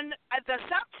then the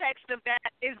subtext of that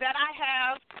is that I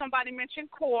have somebody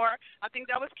mentioned core. I think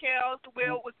that was Kels.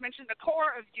 Will was mentioned the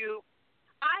core of you.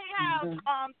 I have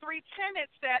 3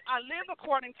 tenets that I live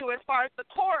according to as far as the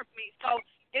core of me. So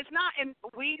it's not, and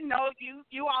we know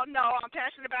you all know I'm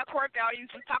passionate about core values.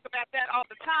 We talk about that all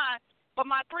the time. But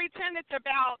my 3 tenets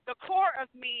about the core of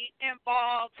me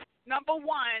involves, number 1,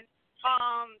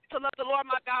 to love the Lord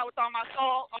my God with all my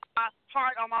soul, all my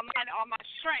heart, all my mind, all my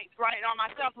strength, right? All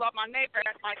myself, love my neighbor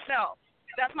as myself.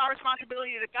 That's my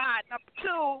responsibility to God. Number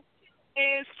 2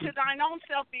 is to thine own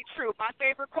self be true. My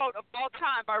favorite quote of all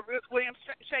time by William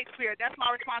Shakespeare. That's my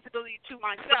responsibility to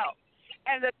myself.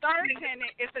 And the 3rd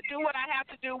tenet is to do what I have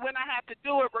to do when I have to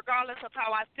do it, regardless of how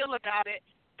I feel about it.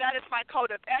 That is my code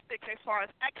of ethics as far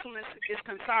as excellence is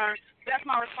concerned. That's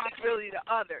my responsibility to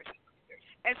others.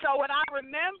 And so when I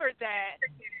remember that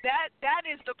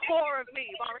is the core of me,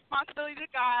 my responsibility to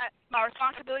God, my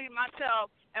responsibility to myself,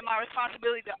 and my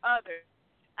responsibility to others.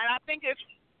 And I think if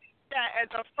that as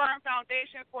a firm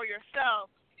foundation for yourself,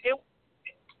 it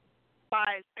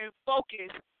wise and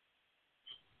focus.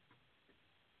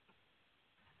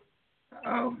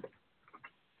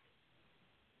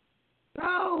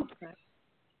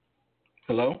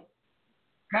 Hello?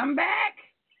 Come back.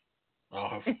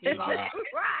 Oh, It's all right.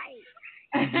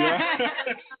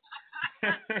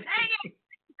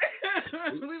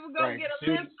 We were going to get a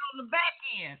lift on the back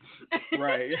end.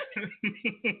 Right.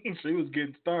 She was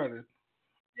getting started.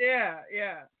 Yeah.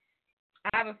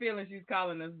 I have a feeling she's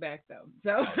calling us back, though.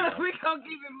 So we're going to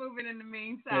keep it moving in the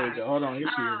meantime. There you go. Hold on. Here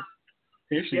she is.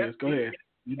 Here she is. Go ahead.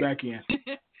 You back in.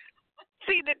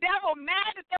 See, the devil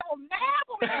mad when we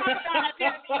talk about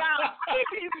identity.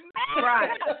 He's mad. Right.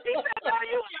 He said, no,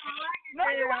 you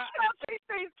ain't going to teach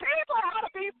these people how to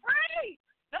be free.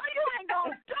 No, you ain't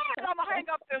going to do it. I'm going to hang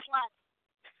up this line.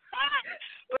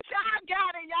 But y'all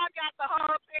got it. Y'all got the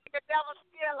devil,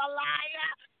 still a liar.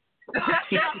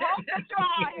 I hope that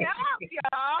y'all help,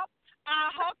 y'all. I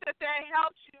hope that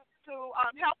helps you to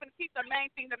help and keep the main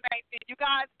thing. You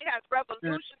guys, it has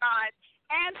revolutionized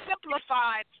and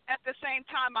simplified at the same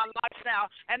time our lifestyle,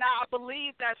 and I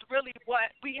believe that's really what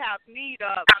we have need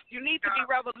of. You need to be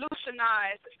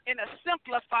revolutionized in a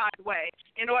simplified way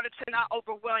in order to not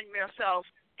overwhelm yourself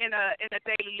in a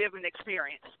daily living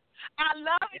experience. I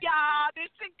love y'all.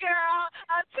 This is your girl.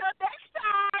 Until next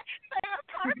time, stay on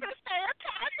purpose, stay on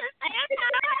conscious, stay on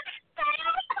time, stay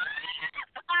on fire.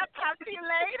 I'll talk to you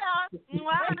later.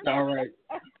 Mwah. All right.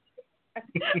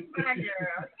 My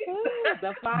girl.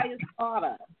 The fire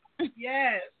starter.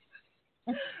 Yes.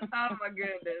 Oh my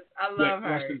goodness, I love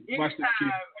her.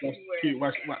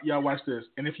 Y'all watch this.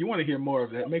 And if you want to hear more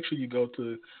of that, make sure you go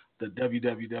to the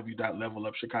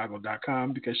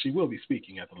www.levelupchicago.com because she will be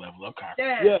speaking at the Level Up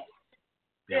Conference. Yes.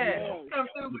 Yeah. Yes. Come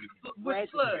through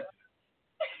with plug.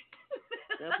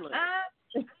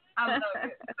 I love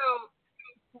it. So,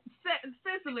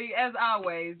 Cicely, as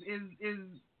always, is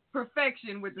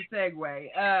perfection with the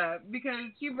segue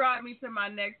because she brought me to my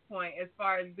next point as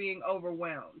far as being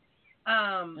overwhelmed.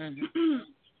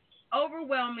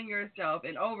 Overwhelming yourself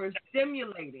and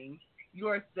overstimulating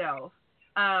yourself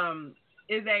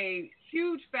is a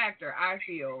huge factor, I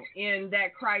feel, in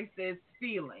that crisis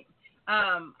feeling.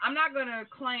 I'm not going to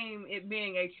claim it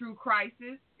being a true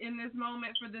crisis in this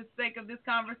moment for the sake of this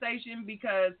conversation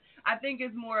because I think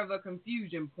it's more of a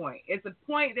confusion point. It's a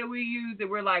point that we use that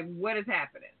we're like, what is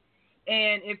happening?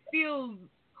 And it feels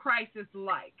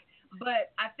crisis-like.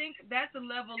 But I think that's a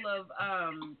level of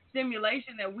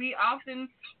stimulation that we often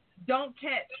don't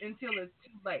catch until it's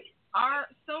too late.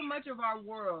 So much of our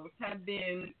worlds have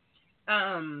been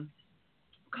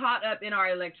caught up in our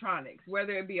electronics,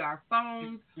 whether it be our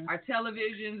phones, our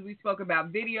televisions. We spoke about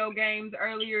video games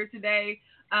earlier today.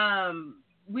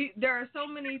 There are so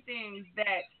many things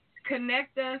that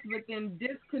connect us, but then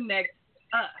disconnect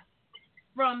us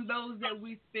from those that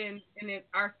we spend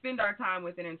our time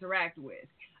with and interact with.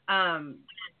 I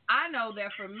know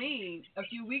that for me, a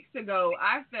few weeks ago,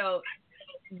 I felt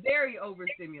very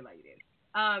overstimulated,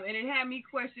 and it had me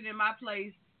questioning my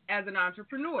place as an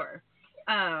entrepreneur.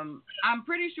 I'm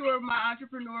pretty sure my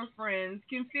entrepreneur friends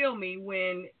can feel me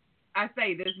when I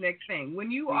say this next thing. When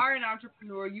you are an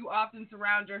entrepreneur, you often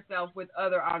surround yourself with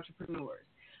other entrepreneurs.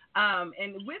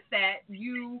 And with that,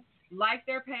 you like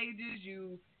their pages,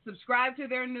 you subscribe to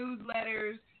their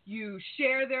newsletters, you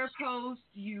share their posts,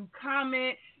 you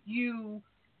comment, you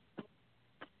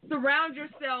surround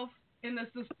yourself in the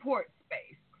support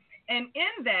space. And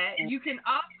in that, you can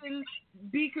often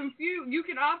be confused. You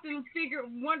can often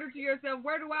wonder to yourself,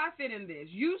 where do I fit in this?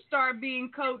 You start being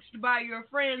coached by your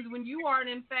friends when you aren't,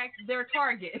 in fact, their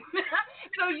target.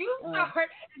 So you start,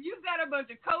 if you've got a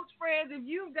bunch of coach friends, if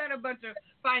you've got a bunch of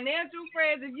financial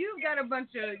friends, if you've got a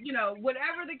bunch of,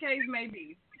 whatever the case may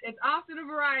be, it's often a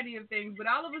variety of things, but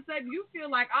all of a sudden you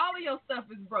feel like all of your stuff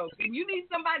is broke and you need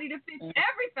somebody to fix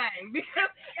everything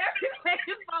because everything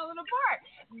is falling apart.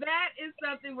 That is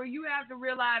something where you have to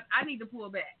realize I need to pull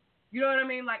back. You know what I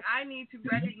mean? Like I need to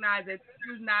recognize that this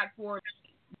is not for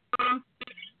me.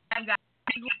 I've got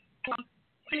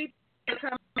people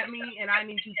coming at me and I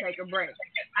need to take a break.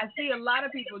 I see a lot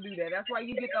of people do that. That's why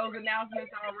you get those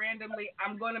announcements all randomly.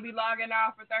 I'm going to be logging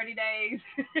off for 30 days.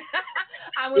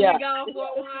 I'm going to be gone for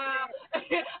a while.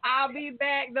 I'll be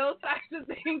back. Those types of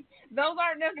things. Those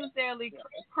aren't necessarily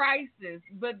crisis,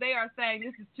 but they are saying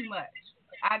this is too much.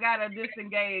 I got to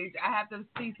disengage. I have to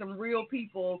see some real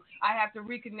people. I have to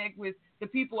reconnect with the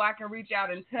people I can reach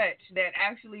out and touch that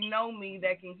actually know me,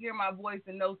 that can hear my voice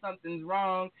and know something's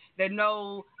wrong, that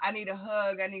know I need a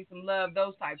hug, I need some love,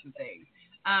 those types of things.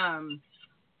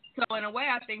 So in a way,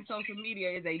 I think social media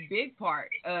is a big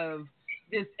part of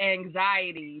this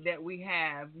anxiety that we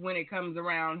have when it comes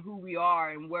around who we are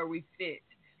and where we fit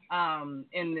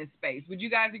in this space. Would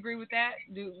you guys agree with that?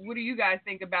 What do you guys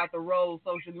think about the role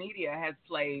social media has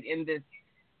played in this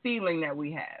feeling that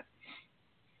we have?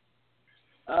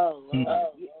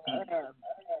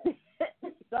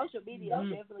 Social media is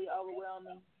definitely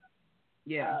overwhelming.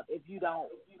 Yeah. If you don't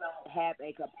have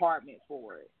a compartment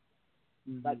for it.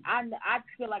 Mm-hmm. Like I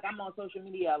feel like I'm on social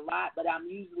media a lot, but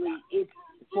it's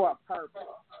for a purpose.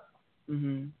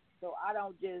 Mm-hmm. So I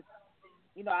don't just,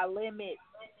 I limit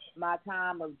my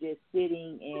time of just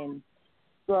sitting and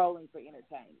scrolling for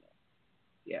entertainment.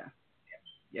 Yeah.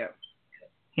 Yeah.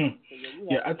 So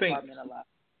I think. A lot.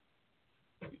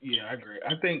 Yeah, I agree.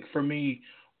 I think for me,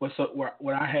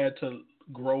 what I had to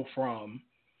grow from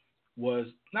was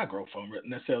not grow from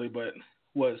necessarily, but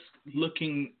was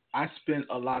looking. I spent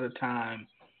a lot of time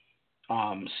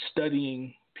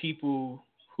studying people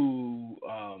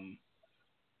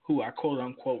who are quote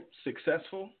unquote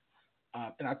successful.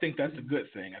 And I think that's a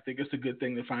good thing. I think it's a good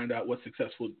thing to find out what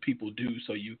successful people do,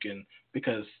 so you can,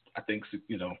 because I think,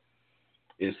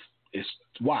 it's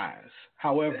wise.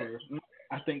 However,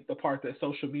 I think the part that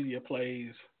social media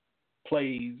plays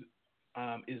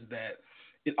is that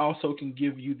it also can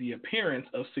give you the appearance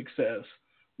of success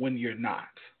when you're not.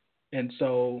 And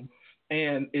so,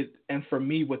 and for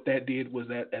me, what that did was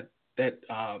that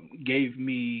gave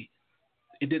me,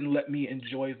 it didn't let me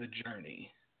enjoy the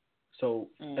journey. So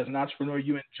as an entrepreneur,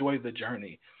 you enjoy the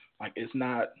journey. Like it's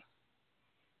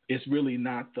really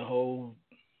not the whole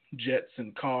jets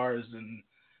and cars and,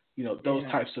 those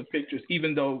types of pictures,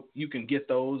 even though you can get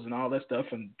those and all that stuff.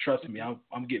 And trust me,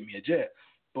 I'm getting me a jet,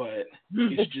 but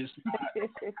it's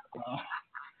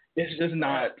just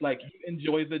not, like, you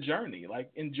enjoy the journey,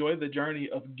 enjoy the journey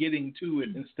of getting to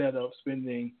it instead of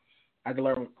spending, I had to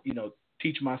learn,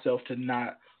 teach myself to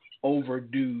not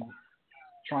overdo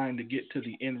trying to get to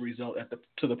the end result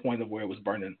to the point of where I was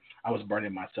burning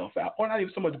myself out, or not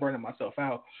even so much burning myself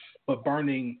out, but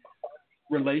burning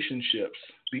relationships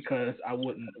because I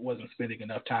wasn't spending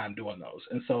enough time doing those.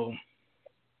 And so,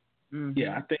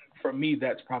 I think for me,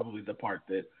 that's probably the part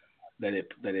that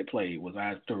it played, was I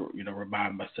had to,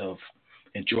 remind myself,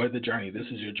 enjoy the journey. This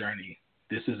is your journey.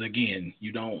 This is, again,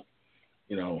 you don't,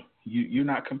 you're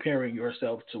not comparing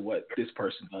yourself to what this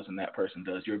person does and that person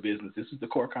does. Your business, this is the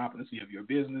core competency of your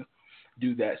business.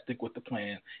 Do that. Stick with the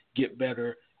plan. Get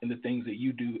better in the things that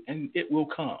you do, and it will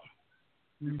come.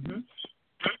 Mm-hmm.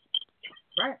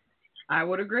 Right. I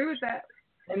would agree with that.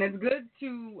 And it's good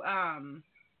to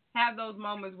have those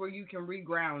moments where you can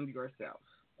reground yourself.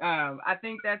 I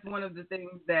think that's one of the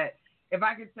things that, if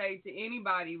I could say to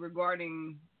anybody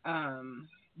regarding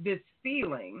this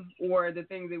feeling or the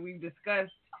things that we've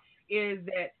discussed, is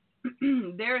that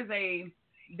there is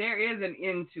an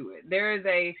end to it. There is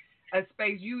a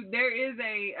space.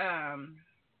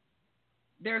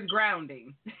 There's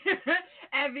grounding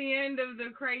at the end of the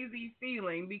crazy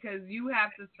feeling, because you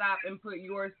have to stop and put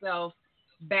yourself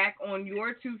back on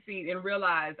your 2 feet and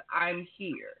realize, I'm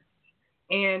here.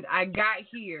 And I got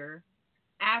here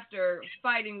after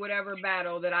fighting whatever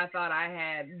battle that I thought I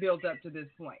had built up to this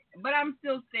point. But I'm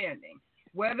still standing.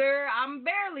 Whether I'm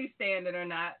barely standing or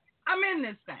not, I'm in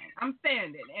this thing. I'm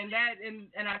standing. And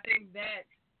I think that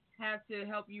has to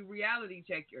help you reality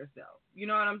check yourself. You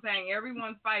know what I'm saying?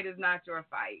 Everyone's fight is not your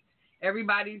fight.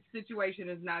 Everybody's situation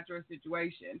is not your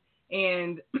situation.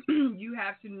 And you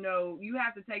have to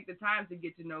take the time to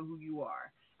get to know who you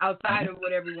are outside of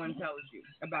what everyone tells you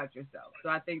about yourself. So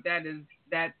I think that's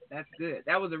good.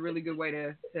 That was a really good way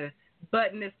to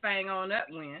button this thing on up,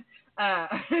 Win. I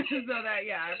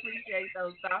appreciate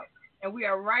those thoughts. And we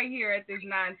are right here at this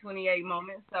 9:28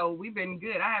 moment. So we've been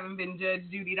good. I haven't been Judge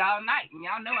Judy'd all night, and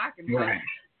y'all know I can do it.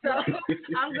 So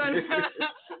I'm gonna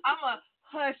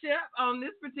hush up on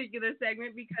this particular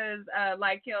segment because,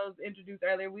 like Kels introduced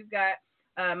earlier, we've got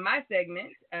my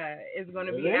segment is going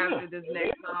to be after this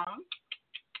next song.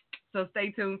 So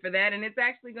stay tuned for that. And it's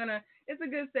actually it's a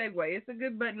good segue. It's a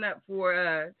good button up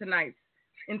for tonight's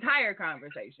entire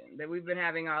conversation that we've been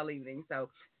having all evening. So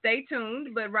stay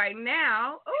tuned. But right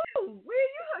now, where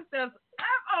you hooked us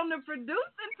up on the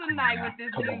producing tonight with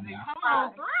this music. Come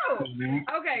on through.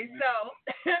 Okay, so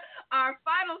our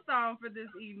final song for this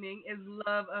evening is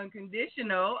Love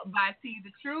Unconditional by T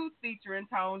The Truth featuring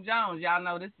Tone Jones. Y'all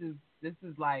know this is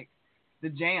like the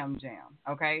jam,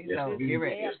 okay? Yes, so get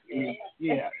ready.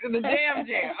 Yeah, the jam.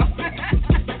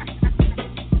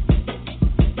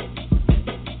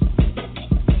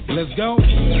 Let's go.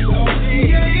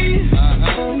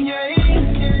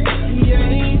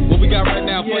 What we got right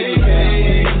now for you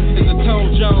is a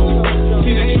Tone Jones,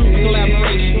 T The Truth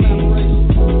collaboration.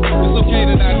 It's okay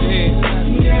to nod your head.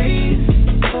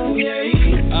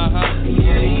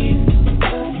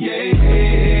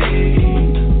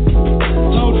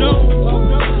 Tone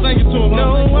Jones, sing it to him. No,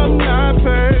 I'm not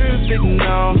perfect,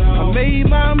 no. I made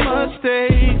my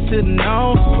mistakes, and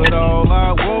no, but all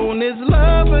I want is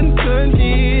love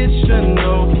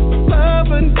unconditional.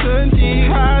 Love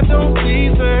unconditional. I don't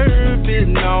deserve it,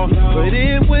 no, but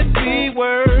it would be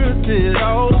worth it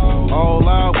all. All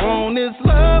I want is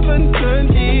love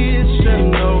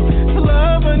unconditional.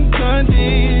 Love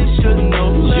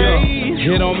unconditional.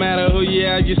 It don't matter who you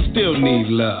are, you still need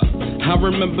love. I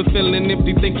remember feeling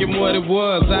empty, thinking what it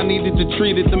was. I needed to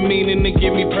treat it, the meaning to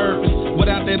give me purpose.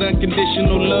 Without that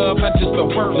unconditional love, I just felt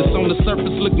worthless. On the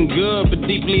surface looking good, but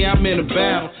deeply I'm in a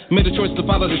battle. Made a choice to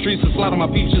follow the streets and slaughter my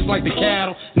peeps just like the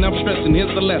cattle. And I'm stressing,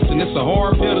 here's the lesson. It's a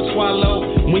hard pill to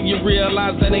swallow when you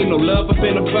realize that ain't no love up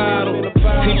in a bottle.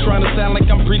 Ain't trying to sound like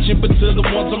I'm preaching, but to the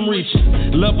ones I'm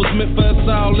reaching. Love was meant for us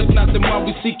all. If not, then why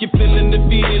we seek it, feeling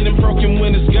defeated and broken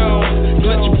when it's gone.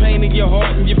 Let your pain in your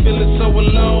heart and you're feeling so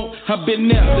alone. I've been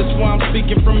there, that's why I'm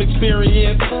speaking from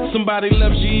experience. Somebody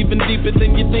loves you even deeper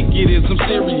than you think it is. I'm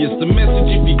serious, the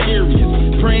message if you're curious.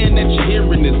 Praying that you're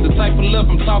hearing this. The type of love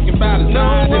I'm talking about is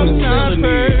not in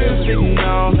the ceiling.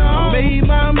 No, I made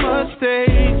my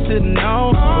mistakes and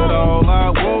no, but all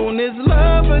I want is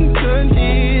love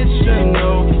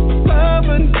unconditional.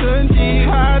 Love unconditional.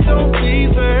 I don't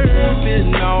deserve it,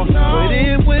 no, but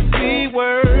it would be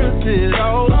worth it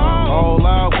all. All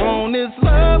I want is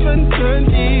love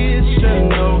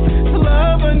unconditional.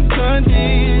 Love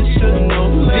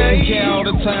unconditional. Didn't care all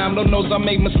the time, Lord knows I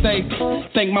make mistakes.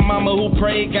 Thank my mama who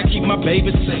prayed, God keep my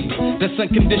baby safe. That's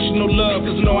unconditional love,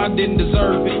 cause no, I didn't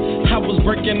deserve it. I was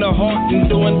breaking her heart and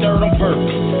doing dirt on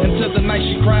purpose. Until the night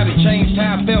she cried, it changed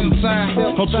how I felt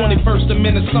inside. On 21st in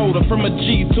Minnesota, from a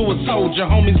G to a soldier,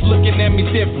 homies looking at me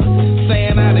different.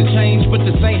 Saying I done changed, but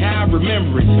this ain't how I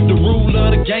remember it. The rule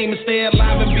of the game is stay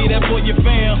alive and be there for your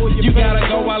fam. You gotta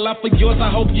go all out for yours, I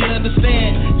hope you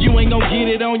understand. You ain't gonna get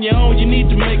it on your own, you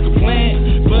need to make a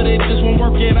plan. But it just won't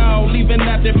work at all, leaving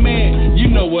out that man.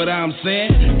 You know what I'm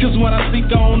saying? Cause when I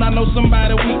speak on, I know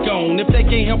somebody weak on. If they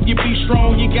can't help you be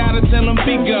strong, you gotta tell them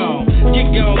be gone. Get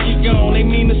gone, get gone. They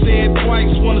mean to say it twice.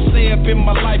 Wanna say it in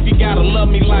my life, you gotta love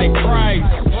me like Christ.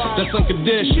 That's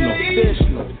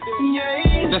unconditional.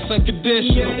 That's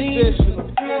unconditional.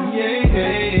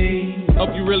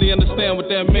 Hope you really understand what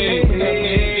that means.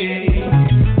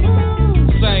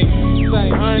 Sing.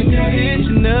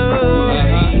 Unconditional.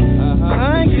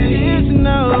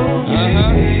 Unconditional.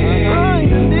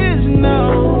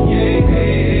 Unconditional.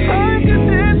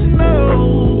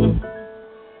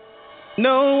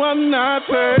 No, I'm not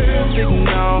perfect,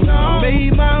 no. I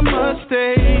made my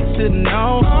mistakes, and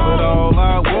no, but all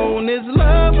I want is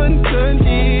love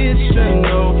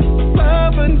unconditional.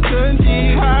 Love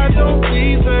unconditional. I don't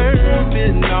deserve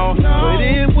it, no, but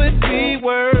it would be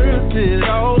worth it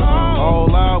all.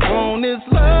 All I want is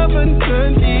love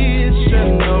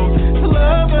unconditional.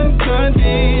 Love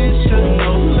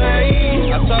unconditional.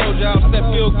 I told y'all it's that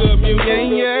feel good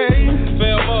music. Yeah.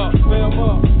 Film up. One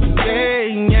love.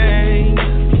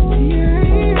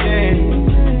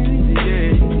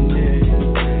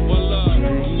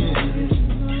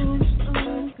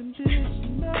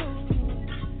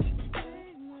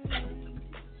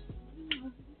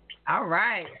 All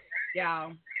right,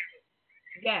 y'all.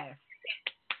 Yes.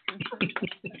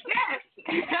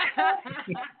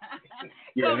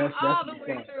 Yeah, that's all the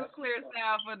way through clear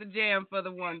sound for the jam for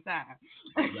the one time.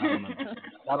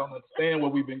 I don't understand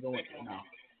what we've been going through now.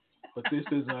 But this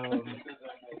is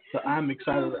so I'm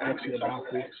excited actually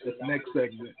about this next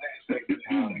segment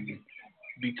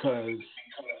because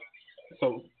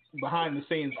so behind the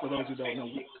scenes, for those who don't know,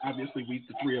 obviously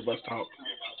the three of us talk,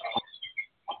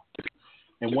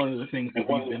 and one of the things that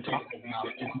we've been talking about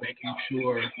is making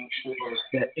sure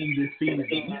that in this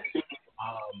season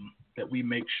that we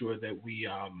make sure that we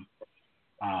I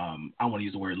want to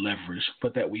use the word leverage,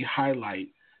 but that we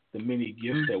highlight the many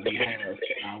gifts that we have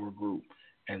in our group.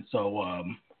 And so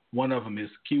one of them is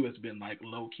Q has been like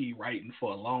low key writing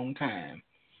for a long time,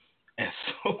 and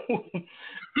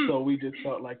so we just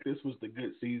felt like this was the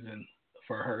good season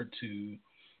for her to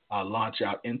launch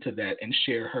out into that and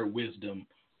share her wisdom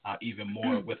even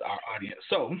more with our audience.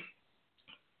 So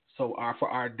for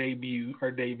her debut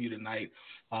tonight,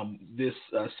 this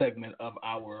segment of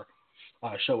our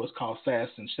show is called Sass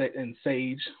and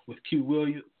Sage with Q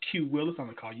Willis. I'm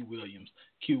gonna call you Williams.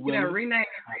 Q Willis. Yeah, rename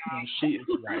it. She is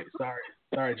right.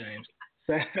 Sorry, James.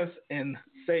 Sass and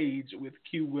Sage with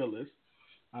Q Willis,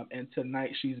 and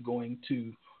tonight she's going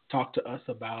to talk to us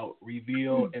about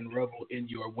reveal and revel in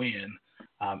your win.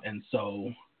 And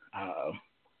so,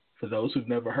 for those who've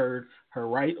never heard her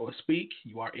write or speak,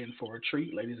 you are in for a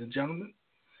treat, ladies and gentlemen.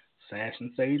 Sass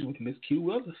and Sage with Miss Q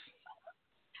Willis.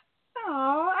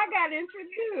 Oh, I got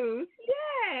introduced.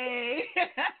 Yay.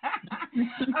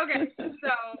 Okay, so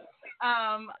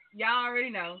y'all already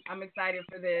know I'm excited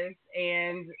for this,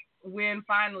 and when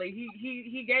finally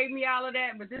he gave me all of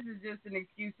that, but this is just an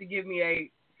excuse to give me a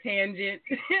tangent,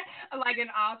 like an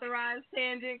authorized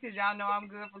tangent, because y'all know I'm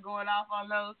good for going off on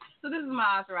those. So this is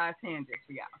my authorized tangent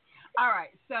for y'all. All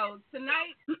right, so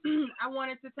tonight I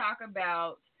wanted to talk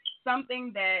about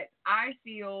something that I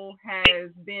feel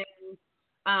has been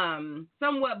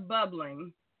somewhat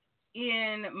bubbling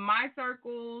in my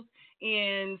circles,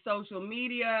 in social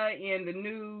media, in the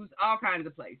news, all kinds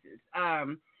of places.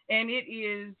 And it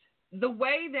is the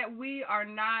way that we are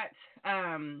not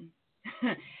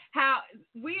how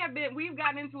we've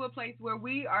gotten into a place where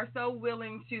we are so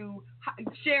willing to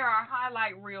share our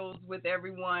highlight reels with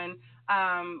everyone.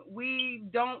 We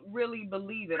don't really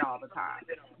believe it all the time.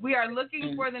 We are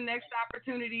looking for the next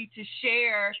opportunity to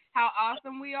share how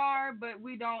awesome we are, but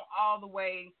we don't all the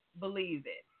way believe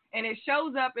it. And it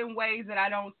shows up in ways that I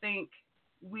don't think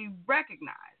we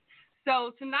recognize.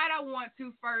 So tonight I want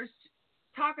to first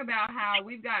talk about how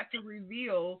we've got to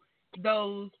reveal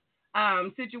those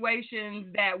situations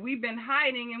that we've been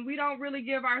hiding and we don't really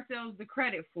give ourselves the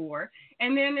credit for.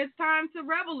 And then it's time to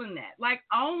revel in that, like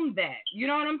own that. You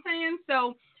know what I'm saying?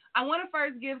 So I want to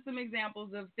first give some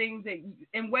examples of things that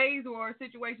in ways or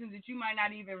situations that you might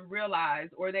not even realize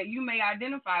or that you may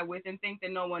identify with and think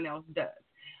that no one else does.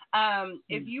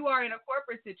 If you are in a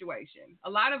corporate situation, a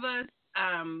lot of us,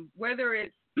 whether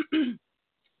it's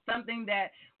something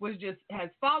that was just has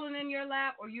fallen in your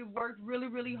lap or you've worked really,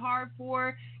 really hard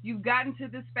for, you've gotten to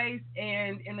this space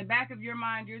and in the back of your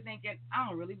mind, you're thinking, I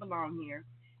don't really belong here.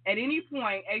 At any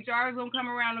point, HR is going to come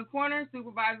around the corner,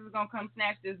 supervisor is going to come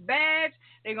snatch this badge,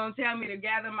 they're going to tell me to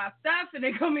gather my stuff and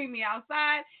they're going to meet me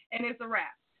outside and it's a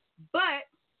wrap. But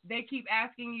they keep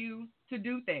asking you to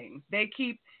do things. They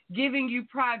keep giving you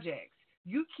projects.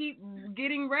 You keep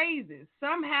getting raises.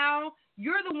 Somehow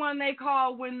you're the one they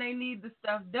call when they need the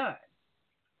stuff done.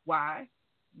 Why?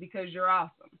 Because you're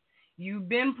awesome. You've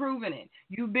been proving it.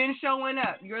 You've been showing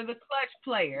up. You're the clutch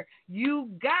player.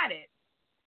 You got it.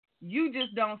 You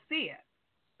just don't see it.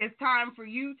 It's time for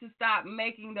you to stop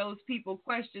making those people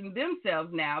question themselves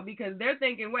now because they're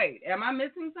thinking, wait, am I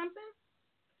missing something?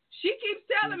 She keeps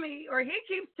telling me, or he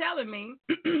keeps telling me,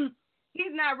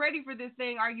 he's not ready for this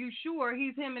thing. Are you sure?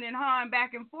 He's hemming and hawing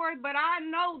back and forth, but I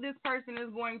know this person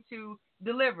is going to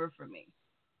deliver for me.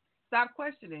 Stop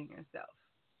questioning yourself.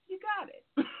 You got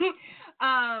it.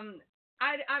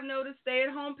 I've noticed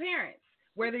stay-at-home parents,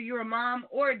 whether you're a mom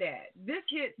or dad. This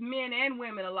hits men and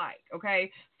women alike,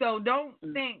 okay? So don't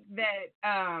think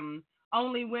that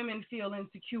only women feel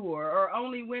insecure or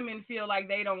only women feel like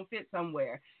they don't fit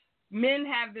somewhere. Men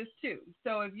have this too.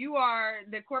 So if you are,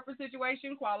 the corporate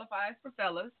situation qualifies for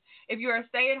fellas. If you're a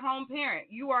stay-at-home parent,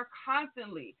 you are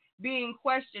constantly being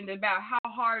questioned about how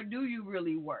hard do you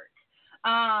really work.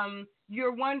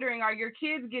 You're wondering, are your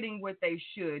kids getting what they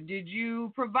should? Did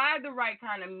you provide the right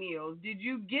kind of meals? Did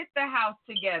you get the house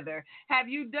together? Have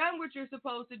you done what you're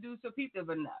supposed to do so people have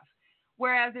enough?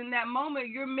 Whereas in that moment,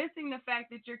 you're missing the fact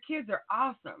that your kids are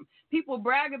awesome. People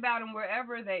brag about them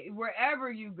wherever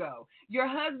you go. Your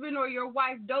husband or your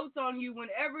wife dotes on you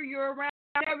whenever you're around,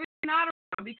 whenever you're not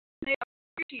around, because they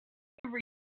appreciate everything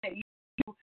that you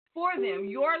do for them.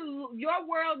 Your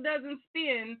world doesn't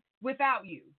spin without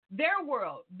you. Their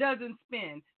world doesn't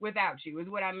spin without you, is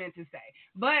what I meant to say.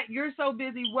 But you're so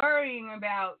busy worrying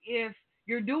about if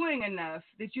you're doing enough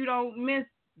that you don't miss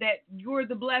that you're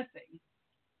the blessing.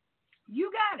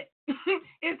 You got it.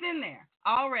 It's in there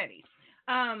already.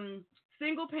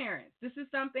 Single parents. This is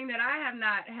something that I have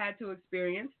not had to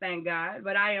experience, thank God,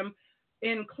 but I am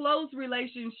in close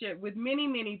relationship with many,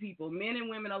 many people, men and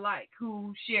women alike,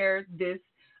 who share this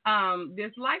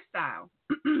lifestyle.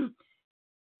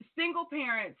 Single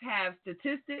parents have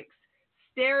statistics,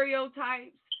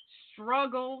 stereotypes,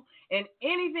 struggle, and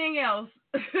anything else,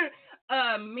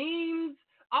 memes,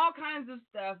 all kinds of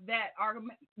stuff that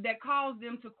cause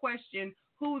them to question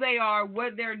who they are,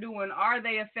 what they're doing, are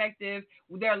they effective,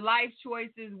 their life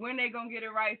choices, when they're going to get it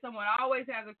right. Someone always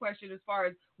has a question as far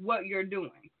as what you're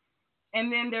doing.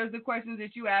 And then there's the questions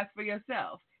that you ask for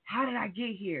yourself. How did I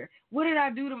get here? What did I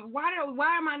do to them? Why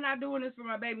am I not doing this for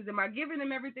my babies? Am I giving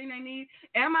them everything they need?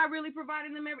 Am I really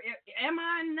providing them am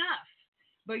I enough?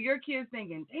 But your kid's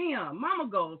thinking, damn, mama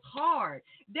goes hard.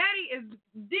 Daddy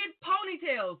did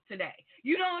ponytails today.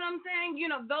 You know what I'm saying? You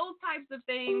know, those types of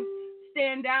things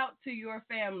stand out to your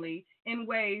family in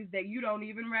ways that you don't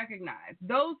even recognize.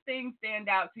 Those things stand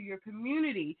out to your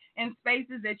community in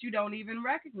spaces that you don't even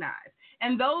recognize.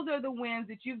 And those are the wins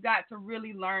that you've got to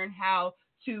really learn how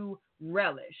to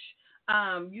relish.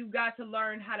 You've got to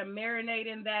learn how to marinate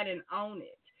in that and own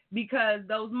it. Because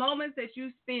those moments that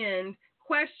you spend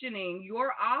questioning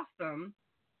your awesome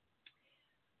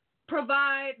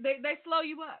they slow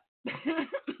you up.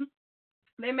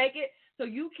 They make it so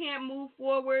you can't move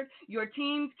forward. Your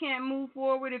teams can't move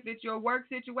forward if it's your work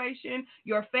situation.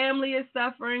 Your family is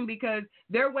suffering because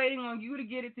they're waiting on you to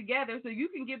get it together so you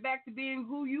can get back to being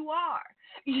who you are.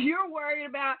 You're worried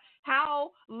about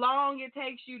how long it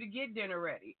takes you to get dinner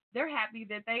ready. They're happy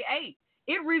that they ate.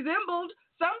 It resembled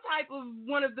some type of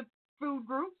one of the food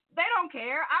groups. They don't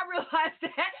care. I realized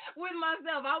that with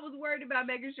myself. I was worried about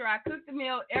making sure I cooked the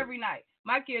meal every night.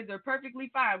 My kids are perfectly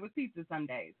fine with pizza some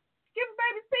days. Give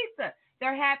babies pizza.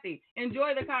 They're happy.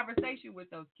 Enjoy the conversation with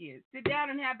those kids. Sit down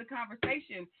and have the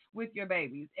conversation with your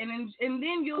babies. And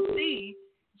then you'll see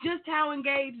just how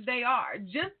engaged they are.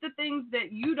 Just the things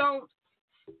that you don't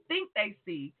think they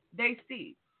see.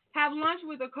 Have lunch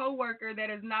with a coworker that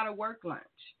is not a work lunch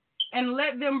and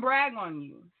let them brag on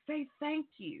you. Say thank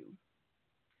you.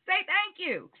 Say thank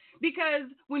you. Because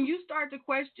when you start to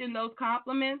question those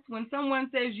compliments, when someone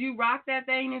says you rock that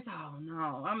thing, it's, oh,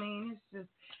 no. I mean, it's just,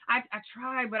 I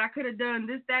tried, but I could have done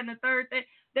this, that, and the third thing.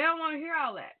 They don't want to hear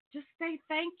all that. Just say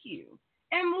thank you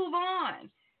and move on.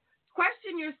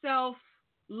 Question yourself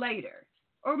later.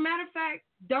 Or matter of fact,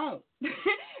 don't.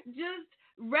 Just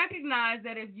recognize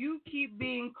that if you keep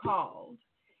being called,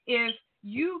 if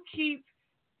you keep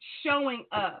showing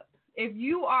up, if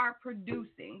you are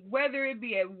producing, whether it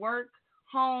be at work,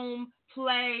 home,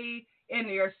 play, in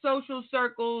your social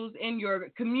circles, in your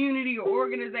community or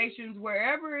organizations,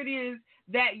 wherever it is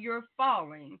that you're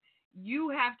falling, you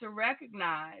have to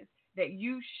recognize that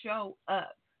you show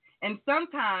up. And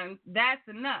sometimes that's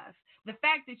enough. The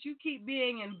fact that you keep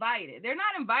being invited, they're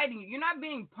not inviting you. You're not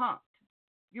being punked.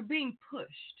 You're being pushed.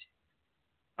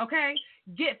 Okay?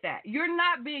 Get that. You're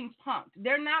not being punked.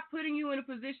 They're not putting you in a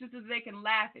position so that they can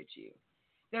laugh at you.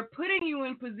 They're putting you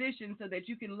in position so that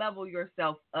you can level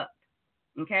yourself up.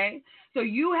 Okay? So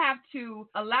you have to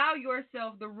allow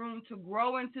yourself the room to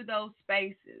grow into those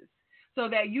spaces so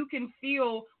that you can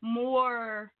feel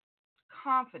more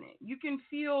confident. You can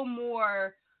feel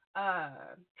more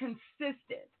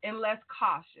consistent and less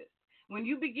cautious. When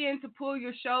you begin to pull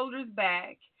your shoulders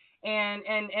back and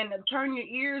turn your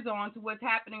ears on to what's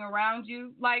happening around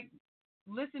you, like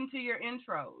listen to your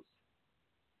intros.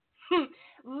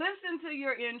 Listen to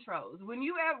your intros.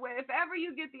 If ever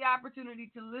you get the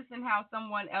opportunity to listen to how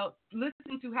someone else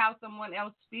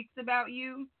speaks about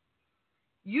you,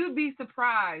 you'd be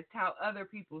surprised how other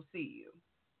people see you.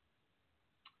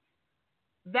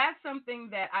 That's something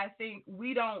that I think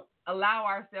we don't allow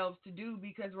ourselves to do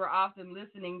because we're often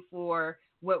listening for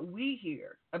what we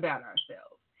hear about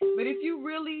ourselves. But if you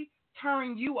really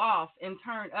turn you off and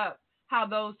turn up how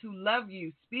those who love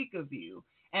you speak of you,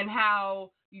 and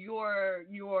how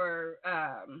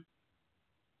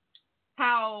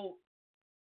how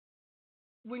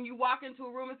when you walk into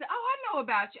a room and say, oh, I know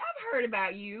about you, I've heard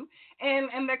about you,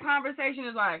 and the conversation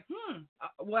is like,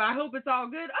 well, I hope it's all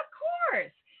good. Of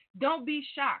course. Don't be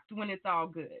shocked when it's all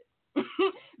good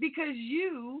because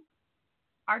you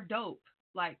are dope,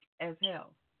 like as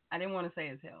hell. I didn't want to say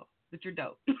as hell, but you're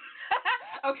dope.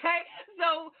 Okay?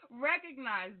 So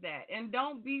recognize that and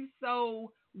don't be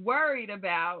so worried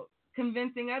about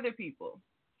convincing other people.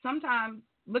 Sometimes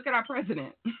look at our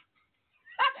president.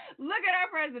 Look at our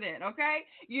president, okay?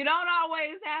 You don't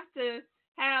always have to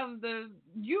have the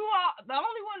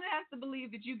only one that has to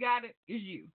believe that you got it is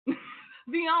you.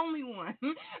 The only one.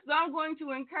 So I'm going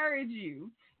to encourage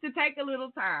you to take a little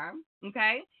time,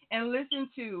 okay, and listen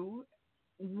to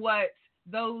what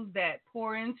those that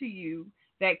pour into you,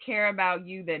 that care about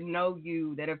you, that know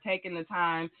you, that have taken the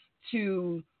time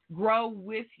to grow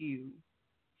with you,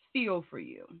 feel for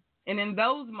you. And in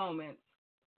those moments,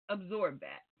 absorb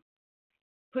that.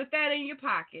 Put that in your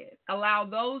pocket. Allow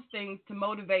those things to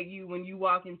motivate you when you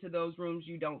walk into those rooms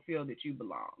you don't feel that you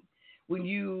belong. When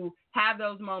you have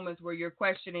those moments where you're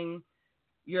questioning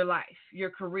your life, your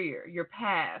career, your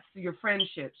past, your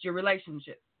friendships, your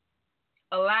relationships,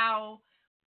 allow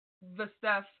the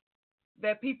stuff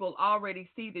that people already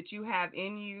see that you have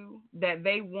in you, that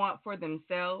they want for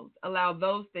themselves, allow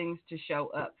those things to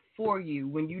show up for you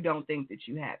when you don't think that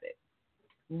you have it.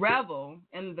 Revel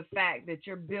in the fact that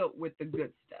you're built with the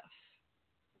good stuff.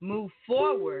 Move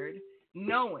forward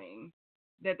knowing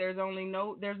that there's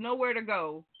nowhere to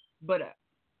go but up.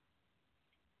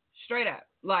 Straight up.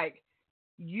 Like,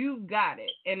 you got it.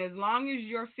 And as long as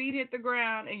your feet hit the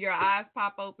ground and your eyes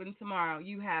pop open tomorrow,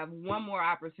 you have one more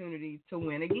opportunity to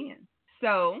win again.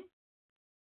 So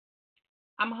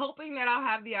I'm hoping that I'll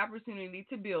have the opportunity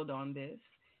to build on this.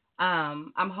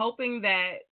 I'm hoping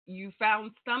that you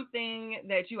found something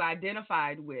that you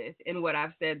identified with in what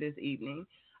I've said this evening.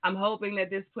 I'm hoping that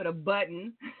this put a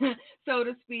button, so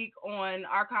to speak, on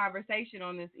our conversation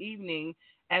on this evening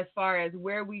as far as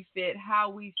where we fit,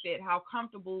 how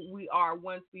comfortable we are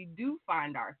once we do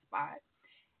find our spot.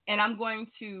 And I'm going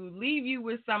to leave you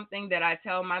with something that I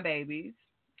tell my babies,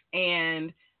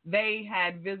 and they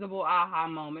had visible aha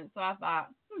moments. So I thought,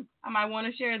 I might want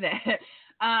to share that.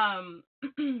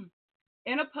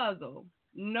 In a puzzle,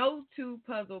 no two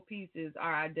puzzle pieces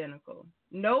are identical.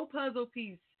 No puzzle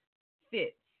piece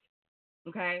fits.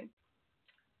 Okay?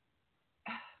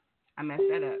 I messed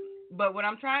that up. But what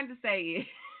I'm trying to say is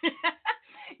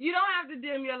you don't have to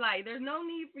dim your light. There's no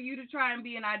need for you to try and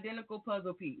be an identical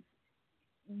puzzle piece.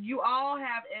 You all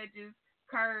have edges,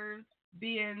 curves,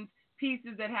 bends,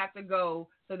 pieces that have to go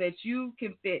so that you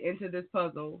can fit into this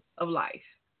puzzle of life.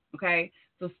 Okay?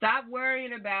 So stop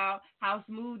worrying about how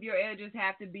smooth your edges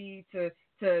have to be to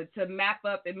map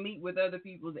up and meet with other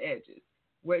people's edges.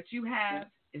 What you have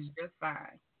is just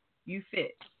fine. You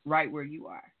fit right where you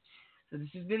are. So this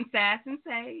has been Sass and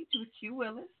Sage with Q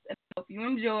Willis. I hope you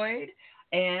enjoyed,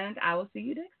 and I will see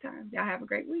you next time. Y'all have a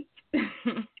great week.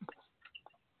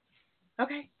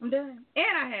 Okay, I'm done.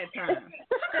 And I had time.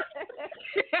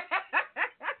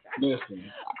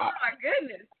 Listen. Oh my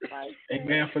goodness.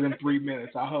 Amen for them 3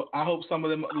 minutes. I hope some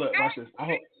of them look. Watch this.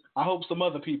 I hope some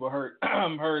other people heard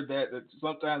that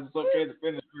sometimes it's okay to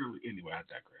finish early. Anyway, I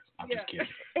digress. I'm just kidding.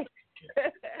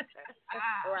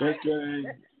 Just kidding,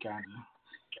 kind of.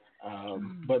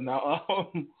 But now,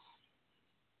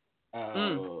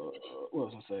 what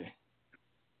was I say?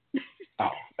 Oh,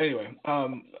 anyway,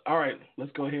 all right.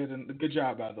 Let's go ahead and good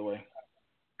job, by the way.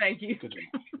 Thank you. Good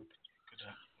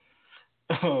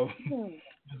job.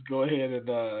 Let's go ahead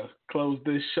and close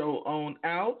this show on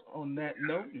out. On that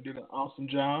note, you did an awesome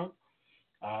job.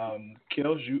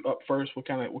 Kels, you up first. What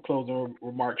closing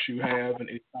remarks you have and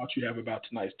any thoughts you have about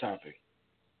tonight's topic?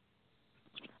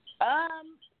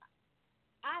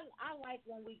 I like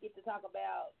when we get to talk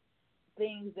about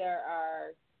things that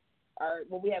are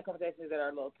when we have conversations that are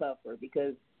a little tougher,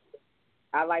 because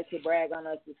I like to brag on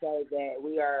us to say that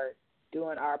we are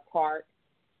doing our part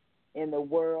in the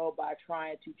world by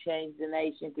trying to change the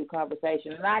nation through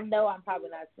conversation. And I know I'm probably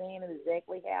not saying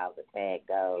exactly how the tag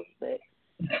goes, but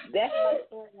that's my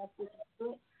story.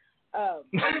 So I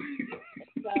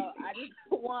just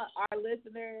want our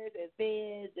listeners and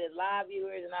fans and live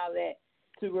viewers and all that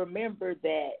to remember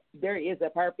that there is a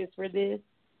purpose for this,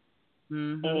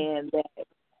 and that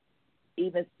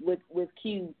even with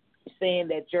Q saying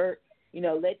that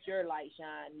let your light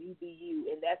shine, you be you,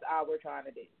 and that's all we're trying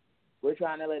to do. We're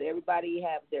trying to let everybody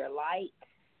have their light,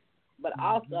 but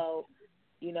also,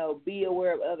 be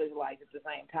aware of others' lights at the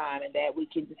same time, and that we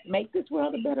can just make this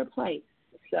world a better place.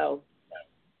 So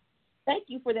thank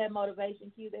you for that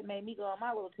motivation, Q. That made me go on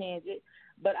my little tangent.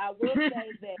 But I will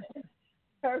say that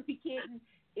Curvy Kitten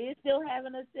is still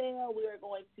having a sale. We are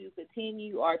going to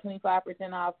continue our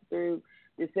 25% off through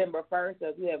December 1st. So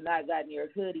if you have not gotten your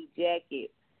hoodie,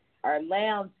 jacket, or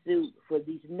lounge suit for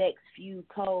these next few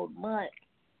cold months,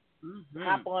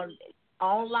 hop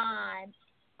online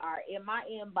or in my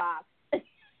inbox.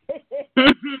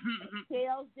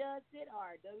 Kels Johnson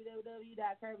or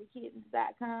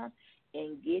www.curvykittens.com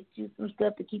and get you some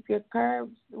stuff to keep your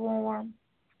curves warm.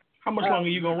 How much longer are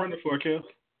you going to run it for, Kels?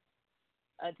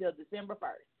 Until December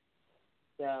 1st.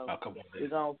 So come on, we're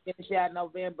going to finish out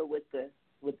November with the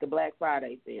Black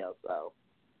Friday sale. So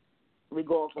we're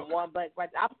going from one Black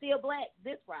Friday. I'm still black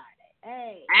this Friday.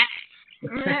 Hey.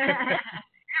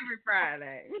 Every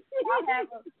Friday. I'll have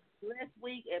a blessed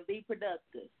week and be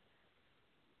productive.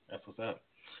 That's what's up.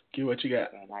 Q, what you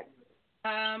got? Thank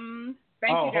you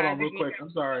hold guys. on real quick.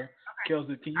 I'm sorry. Okay.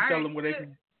 Kelsey, can you tell them where they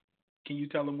can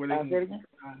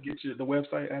get you the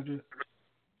website address?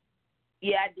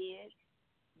 Yeah, I did.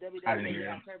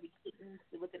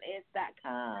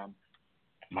 www.curvykittens.com.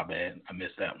 My bad. I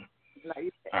missed that one. No,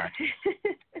 you all right.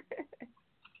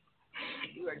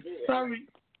 You are good.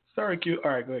 Sorry, Q.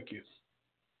 All right, go ahead, Q.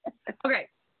 Okay.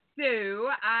 So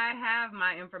I have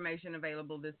my information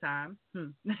available this time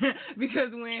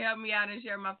because Wynn helped me out and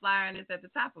share my flyer, and it's at the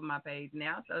top of my page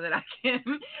now, so that I can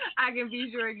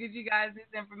be sure to get you guys this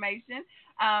information.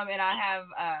 And I have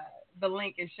the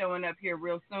link is showing up here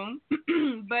real soon.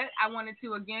 But I wanted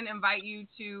to again invite you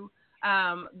to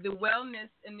the Wellness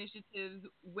Initiatives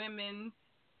Women's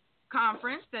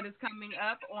Conference that is coming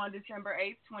up on December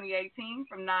 8th, 2018,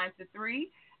 from 9 to 3.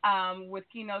 With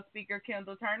keynote speaker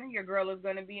Kendall Turner. Your girl is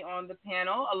going to be on the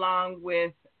panel along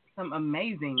with some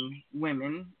amazing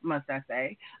women, must I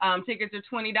say. Tickets are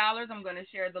 $20. I'm going to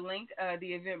share the link,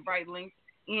 the Eventbrite link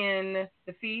in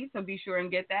the feed, so be sure and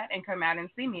get that and come out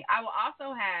and see me. I will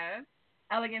also have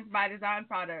Elegance by Design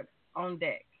products on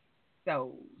deck,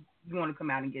 so you want to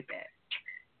come out and get that.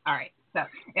 All right, so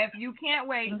if you can't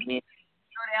wait, go to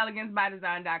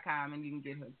elegancebydesign.com and you can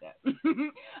get hooked up.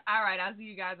 All right, I'll see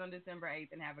you guys on December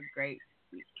 8th and have a great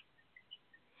week.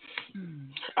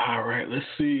 All right, let's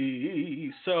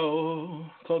see. So,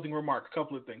 closing remarks, a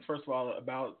couple of things. First of all,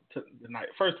 about the night.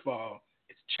 First of all,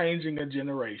 it's changing a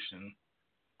generation.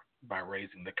 by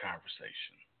raising the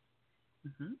conversation.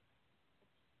 Mm-hmm.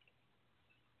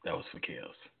 That was for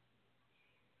Kels.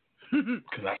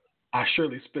 Because I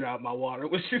surely spit out my water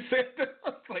when she said that. I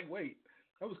was like, wait,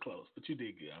 that was close, but you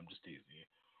did good. I'm just teasing you.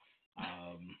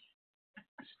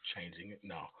 Changing it.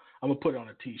 No, I'm gonna put it on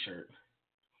a T-shirt.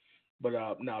 But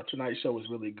no, tonight's show was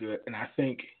really good, and I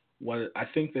think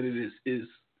that it is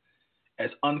as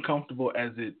uncomfortable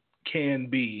as it can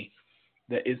be.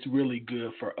 That it's really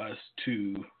good for us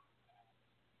to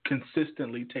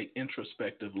consistently take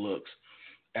introspective looks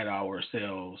at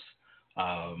ourselves.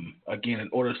 Again, in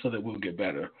order so that we'll get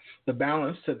better. The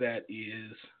balance to that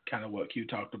is kind of what Q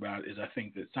talked about. Is I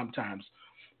think that sometimes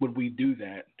when we do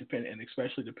that, and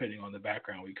especially depending on the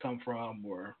background we come from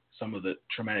or some of the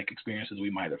traumatic experiences we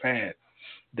might have had,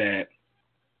 that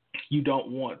you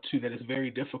don't want to, that it's very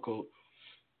difficult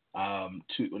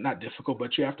not difficult,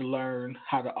 but you have to learn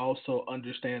how to also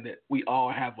understand that we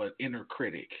all have an inner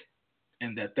critic,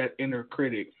 and that inner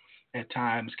critic at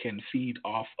times can feed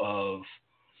off of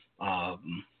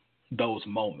those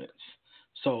moments.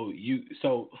 So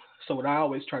what I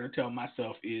always try to tell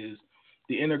myself is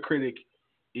the inner critic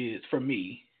is, for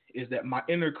me, is that my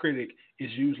inner critic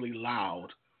is usually loud,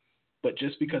 but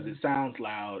just because it sounds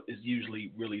loud is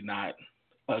usually really not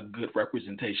a good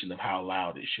representation of how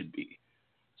loud it should be.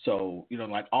 So,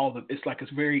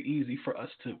 it's very easy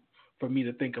for me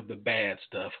to think of the bad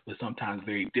stuff, but sometimes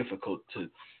very difficult to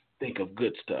think of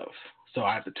good stuff. So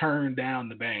I have to turn down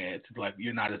the bad to be like,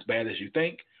 you're not as bad as you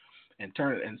think, and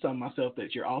tell myself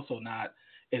that you're also not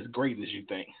as great as you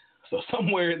think. So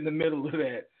somewhere in the middle of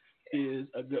that is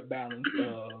a good balance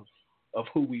of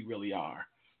who we really are.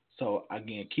 So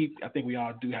again, I think we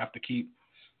all do have to keep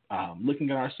looking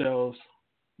at ourselves,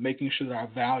 making sure that our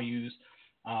values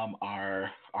are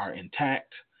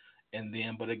intact, and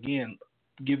then, but again,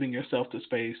 giving yourself the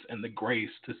space and the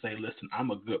grace to say, listen, I'm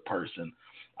a good person.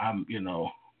 I'm,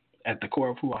 at the core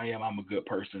of who I am, I'm a good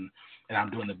person, and I'm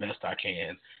doing the best I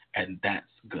can, and that's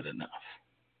good enough.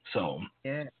 So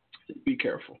yeah, be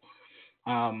careful.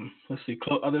 Let's see,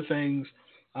 other things.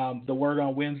 The Word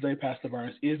on Wednesday, Pastor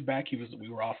Burns is back. We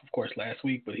were off, of course, last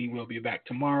week, but he will be back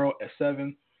tomorrow at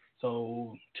 7.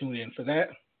 So tune in for that.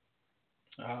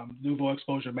 Nouveau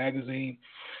Exposure Magazine.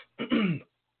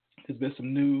 There's been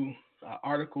some new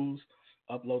articles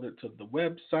uploaded to the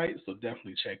website, so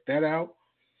definitely check that out.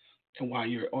 And while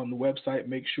you're on the website,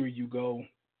 make sure you go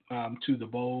to the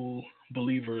Bold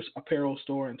Believers apparel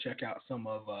store and check out some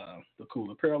of the cool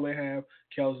apparel they have.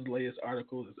 Kel's latest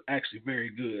article is actually very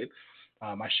good.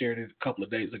 I shared it a couple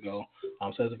of days ago,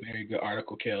 so it's a very good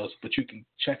article, Kels. But you can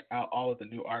check out all of the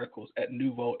new articles at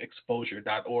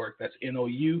nouveauexposure.org. That's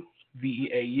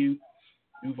NOUVEAU,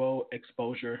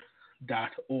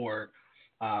 nouveauexposure.org,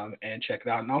 and check it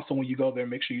out. And also, when you go there,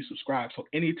 make sure you subscribe. So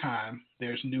anytime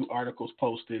there's new articles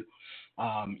posted,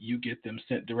 you get them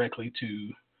sent directly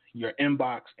to your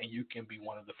inbox, and you can be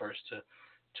one of the first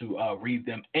to read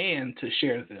them and to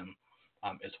share them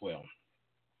as well.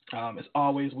 As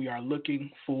always, we are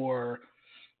looking for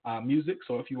music.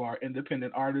 So if you are an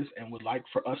independent artist and would like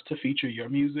for us to feature your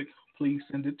music, please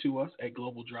send it to us at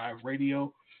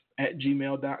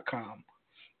globaldriveradio@gmail.com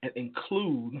and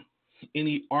include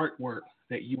any artwork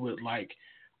that you would like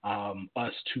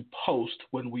us to post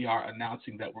when we are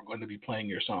announcing that we're going to be playing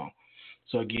your song.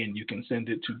 So again, you can send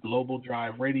it to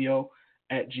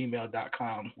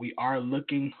globaldriveradio@gmail.com. We are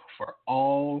looking for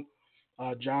all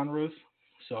genres.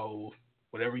 So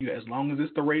whatever as long as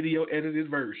it's the radio edited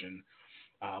version,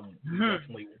 we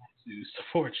definitely want to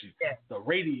support you. Yeah. The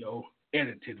radio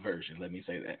edited version, let me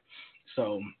say that.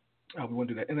 So we want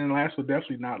to do that. And then last but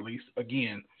definitely not least,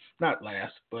 again, not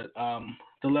last, but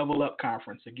the Level Up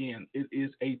Conference. Again, it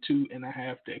is a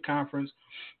 2.5-day conference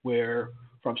where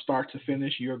from start to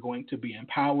finish, you're going to be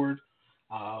empowered.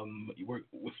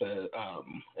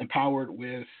 Empowered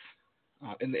with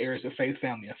in the areas of faith,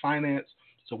 family, and finance.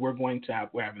 So we're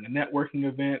having a networking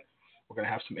event. We're going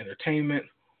to have some entertainment.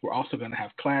 We're also going to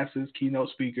have classes,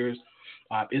 keynote speakers.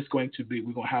 We're going to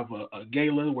have a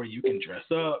gala where you can dress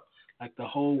up like the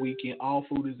whole weekend. All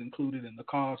food is included in the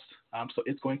cost. So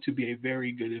it's going to be a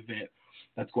very good event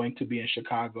that's going to be in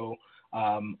Chicago,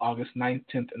 August 9th,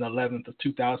 10th, and 11th of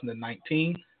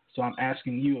 2019. So I'm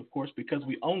asking you, of course, because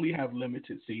we only have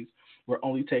limited seats, we're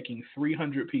only taking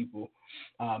 300 people.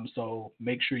 So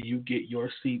make sure you get your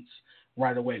seats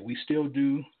right away. We still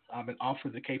do and offer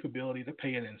the capability to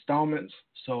pay in installments,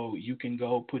 so you can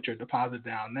go put your deposit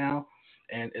down now,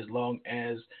 and as long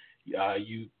as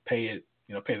you pay it,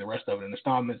 pay the rest of it in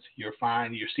installments, you're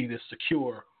fine. Your seat is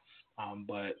secure,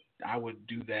 but I would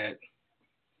do that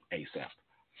ASAP.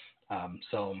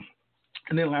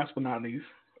 And then last but not least,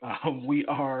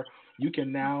 You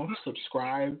can now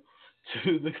subscribe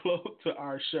to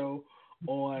our show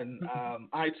on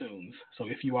iTunes. So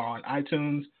if you are on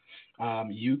iTunes,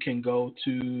 you can go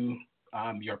to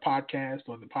your podcast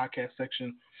or the podcast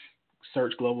section,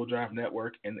 search Global Drive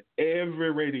Network, and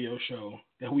every radio show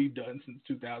that we've done since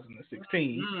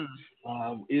 2016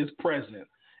 is present.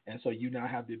 And so you now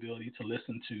have the ability to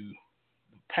listen to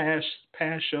past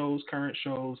shows, current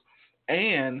shows,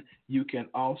 and you can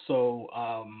also,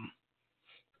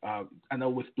 I know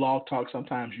with Blog Talk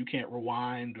sometimes you can't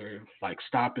rewind or like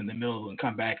stop in the middle and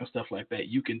come back and stuff like that.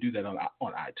 You can do that on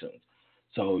iTunes.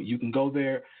 So you can go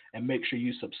there and make sure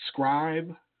you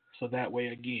subscribe. So that way,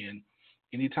 again,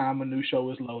 anytime a new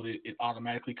show is loaded, it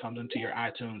automatically comes into your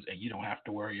iTunes and you don't have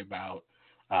to worry about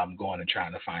going and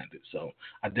trying to find it. So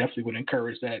I definitely would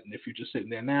encourage that. And if you're just sitting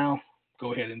there now,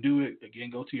 go ahead and do it. Again,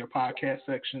 go to your podcast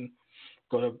section,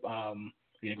 go to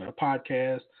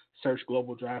podcast, search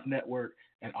Global Drive Network,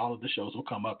 and all of the shows will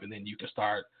come up, and then you can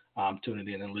start tuning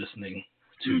in and listening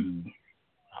to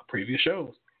previous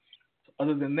shows. So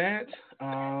other than that,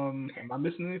 am I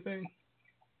missing anything?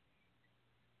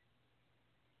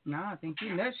 No, I think you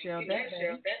nutshelled that.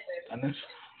 I'm just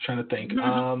trying to think.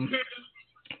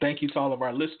 Thank you to all of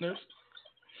our listeners.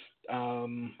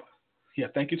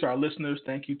 Thank you to our listeners.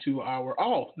 Thank you to our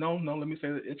let me say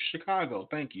that it's Chicago.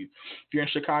 Thank you. If you're in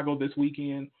Chicago this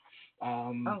weekend,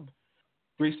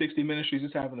 360 Ministries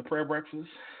is having a prayer breakfast.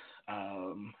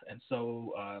 And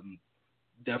so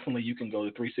definitely you can go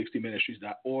to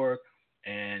 360ministries.org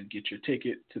and get your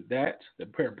ticket to that, the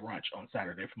prayer brunch on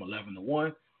Saturday from 11 to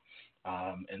 1.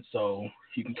 And so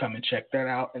you can come and check that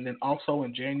out. And then also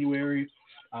in January,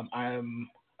 I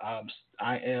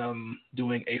am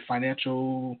doing a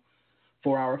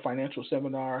 4-hour financial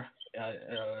seminar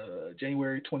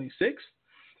January 26th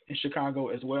in Chicago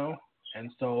as well. And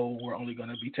so we're only going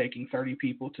to be taking 30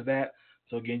 people to that.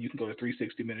 So again, you can go to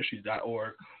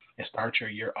 360ministries.org and start your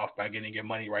year off by getting your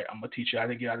money right. I'm going to teach you how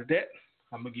to get out of debt.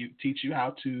 I'm going to teach you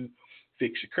how to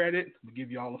fix your credit. I'm going to give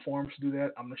you all the forms to do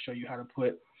that. I'm going to show you how to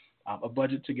put a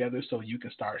budget together so you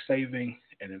can start saving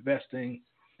and investing.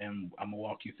 And I'm going to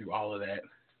walk you through all of that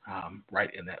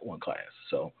right in that one class.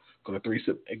 So go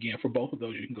to again, for both of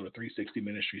those, you can go to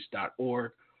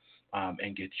 360ministries.org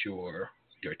and get your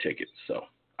tickets. So,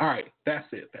 all right, that's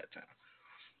it that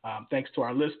time. Thanks to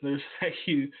our listeners. Thank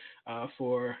you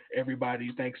for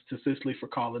everybody. Thanks to Cicely for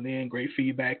calling in. Great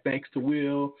feedback. Thanks to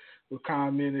Will who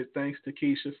commented. Thanks to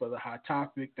Keisha for the hot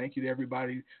topic. Thank you to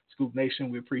everybody. Scoop Nation,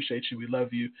 we appreciate you. We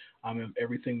love you and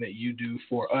everything that you do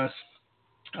for us.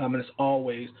 And as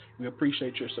always, we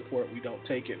appreciate your support. We don't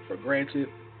take it for granted.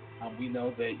 We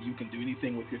know that you can do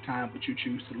anything with your time, but you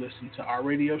choose to listen to our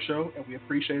radio show, and we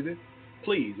appreciate it.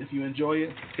 Please, if you enjoy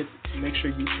it, make sure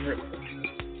you share it with others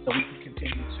so we can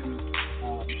continue to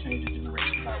change the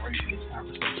generation by radio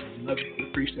conversation. We love you. We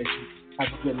appreciate you. Have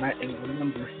a good night, and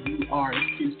remember, you are,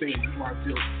 as you say, you are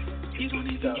built. You don't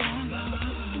even want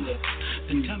love.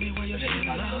 Then tell me why you're here,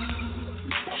 love.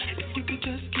 If you could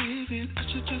just give it, I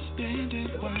should just spend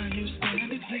it. Why are you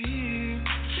standing here?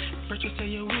 First you say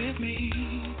you're with me,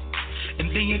 and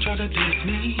then you try to diss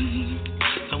me.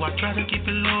 So I try to keep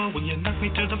it low when you knock me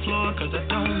to the floor, cause I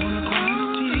don't wanna cry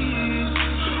no tears.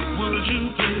 Would you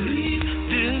believe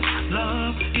this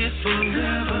love is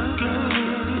forever, girl?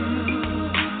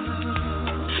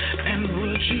 And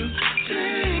would you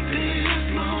take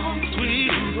this long,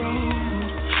 sweet road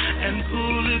and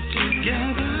pull it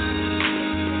together?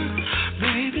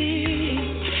 Baby,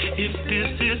 if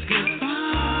this is goodbye,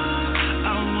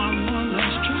 I want one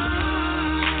last try.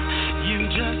 You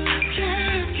just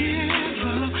can't give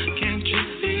up. Can't you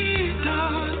see the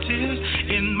tears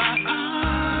in my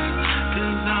eyes?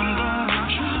 Cause I'm gonna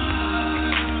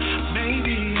try.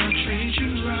 Baby, I'll treat you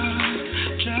right.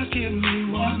 Just give me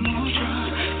one more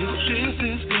try. If this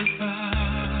is goodbye.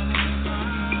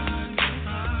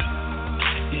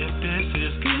 If this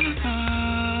is goodbye.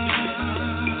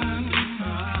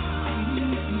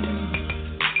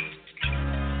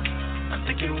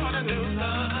 You wanna do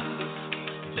love,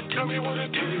 then tell me what to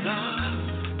do,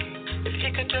 love. If you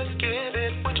could just give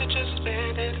it, would you just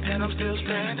spend it? And I'm still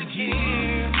standing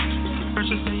here.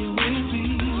 First you say you're with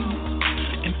me,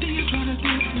 and then you try to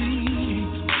diss me.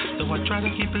 So I try to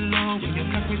keep it low when you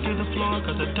knock me to the floor,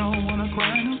 cause I don't wanna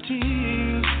cry no tears.